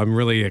 So I'm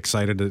really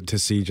excited to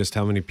see just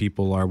how many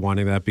people are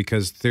wanting that,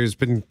 because there's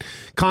been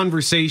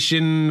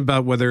conversation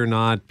about whether or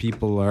not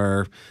people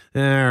are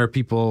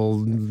people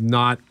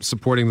not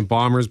supporting the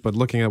Bombers. But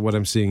looking at what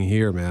I'm seeing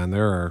here, man,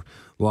 there are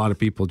a lot of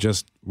people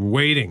just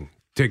waiting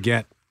to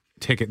get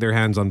their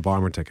hands on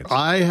Bomber tickets.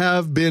 I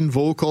have been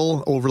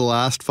vocal over the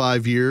last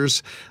 5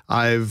 years.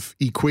 I've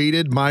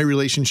equated my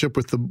relationship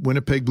with the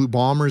Winnipeg Blue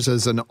Bombers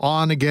as an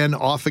on-again,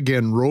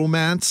 off-again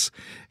romance.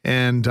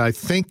 And I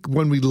think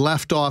when we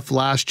left off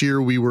last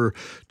year, we were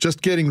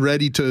just getting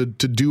ready to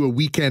do a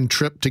weekend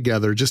trip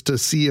together just to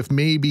see if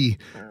maybe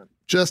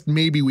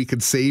we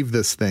could save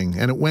this thing.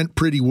 And it went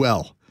pretty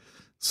well.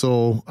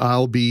 So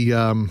I'll be,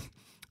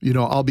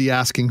 I'll be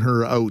asking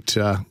her out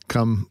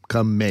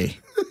come May.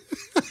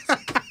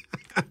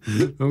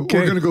 Okay.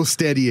 We're going to go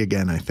steady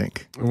again, I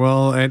think.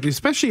 Well, and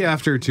especially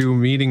after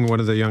meeting one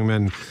of the young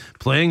men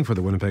playing for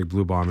the Winnipeg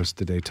Blue Bombers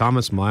today,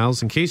 Thomas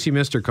Miles. In case you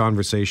missed our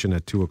conversation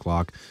at 2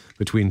 o'clock,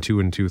 between 2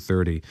 and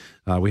 2:30,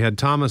 we had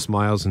Thomas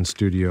Miles in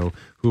studio,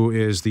 who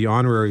is the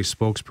honorary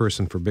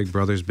spokesperson for Big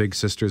Brothers Big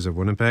Sisters of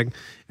Winnipeg,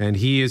 and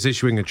he is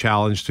issuing a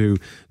challenge to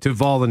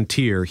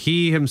volunteer.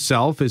 He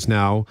himself is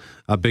now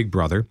a big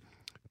brother.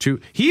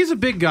 He's a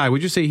big guy.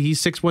 Would you say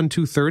he's 6'1",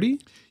 230?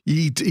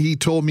 He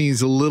told me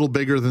he's a little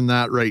bigger than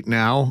that right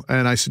now,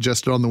 and I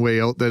suggested on the way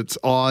out that it's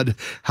odd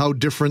how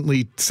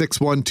differently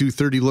 6'1",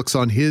 230 looks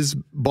on his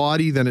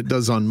body than it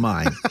does on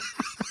mine.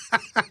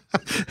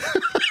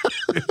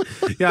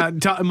 Yeah,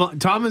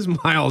 Thomas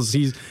Miles,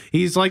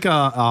 he's like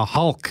a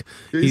Hulk.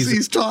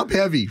 He's top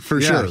heavy for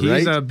sure, he's right?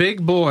 He's a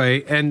big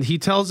boy, and he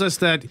tells us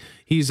that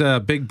he's a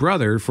big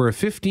brother for a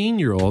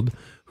 15-year-old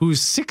who's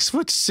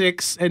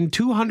 6'6" and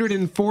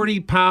 240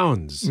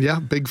 pounds. Yeah,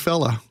 big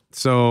fella.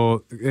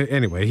 So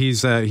anyway, he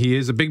is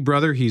a big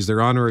brother. He's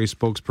their honorary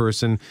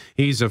spokesperson.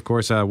 He's, of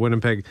course, a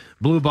Winnipeg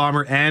Blue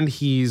Bomber, and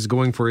he's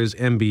going for his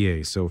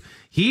MBA. So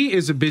he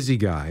is a busy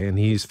guy, and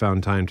he's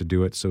found time to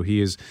do it. So he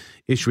is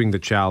issuing the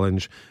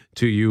challenge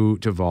to you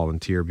to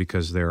volunteer,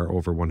 because there are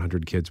over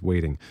 100 kids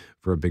waiting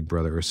for a big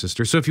brother or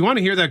sister. So if you want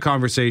to hear that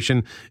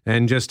conversation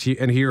and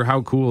hear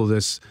how cool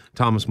this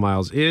Thomas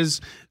Miles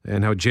is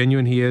and how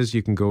genuine he is,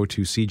 you can go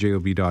to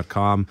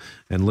cjob.com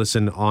and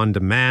listen on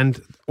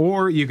demand,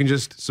 or you can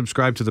just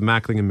subscribe to the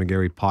Mackling and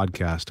McGarry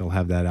podcast. I'll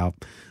have that out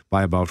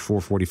by about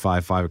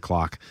 4:45, 5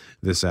 o'clock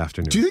this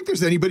afternoon. Do you think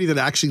there's anybody that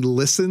actually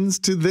listens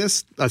to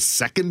this a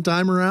second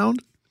time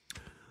around?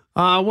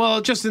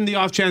 Well, just in the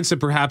off chance that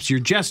perhaps you're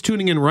just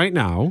tuning in right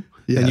now,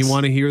 and you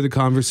want to hear the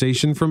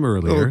conversation from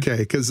earlier. Okay,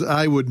 because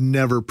I would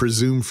never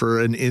presume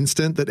for an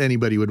instant that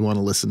anybody would want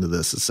to listen to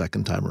this a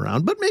second time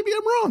around, but maybe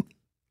I'm wrong.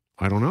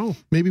 I don't know.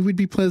 Maybe we'd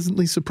be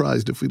pleasantly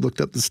surprised if we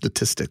looked up the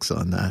statistics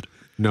on that.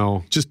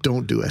 No. Just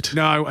don't do it.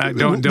 No,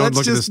 don't look at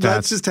the stats.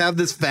 Let's just have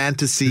this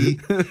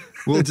fantasy.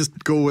 We'll just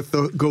go with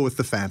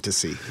the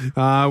fantasy.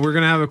 We're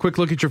going to have a quick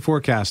look at your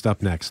forecast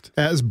up next.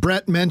 As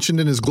Brett mentioned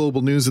in his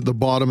global news at the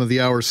bottom of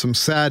the hour, some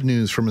sad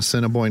news from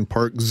Assiniboine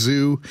Park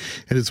Zoo.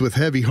 It is with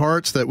heavy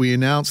hearts that we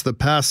announce the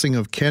passing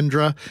of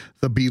Kendra,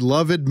 the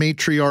beloved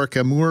matriarch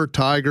Amur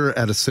tiger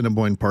at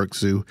Assiniboine Park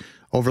Zoo.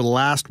 Over the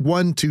last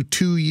 1 to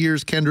 2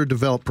 years, Kendra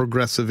developed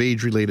progressive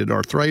age-related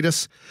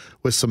arthritis.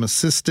 With some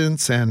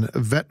assistance and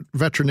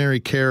veterinary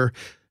care,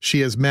 she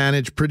has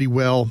managed pretty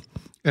well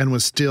and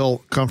was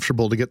still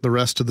comfortable. To get the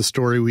rest of the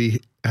story,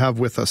 we have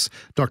with us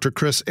Dr.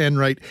 Chris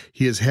Enright.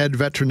 He is head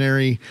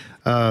veterinary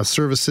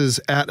services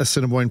at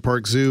Assiniboine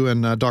Park Zoo.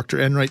 And Dr.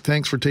 Enright,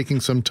 thanks for taking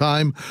some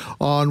time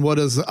on what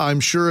is, I'm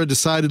sure, a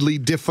decidedly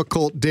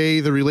difficult day.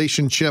 The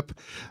relationship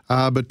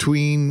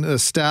between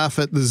staff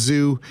at the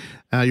zoo,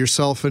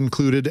 yourself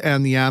included,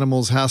 and the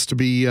animals has to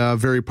be a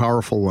very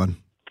powerful one.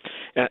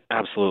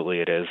 Absolutely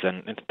it is,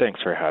 and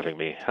thanks for having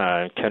me.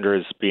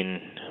 Kendra's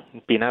been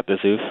at the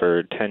zoo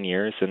for 10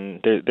 years,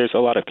 and there's a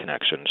lot of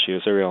connection. She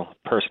was a real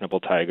personable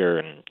tiger,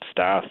 and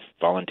staff,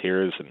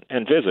 volunteers,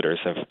 and visitors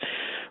have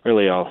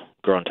really all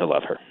grown to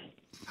love her.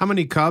 How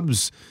many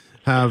cubs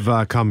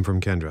have come from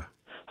Kendra?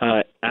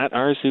 At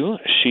our zoo,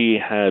 she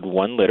had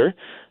 1 litter,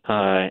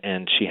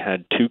 and she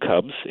had 2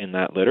 cubs in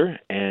that litter,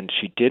 and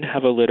she did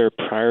have a litter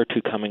prior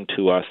to coming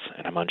to us,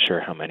 and I'm unsure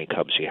how many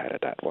cubs she had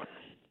at that one.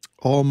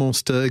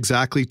 almost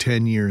exactly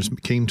 10 years.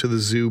 Came to the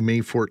zoo May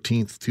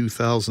 14th,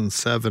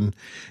 2007.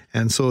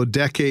 And so a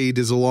decade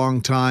is a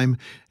long time,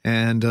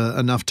 and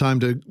enough time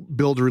to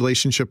build a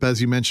relationship,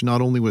 as you mentioned,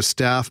 not only with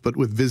staff, but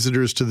with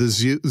visitors to the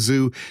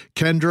zoo.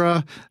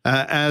 Kendra,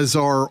 as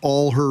are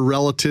all her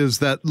relatives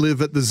that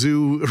live at the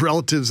zoo,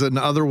 relatives and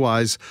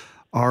otherwise,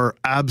 are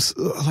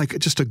like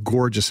just a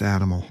gorgeous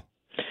animal.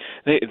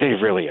 They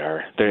really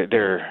are.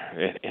 They're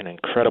an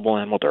incredible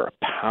animal. They're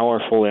a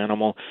powerful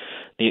animal.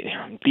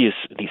 These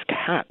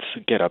cats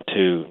get up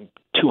to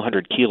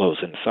 200 kilos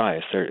in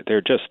size.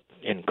 They're just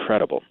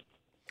incredible.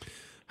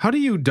 How do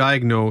you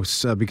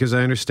diagnose, because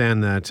I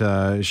understand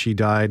that she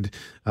died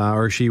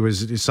or she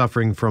was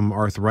suffering from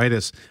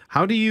arthritis.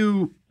 How do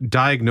you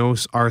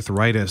diagnose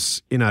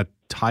arthritis in a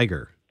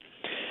tiger?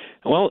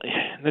 Well,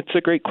 that's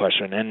a great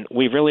question, and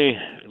we really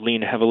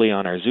lean heavily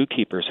on our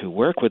zookeepers who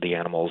work with the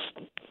animals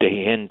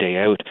day in, day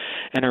out,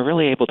 and are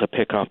really able to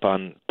pick up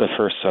on the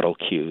first subtle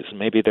cues.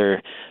 Maybe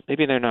they're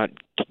not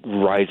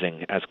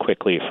rising as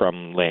quickly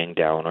from laying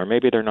down, or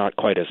maybe they're not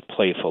quite as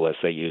playful as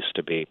they used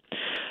to be.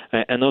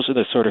 And those are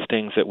the sort of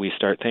things that we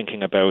start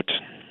thinking about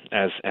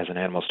as an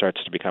animal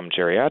starts to become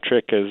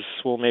geriatric, as,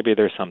 well, maybe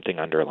there's something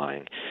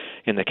underlying.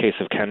 In the case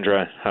of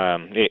Kendra,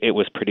 it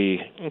was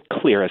pretty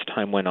clear as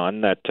time went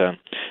on that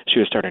she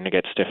was starting to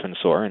get stiff and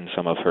sore in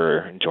some of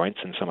her joints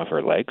and some of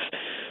her legs.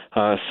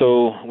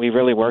 So we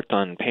really worked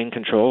on pain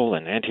control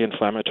and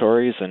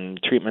anti-inflammatories and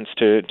treatments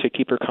to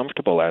keep her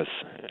comfortable as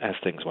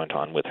things went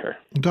on with her.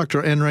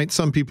 Dr. Enright,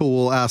 some people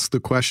will ask the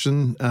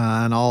question,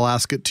 and I'll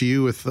ask it to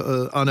you with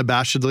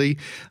unabashedly.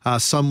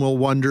 Some will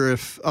wonder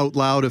out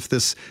loud if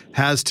this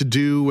has to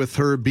do with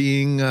her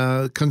being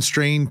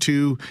constrained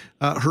to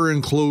her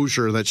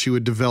enclosure, that she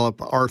would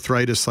develop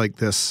arthritis like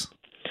this.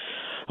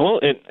 Well,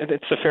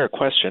 it's a fair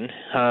question.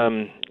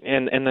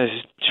 And the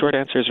short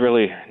answer is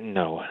really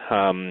no.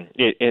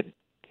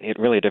 It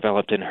really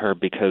developed in her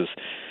because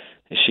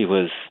she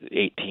was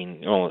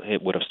 18. Well,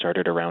 it would have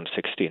started around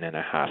 16 and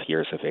a half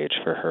years of age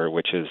for her,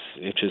 which is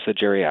a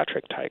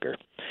geriatric tiger.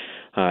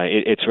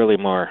 It's really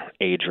more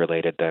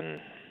age-related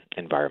than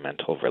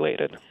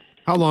environmental-related.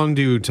 How long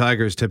do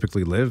tigers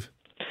typically live?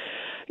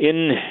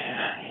 In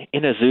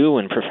a zoo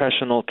and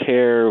professional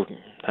care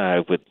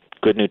with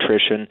good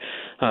nutrition,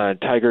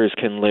 tigers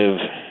can live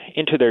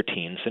into their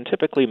teens, and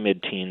typically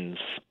mid-teens,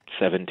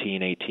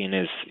 17, 18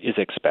 is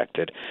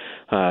expected.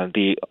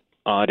 The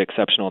odd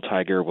exceptional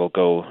tiger will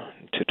go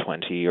to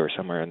 20 or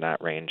somewhere in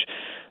that range,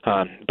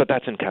 but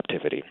that's in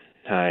captivity.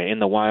 In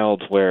the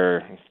wild,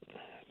 where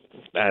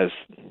as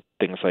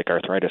things like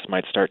arthritis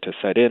might start to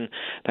set in,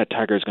 that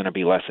tiger is going to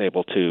be less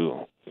able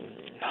to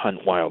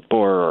hunt wild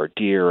boar or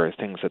deer or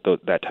things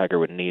that tiger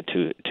would need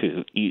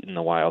to eat in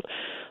the wild,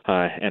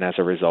 and as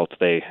a result,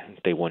 they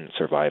wouldn't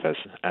survive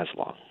as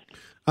long.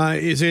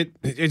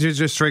 It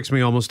just strikes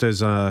me almost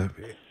as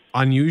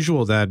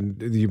unusual that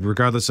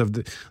regardless of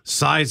the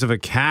size of a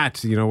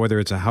cat, whether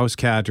it's a house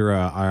cat or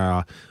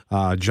a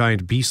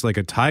giant beast like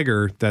a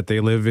tiger, that they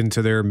live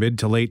into their mid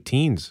to late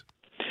teens.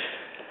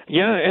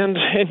 Yeah, and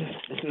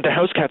the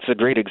house cat's a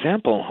great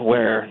example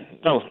where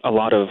a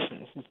lot of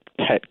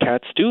pet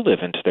cats do live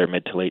into their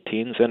mid to late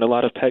teens, and a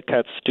lot of pet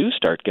cats do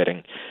start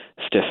getting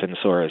stiff and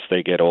sore as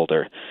they get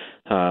older.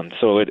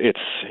 So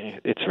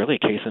it's really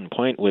case in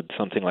point with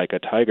something like a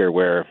tiger,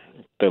 where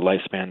the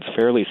lifespan's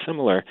fairly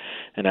similar,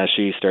 and as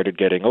she started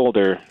getting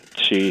older,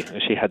 she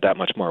had that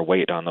much more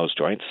weight on those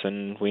joints,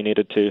 and we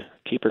needed to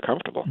keep her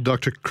comfortable.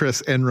 Dr.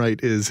 Chris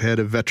Enright is head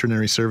of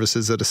veterinary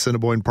services at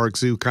Assiniboine Park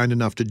Zoo, kind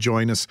enough to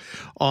join us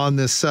on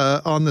this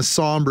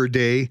somber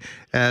day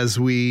as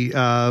we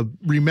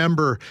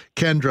remember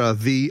Kendra,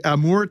 the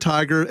Amur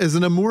tiger. Is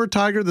an Amur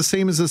tiger the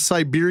same as a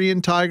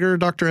Siberian tiger,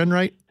 Dr.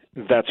 Enright?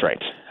 That's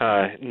right.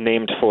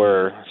 Named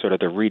for sort of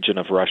the region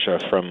of Russia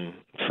from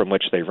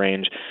which they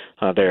range.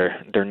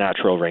 Their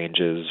natural range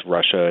is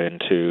Russia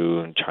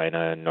into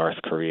China and North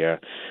Korea.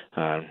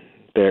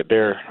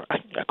 They're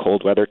a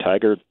cold weather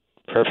tiger,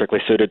 perfectly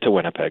suited to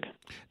Winnipeg.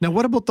 Now,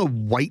 what about the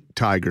white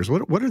tigers?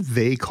 What are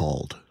they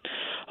called?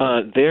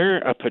 They're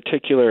a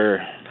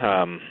particular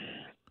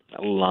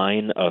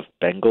line of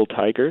Bengal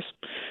tigers.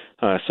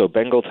 So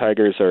Bengal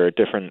tigers are a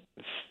different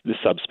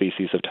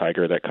subspecies of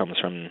tiger that comes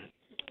from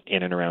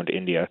in and around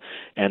India,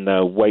 and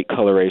the white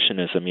coloration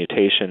is a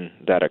mutation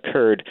that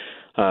occurred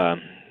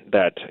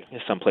that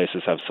some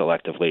places have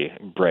selectively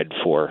bred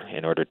for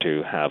in order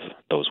to have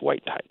those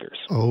white tigers.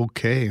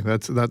 Okay,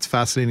 that's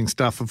fascinating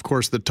stuff. Of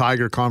course, the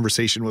tiger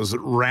conversation was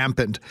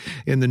rampant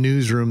in the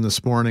newsroom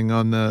this morning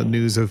on the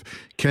news of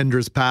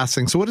Kendra's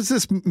passing. So what does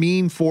this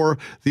mean for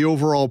the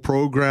overall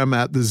program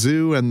at the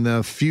zoo and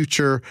the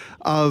future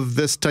of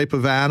this type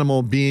of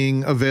animal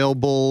being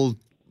available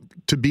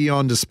to be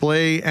on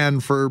display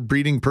and for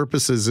breeding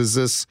purposes? Is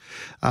this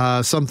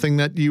something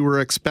that you were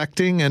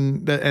expecting,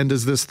 and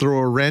does this throw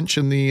a wrench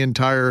in the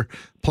entire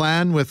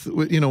plan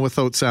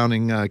without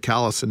sounding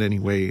callous in any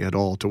way at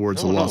all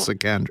towards the loss of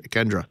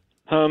Kendra?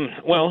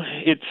 Well,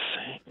 it's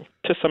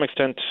to some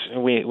extent,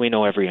 we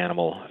know every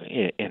animal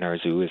in our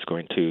zoo is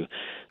going to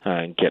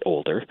get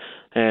older.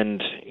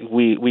 And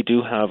we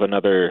do have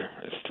another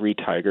 3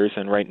 tigers,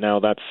 and right now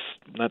that's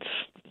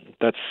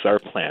our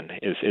plan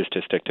is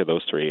to stick to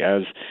those 3.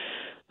 As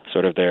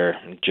sort of their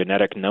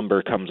genetic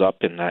number comes up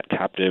in that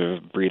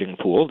captive breeding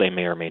pool, they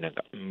may or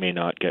may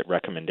not get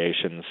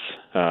recommendations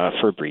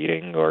for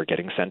breeding or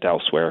getting sent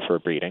elsewhere for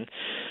breeding.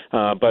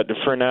 But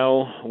for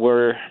now,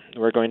 we're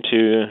going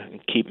to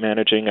keep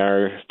managing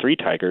our 3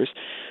 tigers,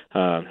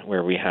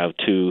 where we have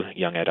 2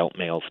 young adult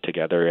males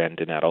together and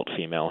an adult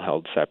female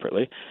held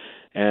separately,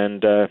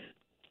 and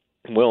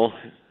we'll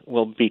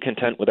be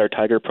content with our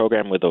tiger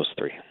program with those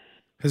 3.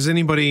 Has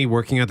anybody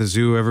working at the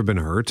zoo ever been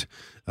hurt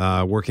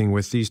working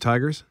with these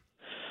tigers?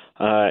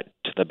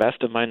 To the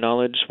best of my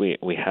knowledge,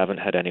 we haven't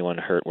had anyone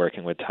hurt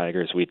working with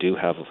tigers. We do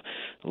have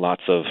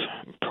lots of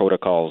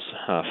protocols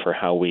for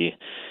how we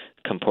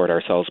comport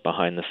ourselves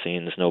behind the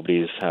scenes.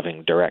 Nobody's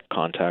having direct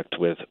contact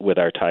with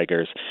our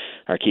tigers.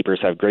 Our keepers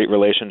have great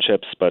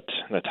relationships, but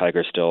the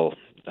tiger's still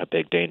a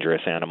big,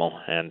 dangerous animal,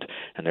 and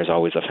there's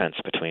always a fence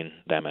between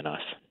them and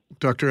us.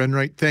 Dr.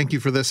 Enright, thank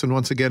you for this. And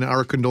once again,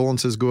 our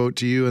condolences go out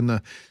to you and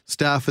the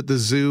staff at the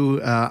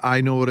zoo.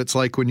 I know what it's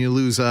like when you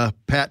lose a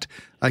pet.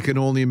 I can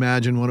only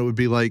imagine what it would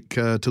be like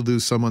to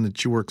lose someone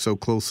that you work so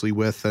closely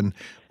with and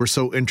were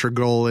so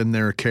integral in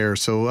their care.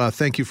 So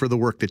thank you for the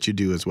work that you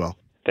do as well.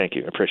 Thank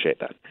you.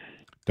 Appreciate that.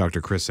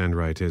 Dr. Chris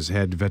Enright is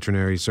head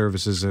veterinary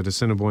services at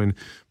Assiniboine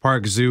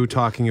Park Zoo,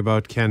 talking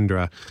about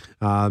Kendra,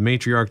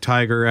 matriarch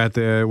tiger at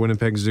the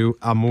Winnipeg Zoo,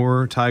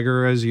 Amour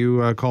tiger, as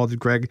you called it,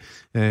 Greg.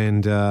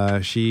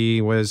 And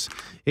she was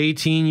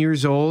 18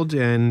 years old,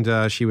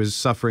 and she was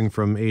suffering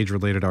from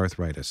age-related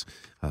arthritis.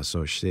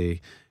 So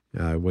she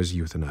was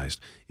euthanized.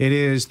 It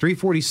is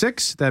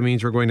 3:46. That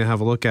means we're going to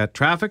have a look at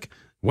traffic,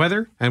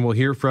 weather, and we'll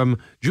hear from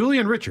Julie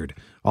and Richard,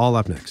 all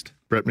up next.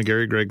 Brett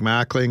McGarry, Greg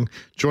Mackling,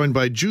 joined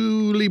by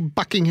Julie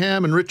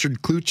Buckingham and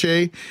Richard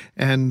Cloutier.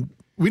 And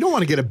we don't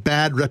want to get a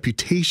bad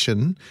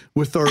reputation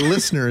with our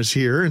listeners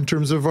here in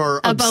terms of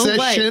our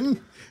obsession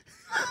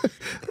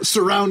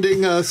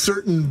surrounding a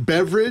certain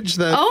beverage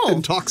that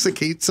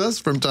intoxicates us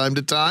from time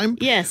to time.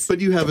 Yes.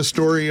 But you have a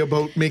story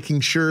about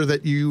making sure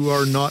that you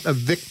are not a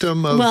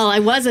victim of... Well, I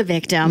was a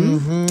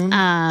victim.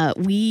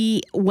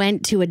 We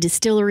went to a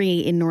distillery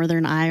in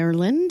Northern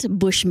Ireland,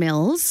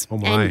 Bushmills. Oh,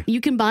 my. And you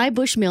can buy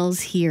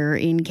Bushmills here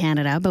in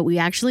Canada, but we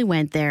actually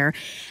went there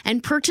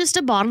and purchased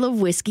a bottle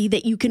of whiskey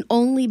that you can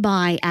only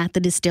buy at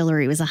the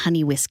distillery. It was a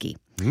honey whiskey.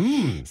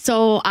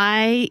 So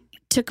I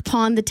took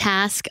upon the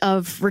task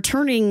of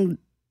returning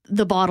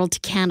the bottle to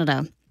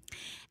Canada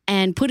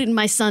and put it in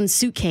my son's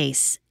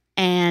suitcase.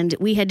 And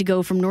we had to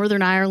go from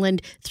Northern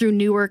Ireland through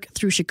Newark,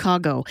 through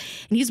Chicago.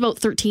 And he's about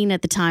 13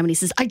 at the time. And he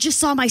says, I just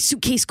saw my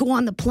suitcase go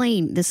on the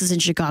plane. This is in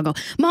Chicago.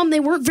 Mom,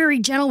 they weren't very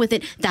gentle with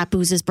it. That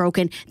booze is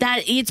broken.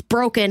 It's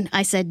broken.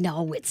 I said,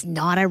 no, it's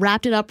not. I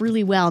wrapped it up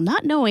really well,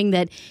 not knowing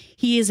that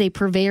he is a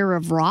purveyor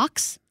of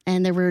rocks.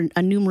 And there were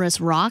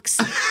numerous rocks.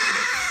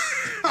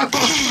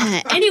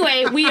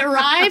 Anyway, we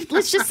arrived.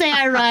 Let's just say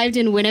I arrived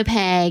in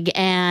Winnipeg,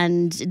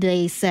 and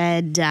they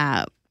said,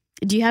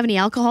 do you have any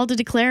alcohol to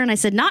declare? And I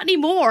said, not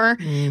anymore.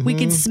 We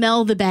could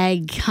smell the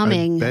bag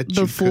coming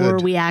before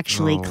we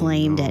actually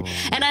claimed it.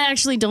 And I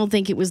actually don't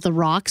think it was the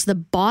rocks. The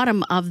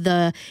bottom of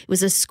it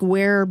was a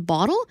square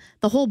bottle.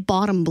 The whole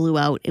bottom blew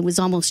out. It was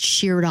almost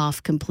sheared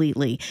off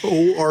completely.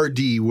 ORD,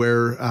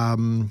 where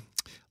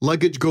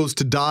luggage goes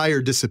to die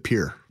or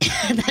disappear.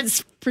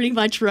 That's pretty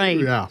much right.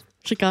 Yeah.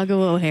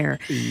 Chicago O'Hare.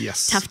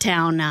 Yes. Tough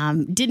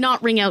town. Did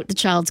not wring out the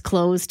child's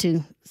clothes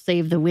to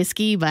save the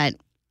whiskey, but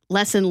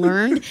lesson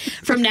learned.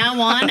 From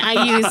now on,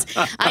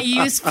 I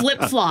use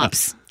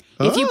flip-flops.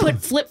 If you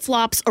put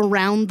flip-flops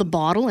around the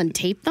bottle and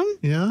tape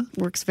them,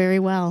 works very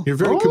well. You're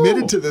very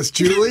committed to this,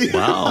 Julie.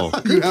 Wow.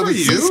 You have a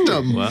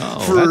system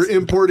for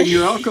importing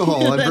your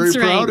alcohol. I'm very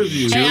proud of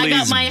you. Hey, I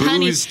got my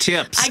booze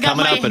tips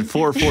coming up at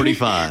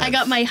 4:45. I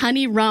got my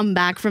honey rum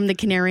back from the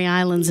Canary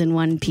Islands in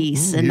one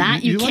piece, and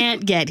that you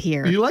can't get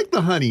here. You like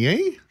the honey,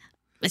 eh?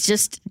 It's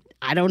just,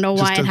 I don't know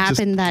why it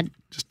happened.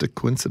 Just a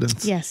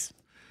coincidence. Yes.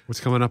 What's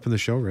coming up in the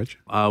show, Rich?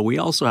 We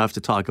also have to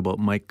talk about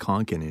Mike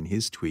Conkin and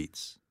his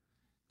tweets.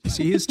 You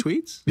see his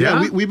tweets?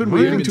 Yeah, we've been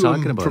reading to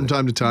him from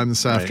time to time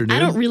this afternoon. I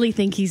don't really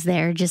think he's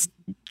there just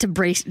to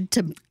burst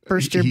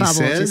your bubble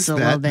just a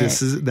little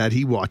bit. That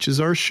he watches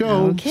our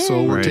show,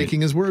 so we're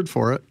taking his word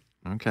for it.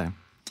 Okay.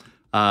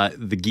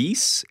 The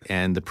geese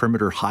and the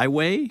perimeter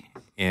highway,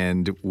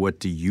 and what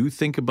do you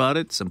think about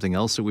it? Something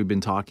else that we've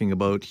been talking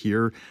about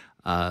here.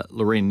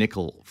 Lorraine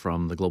Nickel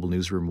from the Global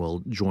Newsroom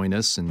will join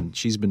us, and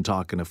she's been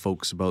talking to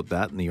folks about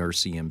that in the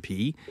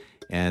RCMP.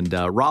 And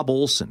Rob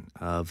Olson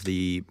of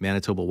the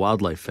Manitoba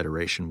Wildlife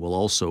Federation will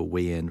also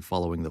weigh in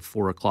following the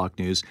 4 o'clock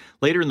news.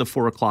 Later in the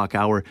 4 o'clock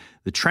hour,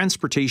 the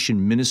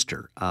Transportation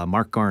Minister,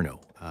 Mark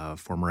Garneau,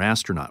 former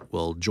astronaut,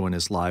 will join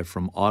us live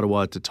from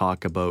Ottawa to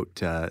talk about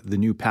the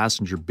new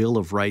Passenger Bill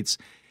of Rights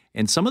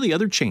and some of the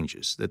other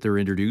changes that they're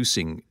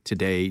introducing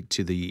today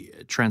to the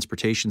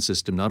transportation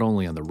system, not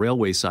only on the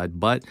railway side,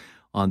 but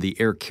on the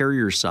air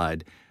carrier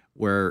side,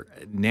 where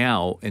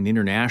now an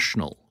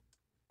international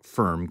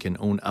firm can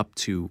own up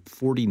to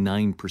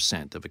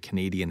 49% of a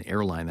Canadian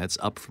airline. That's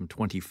up from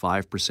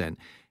 25%.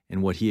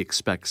 And what he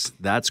expects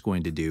that's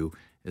going to do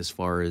as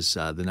far as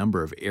the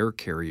number of air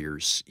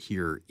carriers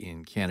here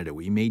in Canada.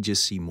 We may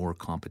just see more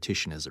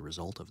competition as a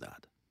result of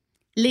that.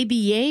 Les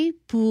billets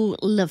pour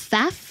le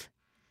FAF.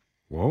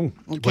 Whoa.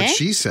 Okay. What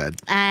she said.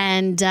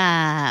 And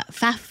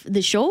FAF,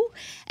 the show.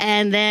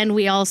 And then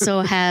we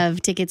also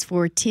have tickets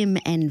for Tim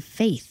and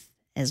Faith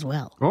as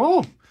well.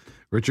 Oh,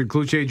 Richard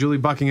Cloutier, Julie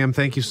Buckingham,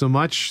 thank you so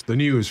much. The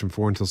news from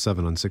 4 until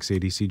 7 on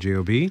 680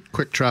 CJOB.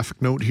 Quick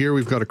traffic note here.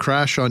 We've got a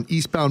crash on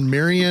eastbound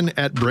Marion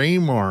at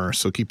Braemar,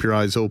 so keep your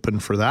eyes open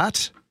for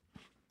that.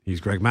 He's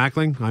Greg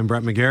Mackling. I'm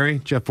Brett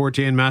McGarry. Jeff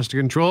Fortier in Master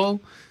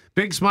Control.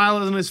 Big smile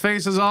on his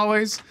face as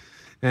always.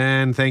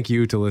 And thank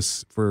you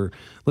for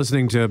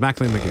listening to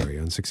Mackling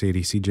McGarry on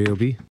 680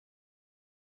 CJOB.